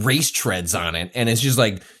like race treads on it and it's just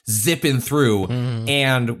like zipping through.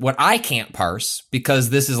 And what I can't parse,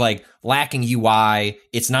 because this is like lacking UI,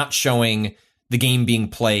 it's not showing the game being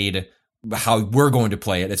played how we're going to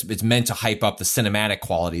play it. It's meant to hype up the cinematic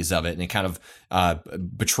qualities of it, and it kind of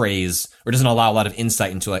betrays or doesn't allow a lot of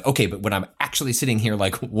insight into like, okay, but when I'm actually sitting here,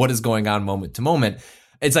 like what is going on moment to moment?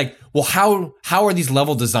 It's like, well, how are these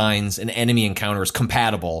level designs and enemy encounters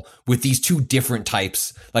compatible with these two different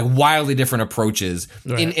types, like wildly different approaches?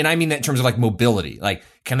 Right. And I mean that in terms of like mobility. Like,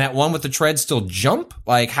 can that one with the tread still jump?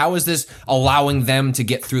 Like, how is this allowing them to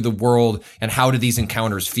get through the world, and how do these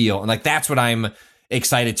encounters feel? And like, that's what I'm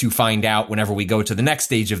excited to find out whenever we go to the next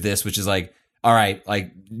stage of this, which is like, all right,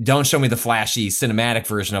 like, don't show me the flashy cinematic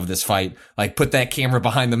version of this fight. Like, put that camera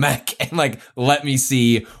behind the mech and like, let me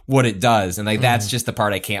see what it does. And like, that's just the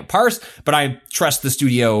part I can't parse, but I trust the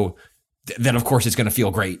studio that of course it's going to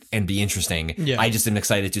feel great and be interesting. Yeah. I just am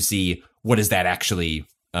excited to see what does that actually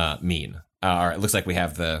mean. All right, it looks like we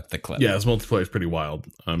have the clip. Yeah, this multiplayer is pretty wild.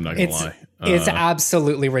 I'm not going to lie. It's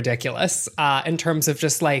absolutely ridiculous in terms of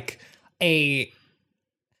just like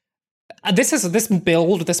this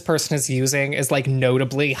build this person is using is like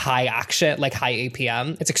notably high action, like high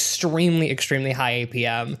APM. It's extremely high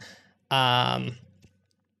APM. But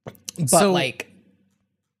so, like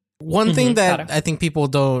one thing that I think people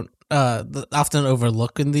don't often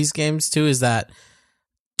overlook in these games too is that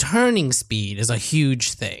turning speed is a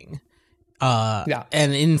huge thing.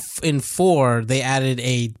 And in 4 they added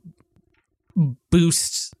a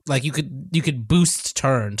boost, like you could boost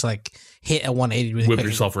turn to like hit a 180 really whip quick,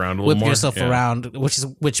 yourself around a little more. Around,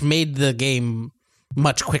 which made the game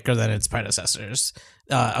much quicker than its predecessors,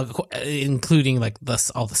 including like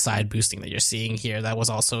all the side boosting that you're seeing here. That was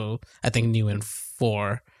also, I think, new in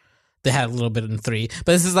 4. They had a little bit in 3,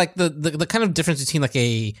 but this is like the kind of difference between like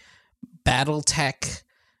a BattleTech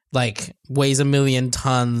like weighs 1 million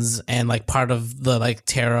tons and like part of the like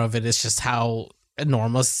terror of it is just how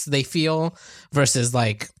enormous they feel, versus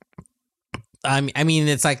like I mean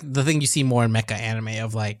it's like the thing you see more in mecha anime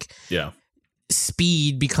of like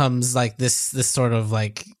speed becomes like this sort of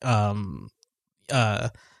like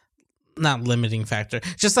not limiting factor,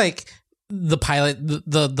 just like the pilot,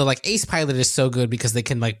 the like Ace pilot is so good because they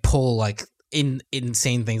can like pull like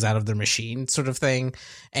insane things out of their machine sort of thing,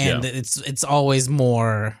 and it's always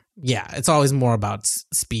more about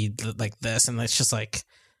speed like this, and it's just like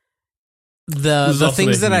the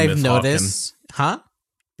things that I've noticed,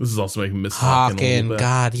 This is also making Miss Hawken.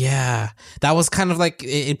 God, yeah, that was kind of like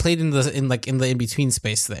it played in the in between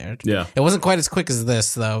space there. Yeah, it wasn't quite as quick as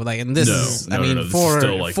this though. Like, and this is, I mean,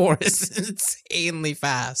 4 is insanely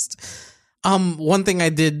fast. One thing I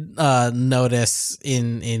did notice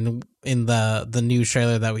in the new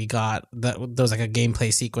trailer that we got, that there was like a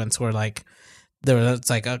gameplay sequence where like there was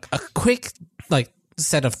like a quick like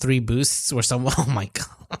set of 3 boosts where someone, oh my god,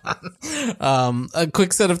 a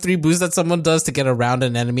quick set of 3 boosts that someone does to get around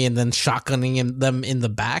an enemy and then shotgunning them in the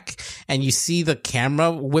back, and you see the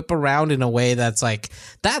camera whip around in a way that's like,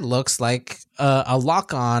 that looks like a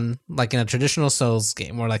lock on, like in a traditional Souls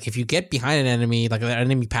game, where like if you get behind an enemy, like the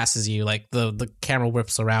enemy passes you, like the camera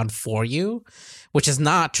whips around for you, which is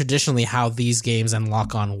not traditionally how these games and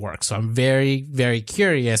lock on work. So I'm very, very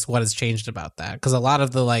curious what has changed about that, because a lot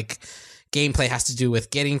of the like gameplay has to do with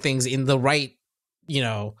getting things in the right,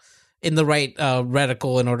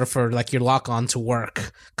 reticle in order for like your lock on to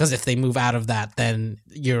work. Because if they move out of that, then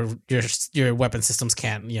your weapon systems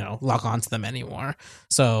can't, lock onto them anymore.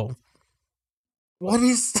 So what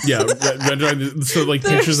is so like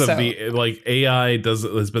pictures of the like AI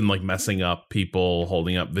has been like messing up people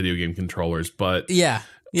holding up video game controllers, but yeah.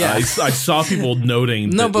 I saw people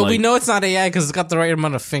noting no, but we know it's not AI because it's got the right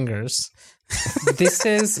amount of fingers. This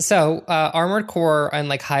is Armored Core and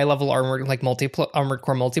like high level Armored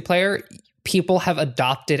Core multiplayer. People have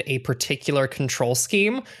adopted a particular control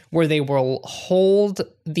scheme where they will hold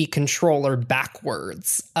the controller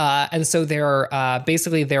backwards, and so they're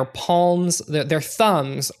basically their palms, their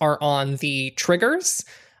thumbs are on the triggers.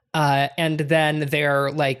 And then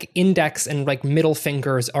their like index and like middle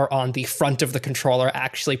fingers are on the front of the controller,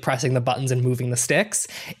 actually pressing the buttons and moving the sticks.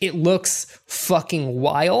 It looks fucking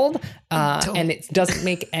wild, and it doesn't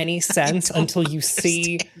make any sense until you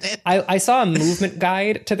see. I saw a movement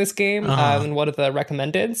guide to this game in one of the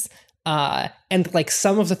recommendeds, and like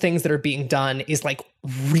some of the things that are being done is like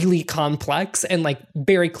really complex and like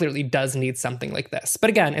very clearly does need something like this. But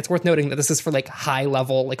again, it's worth noting that this is for like high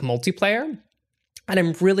level like multiplayer. And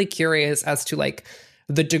I'm really curious as to like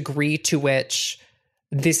the degree to which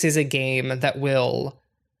this is a game that will.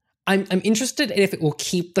 I'm interested if it will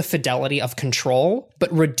keep the fidelity of Control,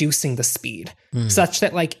 but reducing the speed such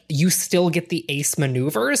that like you still get the ace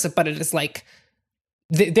maneuvers, but it is like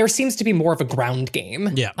there seems to be more of a ground game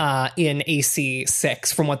in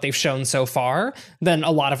AC6 from what they've shown so far than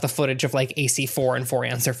a lot of the footage of like AC4 and For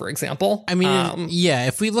Answer, for example. I mean,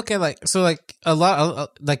 if we look at like, so like a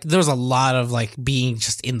lot, like there's a lot of like being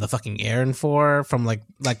just in the fucking air in 4 from like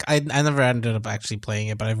I never ended up actually playing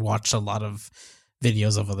it, but I've watched a lot of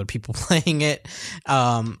videos of other people playing it.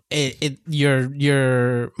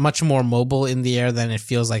 You're much more mobile in the air than it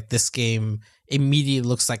feels like this game immediately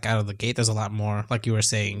looks like out of the gate. There's a lot more, like you were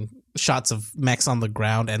saying, shots of mechs on the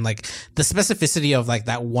ground, and like the specificity of like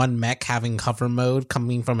that one mech having hover mode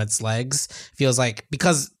coming from its legs feels like,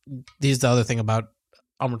 because this is the other thing about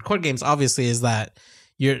Armored Core games obviously, is that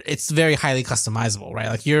it's very highly customizable, right?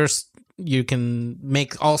 Like you can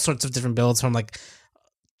make all sorts of different builds from like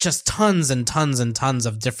just tons and tons and tons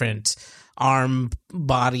of different arm,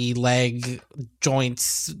 body, leg,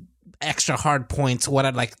 joints, extra hard points,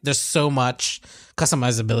 whatever. Like there's so much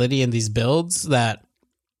customizability in these builds that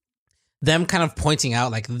them kind of pointing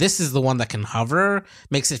out like this is the one that can hover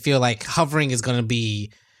makes it feel like hovering is going to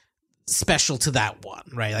be special to that one,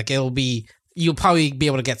 right? Like you'll probably be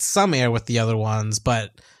able to get some air with the other ones,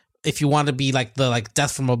 but if you want to be like the like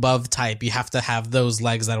death from above type, you have to have those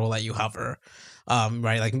legs that will let you hover.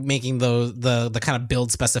 Right, like making the kind of build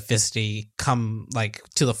specificity come like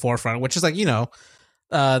to the forefront, which is like,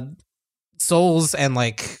 Souls and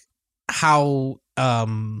like how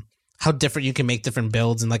different you can make different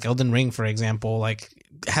builds, and like Elden Ring, for example, like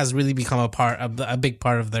has really become a big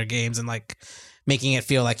part of their games, and like making it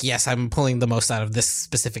feel like, yes, I'm pulling the most out of this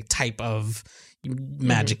specific type of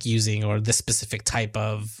magic using, or this specific type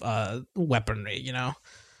of weaponry, and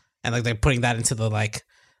like they're putting that into the like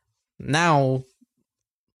now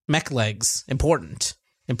mech legs important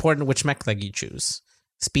which mech leg you choose.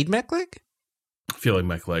 Speed mech leg? I feel like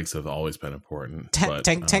mech legs have always been important.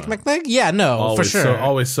 Tank mech leg? Yeah, no, for sure.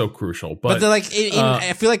 Always so crucial. But they're like,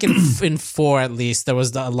 I feel like in 4 at least, there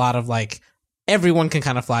was a lot of like, everyone can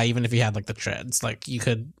kind of fly, even if you had like the treads. Like you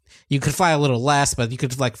could fly a little less, but you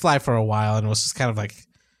could like fly for a while, and it was just kind of like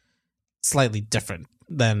slightly different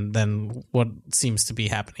than what seems to be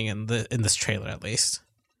happening in this trailer, at least.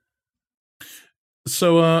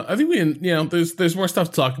 So I think there's more stuff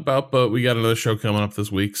to talk about, but we got another show coming up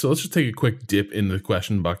this week. So let's just take a quick dip into the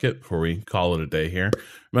question bucket before we call it a day here.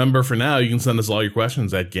 Remember, for now, you can send us all your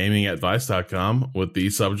questions at gaming@vice.com with the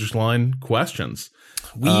subject line questions.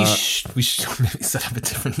 We should maybe set up a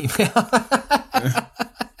different email.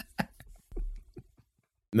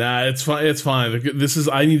 Nah, it's fine. It's fine.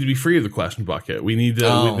 I need to be free of the question bucket. We need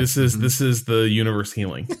to. This is the universe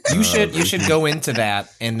healing. You should go into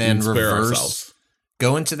that and then reverse.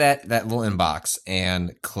 Go into that little inbox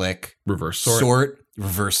and click reverse sort. And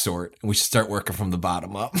we should start working from the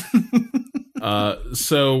bottom up.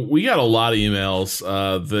 So we got a lot of emails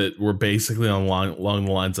that were basically along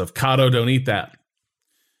the lines of Kato, don't eat that.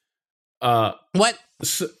 What?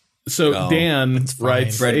 So Dan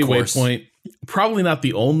writes, "Hey, Waypoint, probably not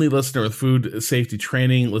the only listener with food safety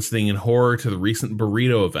training listening in horror to the recent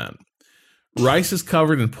burrito event. Rice is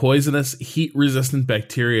covered in poisonous, heat-resistant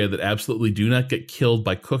bacteria that absolutely do not get killed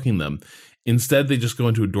by cooking them. Instead, they just go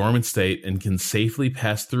into a dormant state and can safely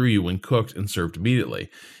pass through you when cooked and served immediately.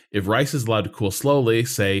 If rice is allowed to cool slowly,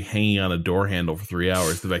 say hanging on a door handle for 3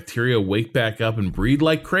 hours, the bacteria wake back up and breed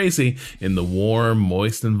like crazy in the warm,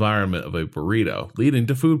 moist environment of a burrito, leading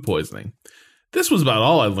to food poisoning. This was about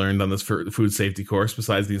all I learned on this food safety course,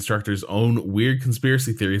 besides the instructor's own weird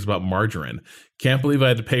conspiracy theories about margarine. Can't believe I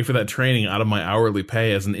had to pay for that training out of my hourly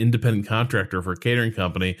pay as an independent contractor for a catering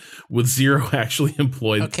company with zero actually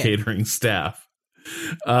employed catering staff.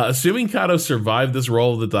 Assuming Kato survived this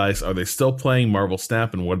roll of the dice, are they still playing Marvel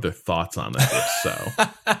Snap, and what are their thoughts on it, if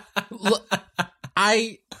so?" Look,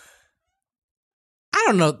 I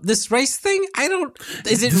don't know. This rice thing,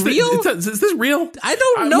 is it real? Is this real? I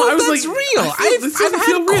don't know if that's real. I've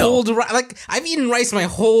had cold rice. Like, I've eaten rice my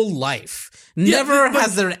whole life. Never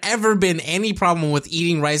has there ever been any problem with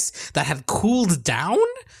eating rice that had cooled down.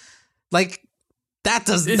 Like, that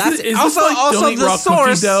does. Also don't eat the raw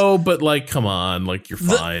source. Cookie dough, but like, come on, like you're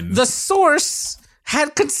fine. The source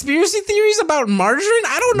had conspiracy theories about margarine.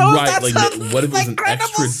 I don't know if that's what if it was an credible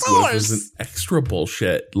source. What if it was an extra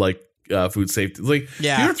bullshit like food safety? Like,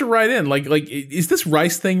 yeah. You have to write in like is this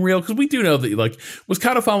rice thing real? Because we do know that like, was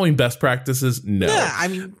Kato following best practices? No. Yeah, I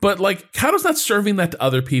mean, but like Kato's not serving that to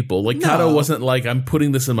other people. Like, Kato wasn't like, I'm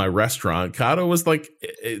putting this in my restaurant. Kato was like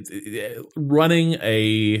running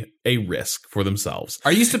a risk for themselves.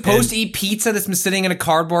 Are you supposed to eat pizza that's been sitting in a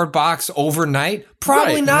cardboard box overnight?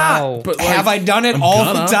 Probably not. No. But like, have I done it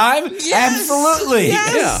all the time? Yes. Absolutely.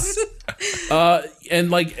 Yes. Yeah.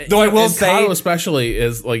 And like, though I will say, Kato especially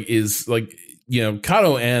is like, you know,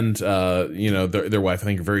 Kato and you know, their wife, I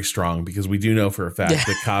think, are very strong, because we do know for a fact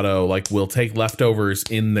that Kato like will take leftovers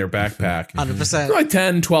in their backpack 100% for like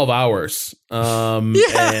 10-12 hours.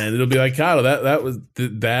 And it'll be like, Kato,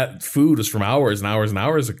 that food was from hours and hours and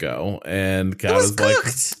hours ago, and Kato's like,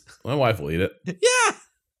 my wife will eat it. Yeah.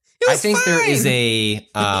 I think there is a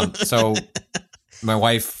so my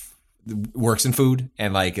wife works in food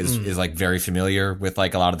and like is like very familiar with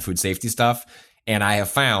like a lot of the food safety stuff, and I have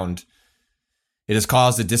found it has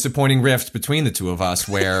caused a disappointing rift between the two of us,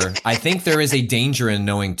 where I think there is a danger in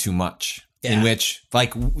knowing too much. Yeah. In which,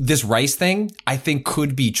 like, this rice thing, I think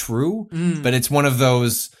could be true, but it's one of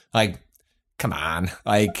those, like, come on,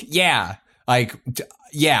 like, yeah, I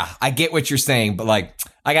get what you're saying, but like,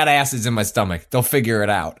 I got acids in my stomach. They'll figure it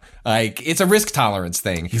out. Like, it's a risk tolerance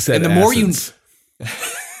thing. He said, and the acids.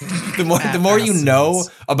 the more you know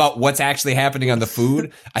about what's actually happening on the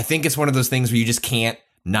food, I think it's one of those things where you just can't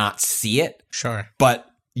not see it. Sure. But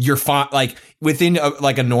you're fine, like within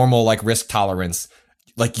a normal like risk tolerance,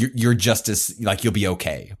 like you're just as like you'll be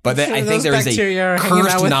okay. But I think there is a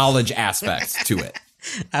cursed knowledge aspect to it.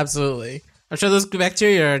 Absolutely. I'm sure those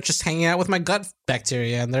bacteria are just hanging out with my gut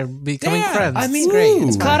bacteria, and they're becoming friends. I mean,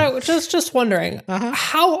 it's great. Kato, just wondering,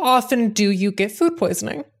 how often do you get food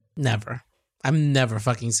poisoning? Never. I'm never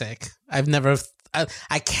fucking sick. I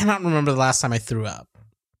cannot remember the last time I threw up.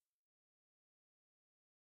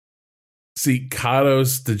 See,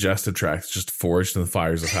 Kato's digestive tract is just forged in the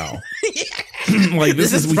fires of hell. Like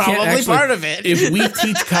this is probably part of it. If we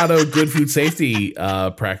teach Kato good food safety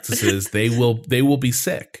practices, they will be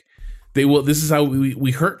sick. They will. This is how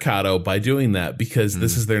we hurt Kato by doing that, because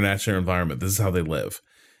this is their natural environment. This is how they live,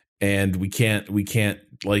 and we can't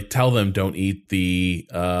like tell them don't eat the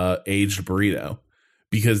aged burrito,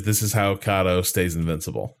 because this is how Kato stays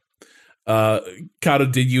invincible. Kato,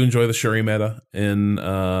 did you enjoy the Shuri meta in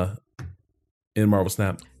Marvel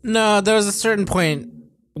Snap? No, there was a certain point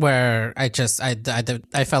where I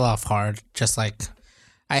fell off hard. Just like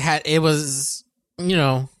it was, you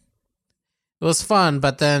know, it was fun,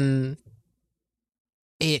 but then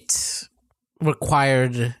it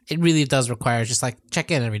really does require just like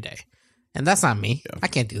check in every day. And that's not me. Yeah. I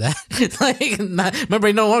can't do that. My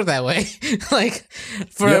brain don't work that way.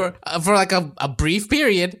 For like a brief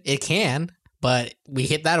period, it can, but we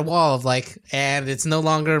hit that wall of and it's no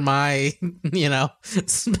longer my,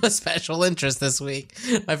 special interest this week.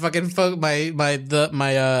 My fucking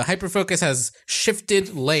my hyper focus has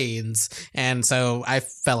shifted lanes, and so I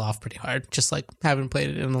fell off pretty hard. Just haven't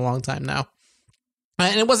played it in a long time now,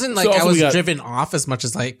 and it wasn't I was driven off as much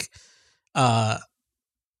as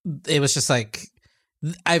it was just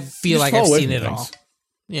I feel like I've seen it all.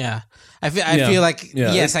 Yeah. I feel like,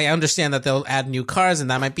 yes, I understand that they'll add new cards and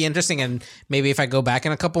that might be interesting. And maybe if I go back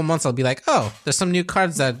in a couple months, I'll be like, oh, there's some new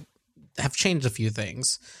cards that have changed a few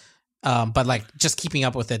things. But just keeping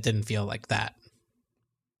up with it didn't feel like that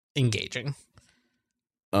engaging.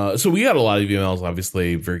 So we got a lot of emails,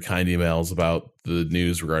 obviously very kind emails about the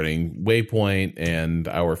news regarding Waypoint and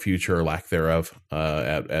our future or lack thereof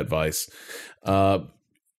at Vice.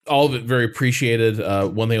 All of it very appreciated.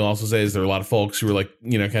 One thing I'll also say is there are a lot of folks who are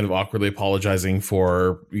kind of awkwardly apologizing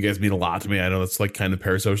for you guys mean a lot to me. I know that's kind of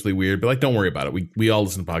parasocially weird, but don't worry about it. We all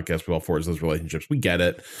listen to podcasts. We all forge those relationships. We get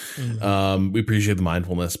it. Mm-hmm. We appreciate the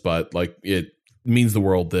mindfulness, but it means the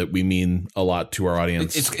world that we mean a lot to our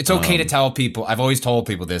audience. It's okay to tell people. I've always told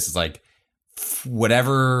people this is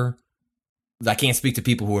whatever. I can't speak to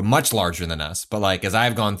people who are much larger than us, but as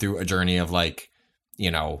I've gone through a journey of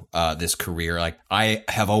this career, I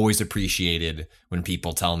have always appreciated when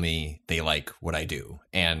people tell me they like what I do.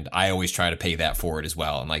 And I always try to pay that forward as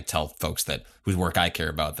well. And tell folks that whose work I care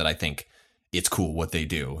about that I think it's cool what they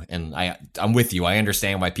do. And I'm with you. I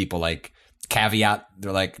understand why people caveat.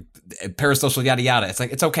 They're parasocial yada yada.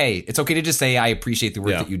 It's okay. It's okay to just say, I appreciate the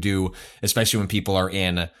work that you do, especially when people are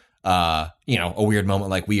in, a weird moment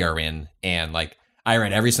like we are in. And I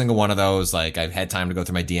read every single one of those. I've had time to go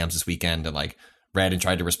through my DMs this weekend and read and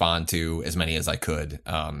tried to respond to as many as I could.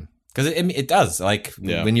 Because it does.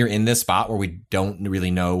 When you're in this spot where we don't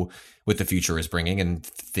really know what the future is bringing and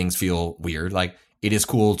things feel weird, it is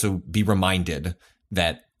cool to be reminded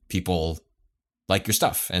that people like your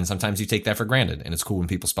stuff. And sometimes you take that for granted. And it's cool when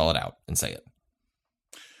people spell it out and say it.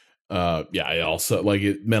 I also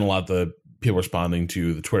it meant a lot the people responding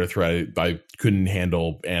to the Twitter thread. I couldn't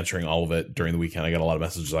handle answering all of it during the weekend. I got a lot of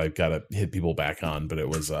messages I got to hit people back on, but it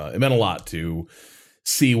was it meant a lot to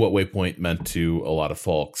see what Waypoint meant to a lot of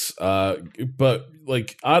folks. But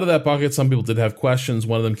out of that bucket, some people did have questions.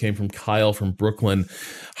 One of them came from Kyle from Brooklyn.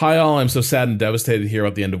 Hi all, I'm so sad and devastated to hear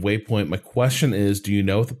about the end of Waypoint. My question is, do you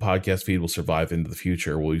know if the podcast feed will survive into the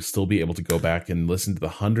future? Will you still be able to go back and listen to the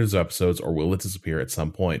hundreds of episodes, or will it disappear at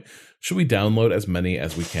some point? Should we download as many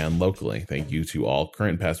as we can locally? Thank you to all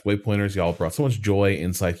current and past Waypointers. Y'all brought so much joy,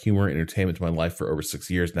 insight, humor, entertainment to my life for over 6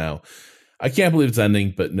 years now. I can't believe it's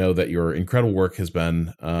ending, but know that your incredible work has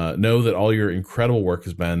been, all your incredible work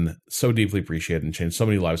has been so deeply appreciated and changed so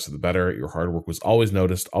many lives for the better. Your hard work was always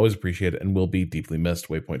noticed, always appreciated, and will be deeply missed.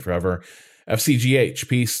 Waypoint forever. FCGH,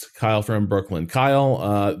 peace. Kyle from Brooklyn.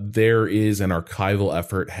 Kyle, there is an archival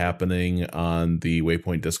effort happening on the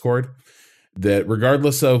Waypoint Discord that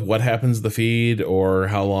regardless of what happens to the feed or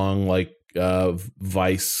how long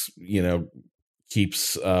Vice,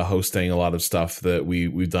 keeps hosting a lot of stuff that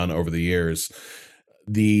we've done over the years,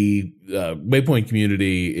 the Waypoint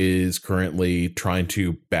community is currently trying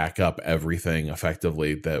to back up everything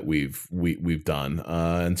effectively that we've done.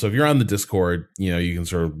 And so if you're on the Discord, you can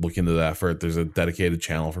sort of look into that effort. There's a dedicated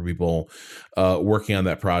channel for people working on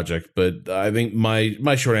that project. But I think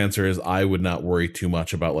my short answer is I would not worry too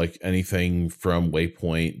much about anything from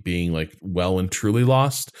Waypoint being well and truly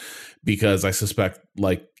lost, because I suspect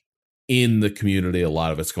in the community, a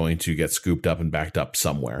lot of it's going to get scooped up and backed up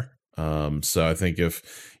somewhere. So I think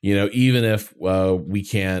if, even if we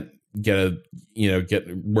can't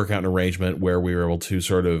work out an arrangement where we were able to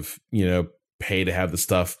sort of, pay to have the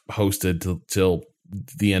stuff hosted till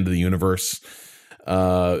the end of the universe,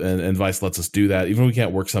 and Vice lets us do that, even if we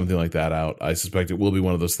can't work something like that out, I suspect it will be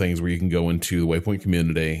one of those things where you can go into the Waypoint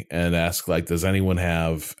community and ask, does anyone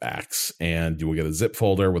have Axe? And you will get a zip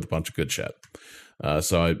folder with a bunch of good shit.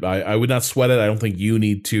 So I would not sweat it. I don't think you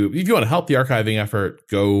need to. If you want to help the archiving effort,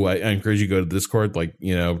 I encourage you to go to Discord, talk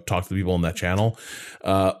to the people on that channel.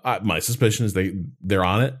 My suspicion is they're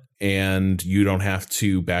on it, and you don't have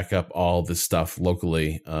to back up all this stuff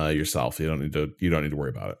locally yourself. You don't need to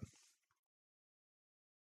worry about it.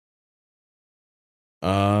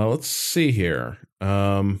 Let's see here.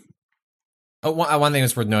 One thing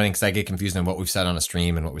that's worth noting, because I get confused on what we've said on a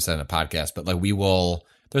stream and what we said on a podcast, but we will.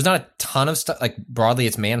 There's not a ton of stuff, broadly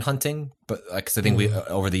it's manhunting, but because I think we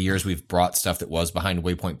over the years we've brought stuff that was behind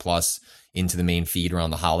Waypoint Plus into the main feed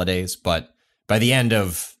around the holidays. But by the end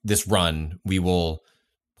of this run, we will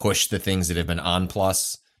push the things that have been on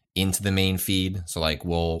Plus into the main feed. So like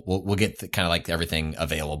we'll get kind of like everything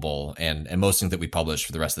available, and most things that we publish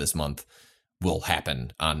for the rest of this month will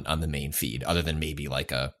happen on the main feed, other than maybe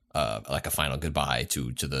like a final goodbye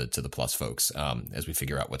to the Plus folks as we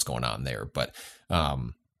figure out what's going on there. But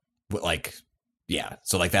like, yeah,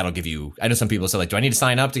 so like that'll give you, I know some people say like, do I need to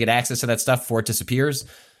sign up to get access to that stuff before it disappears?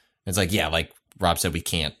 It's like, yeah, like Rob said, we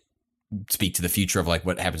can't speak to the future of like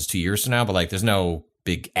what happens 2 years from now, but like there's no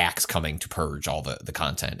big axe coming to purge all the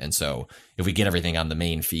content. And so if we get everything on the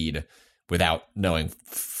main feed without knowing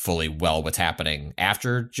fully well what's happening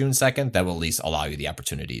after June 2nd, that will at least allow you the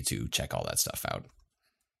opportunity to check all that stuff out.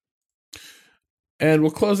 And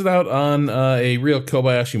we'll close it out on a real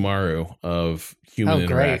Kobayashi Maru of human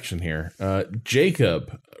interaction here.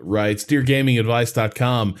 Jacob writes,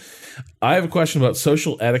 DearGamingAdvice.com, I have a question about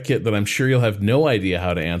social etiquette that I'm sure you'll have no idea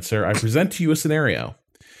how to answer. I present to you a scenario.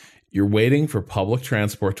 You're waiting for public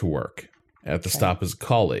transport to work. At the stop is a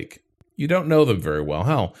colleague. You don't know them very well.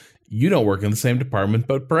 Hell, you don't work in the same department,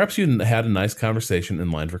 but perhaps you had a nice conversation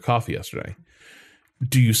in line for coffee yesterday.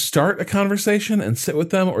 Do you start a conversation and sit with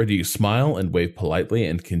them, or do you smile and wave politely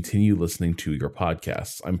and continue listening to your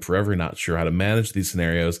podcasts? I'm forever not sure how to manage these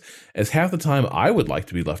scenarios, as half the time I would like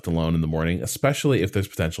to be left alone in the morning, especially if there's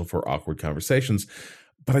potential for awkward conversations.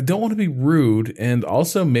 But I don't want to be rude, and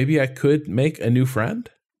also maybe I could make a new friend.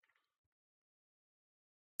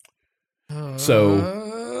 So,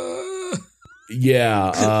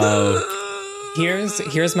 yeah. Here's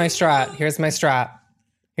my strat.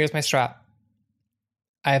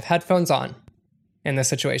 I have headphones on in this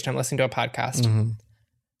situation. I'm listening to a podcast. Mm-hmm.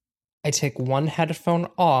 I take one headphone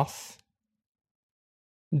off,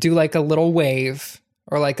 do like a little wave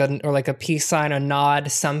or like a peace sign, a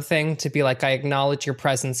nod, something to be like, I acknowledge your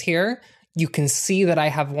presence here. You can see that I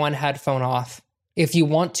have one headphone off. If you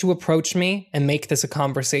want to approach me and make this a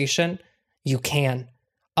conversation, you can.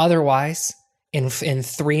 Otherwise, in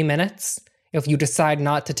 3 minutes, if you decide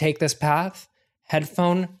not to take this path,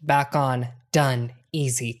 headphone back on, done.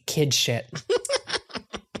 Easy kid shit.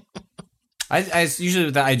 I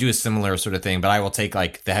usually I do a similar sort of thing, but I will take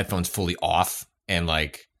like the headphones fully off and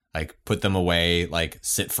like put them away, like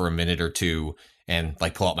sit for a minute or two and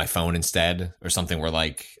like pull out my phone instead or something where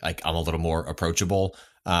like I'm a little more approachable.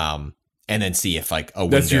 And then see if like a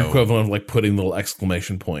window. That's your equivalent of like putting a little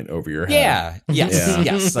exclamation point over your head. Yeah. Yes. Yeah.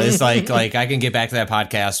 Yes. So it's like I can get back to that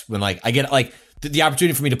podcast when like I get like the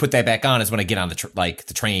opportunity for me to put that back on is when I get on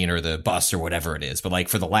the train or the bus or whatever it is. But like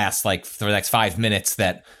for the next 5 minutes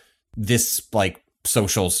that this like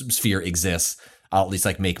social sphere exists, I'll at least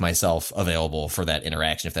like make myself available for that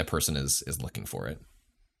interaction if that person is looking for it.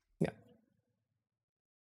 Yeah.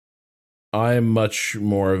 I'm much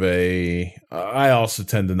more of I also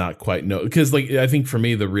tend to not quite know, because like I think for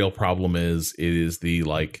me the real problem is the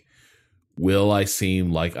like, will I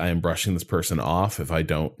seem like I am brushing this person off if I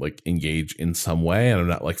don't like engage in some way, and I'm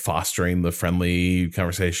not like fostering the friendly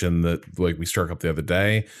conversation that like we struck up the other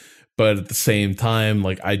day. But at the same time,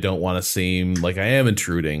 like I don't want to seem like I am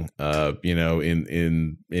intruding,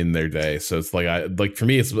 in their day. So it's like for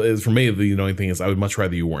me, the annoying thing is I would much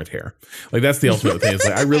rather you weren't here. Like that's the ultimate thing. It's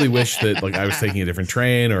like I really wish that like I was taking a different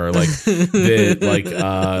train, or like that like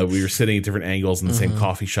we were sitting at different angles in the same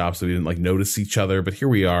coffee shop, so we didn't like notice each other. But here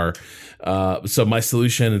we are. So my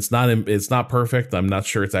solution, it's not perfect. I'm not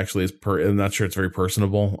sure it's actually I'm not sure it's very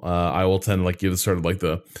personable. I will tend to like give sort of like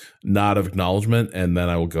the nod of acknowledgement, and then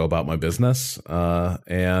I will go about my business.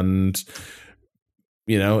 And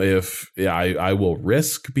I will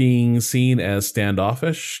risk being seen as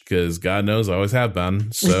standoffish, because God knows I always have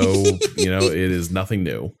been. So, it is nothing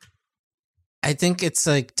new. I think it's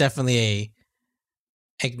like definitely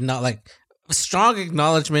a strong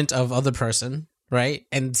acknowledgement of other person. Right.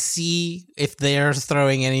 And see if they're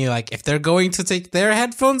throwing any, like, if they're going to take their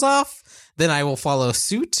headphones off, then I will follow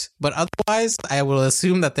suit. But otherwise, I will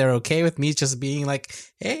assume that they're okay with me just being like,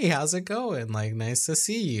 hey, how's it going? Like, nice to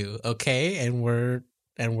see you. Okay. And we're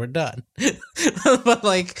done. But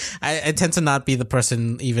like, I tend to not be the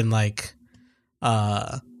person even like,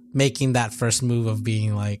 making that first move of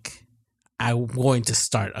being like, I'm going to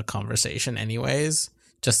start a conversation anyways,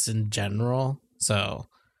 just in general. So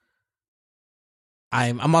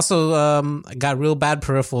I'm also got real bad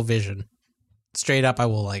peripheral vision. Straight up, I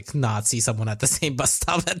will like not see someone at the same bus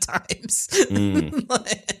stop at times.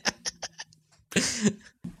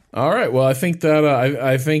 All right. Well, I think that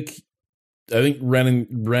I think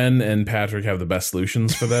Ren and Patrick have the best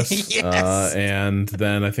solutions for this. Yes. And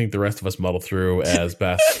then I think the rest of us muddle through as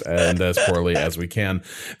best and as poorly as we can.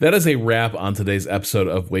 That is a wrap on today's episode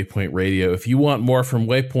of Waypoint Radio. If you want more from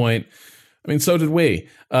Waypoint, I mean, so did we.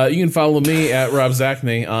 You can follow me at Rob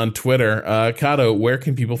Zachney on Twitter. Kato, where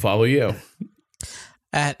can people follow you?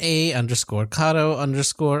 At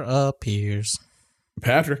 _Kato_appears.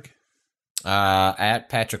 Patrick. At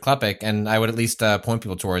Patrick Klepek, and I would at least point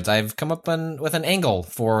people towards. I've come up with an angle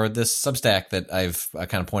for this Substack that I've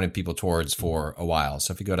kind of pointed people towards for a while.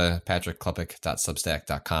 So if you go to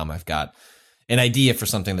patrickklepek.substack.com, I've got an idea for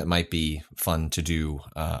something that might be fun to do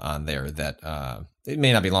on there that it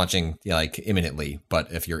may not be launching like imminently,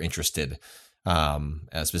 but if you're interested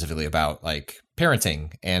specifically about like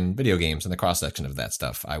parenting and video games and the cross section of that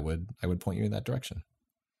stuff, I would point you in that direction.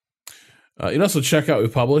 You can also check out what we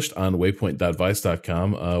published on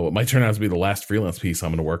waypoint.vice.com. What might turn out to be the last freelance piece I'm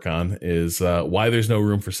going to work on is why there's no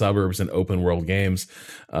room for suburbs in open world games.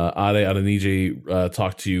 Ade Adeniji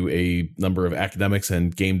talked to a number of academics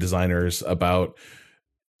and game designers about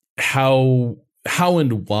how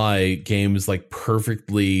and why games like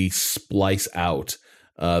perfectly splice out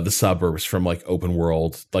the suburbs from like open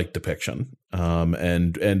world like depiction,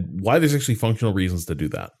 and why there's actually functional reasons to do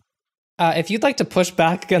that. If you'd like to push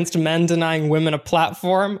back against men denying women a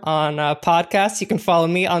platform on podcasts, you can follow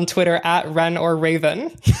me on Twitter at Ren or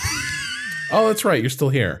Raven. Oh, that's right. You're still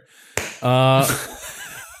here.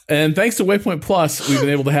 And thanks to Waypoint Plus, we've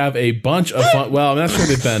been able to have a bunch of fun. Well, I'm not sure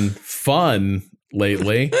they've been fun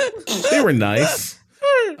lately. They were nice.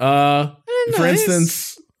 For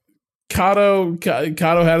instance, Kato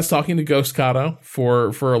had us talking to Ghost Kato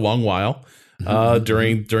for a long while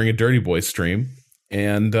during a Dirty Boys stream.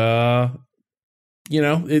 And it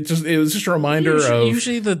was just a reminder of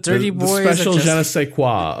usually the Dirty Boys the special je ne sais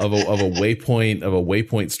quoi of a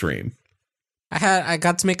Waypoint stream. I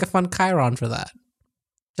got to make a fun Chiron for that,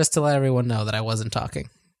 just to let everyone know that I wasn't talking.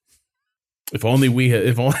 If only we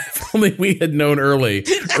had known earlier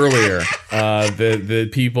the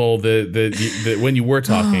people that when you were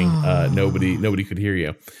talking, nobody could hear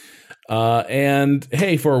you. And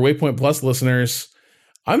hey, for our Waypoint Plus listeners,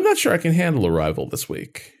 I'm not sure I can handle Arrival this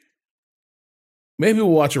week. Maybe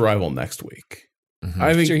we'll watch Arrival next week. Mm-hmm.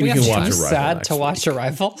 I think we can watch Arrival. Sad next to watch week.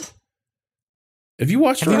 Arrival. Have you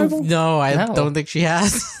watched Arrival? No, I don't think she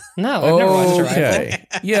has. No, I've never watched Arrival. Okay.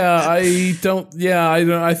 I don't.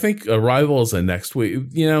 I think Arrival is a next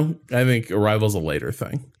week. I think Arrival is a later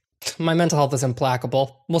thing. My mental health is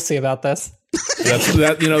implacable. We'll see about this.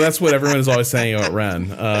 That's what everyone is always saying about Ren.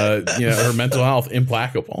 Her mental health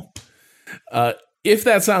implacable. If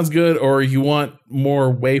that sounds good, or you want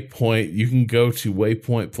more Waypoint, you can go to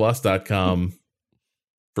waypointplus.com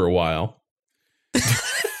for a while.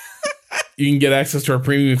 You can get access to our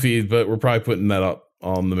premium feed, but we're probably putting that up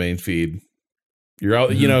on the main feed. You're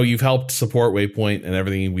out, you've helped support Waypoint and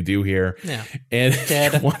everything we do here. Yeah. And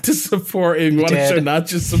if you want to support, and you want to show not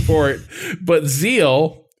just support, but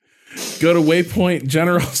zeal, go to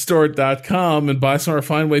waypointgeneralstore.com and buy some of our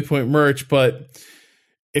fine Waypoint merch, but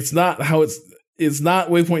it's not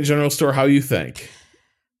Waypoint General Store how you think.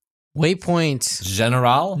 Waypoint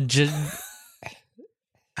General?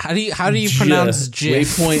 How do you pronounce J?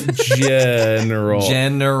 Waypoint General.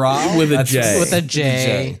 General with a J. With a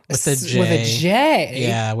J. With a J.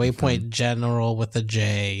 Yeah, Waypoint General with a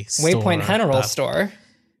J. Waypoint General Store.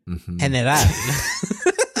 General.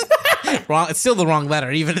 Wrong. It's still the wrong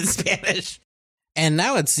letter, even in Spanish. And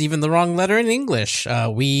now it's even the wrong letter in English.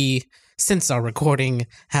 We, since our recording,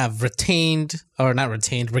 have regained the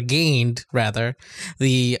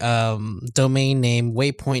domain name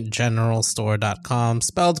waypointgeneralstore.com,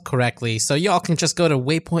 spelled correctly, so y'all can just go to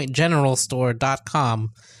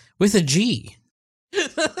waypointgeneralstore.com with a G.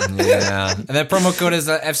 Yeah, and that promo code is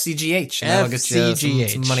FCGH, and that'll get you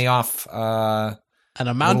some money off. An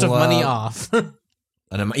amount of money off. An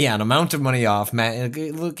amount of money off.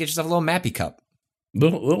 Get yourself a little Mappy cup.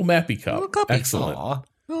 Little Mappy cup. Little cuppy. Excellent. Aww.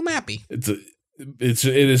 Little Mappy. It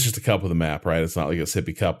is just a cup with a map, right? It's not like a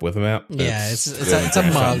sippy cup with a map. Yeah, it's a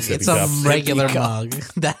mug. It's a regular mug.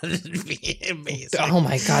 That would be amazing. Oh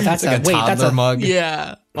my god, that's like that's a mug.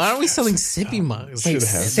 Yeah. Why aren't we selling sippy mugs? Wait,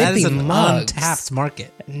 that is an untapped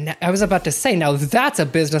market. I was about to say, now that's a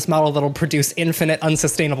business model that'll produce infinite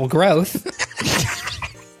unsustainable growth.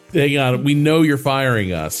 Hang on, we know you're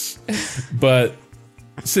firing us, but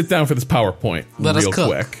sit down for this PowerPoint real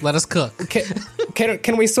quick. Let us cook.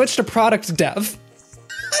 Can we switch to product dev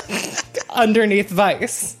underneath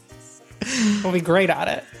Vice? We'll be great at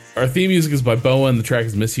it. Our theme music is by Boa, and the track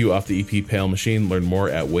is Miss You off the EP Pale Machine. Learn more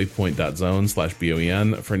at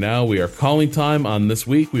waypoint.zone/BOEN. For now, we are calling time on this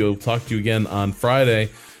week. We will talk to you again on Friday.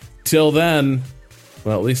 Till then,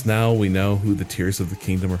 well, at least now we know who the Tears of the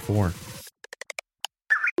Kingdom are for.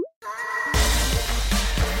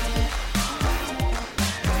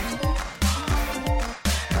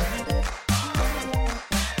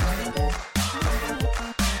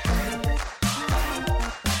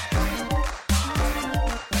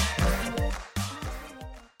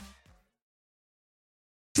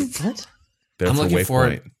 What? I'm looking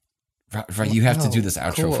forward. Right, you have to do this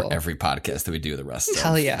outro for every podcast that we do the rest of.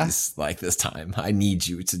 Hell yeah! This time, I need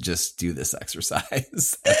you to just do this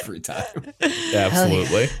exercise every time.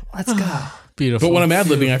 Absolutely. Yeah. Let's go. Beautiful. But when I'm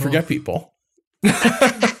ad-libbing, I forget people.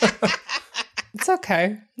 It's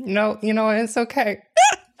okay. You know, it's okay.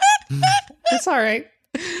 It's all right.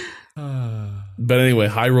 But anyway,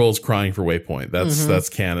 Hyrole's crying for Waypoint. That's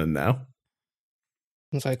canon now.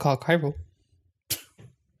 That's why I call it Hyrule.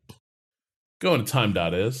 Going to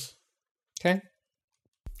time.is. Okay.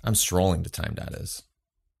 I'm strolling to time.is.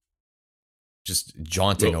 Just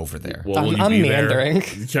jaunting over there. Well, I'm meandering.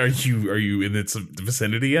 There? Are you in its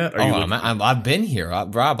vicinity yet? I've been here.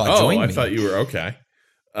 Rob, join me. I thought you were okay.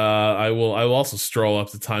 I will also stroll up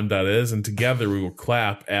to time.is, and together we will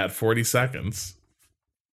clap at 40 seconds.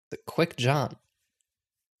 The quick jaunt.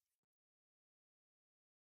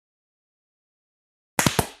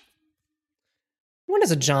 When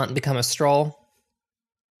does a jaunt become a stroll?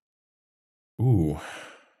 Ooh.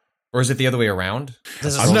 Or is it the other way around?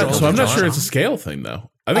 I'm not sure it's a scale thing, though.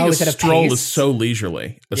 I think a stroll is so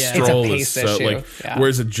leisurely. A stroll is so issue.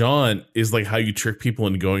 Whereas a jaunt is like how you trick people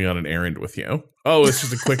into going on an errand with you. Oh, it's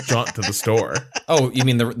just a quick jaunt to the store. Oh, you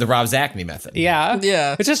mean the Rob Zachney method? Yeah.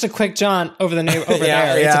 It's just a quick jaunt over there.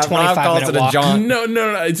 It's a 25-minute walk. Jaunt.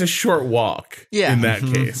 No, it's a short walk. Yeah. In that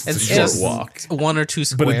case, it's a short walk. 1 or 2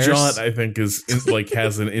 squares. But a jaunt, I think, is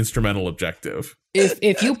has an instrumental objective.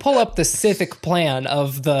 If you pull up the civic plan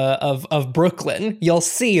of Brooklyn, you'll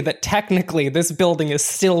see that technically this building is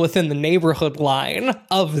still within the neighborhood line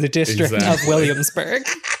of the district of Williamsburg.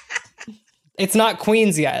 It's not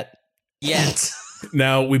Queens yet.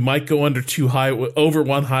 Now we might go over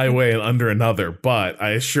one highway and under another, but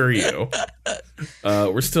I assure you,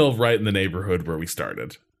 we're still right in the neighborhood where we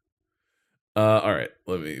started. All right,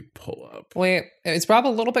 let me pull up. Wait, is Rob a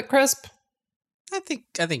little bit crisp? I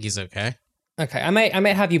think he's okay. Okay, I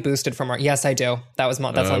might have you boosted from our. Yes, I do. That's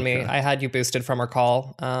on me. I had you boosted from our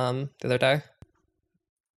call the other day.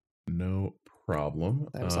 No problem.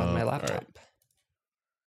 That was on my laptop.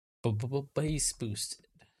 He's boosted.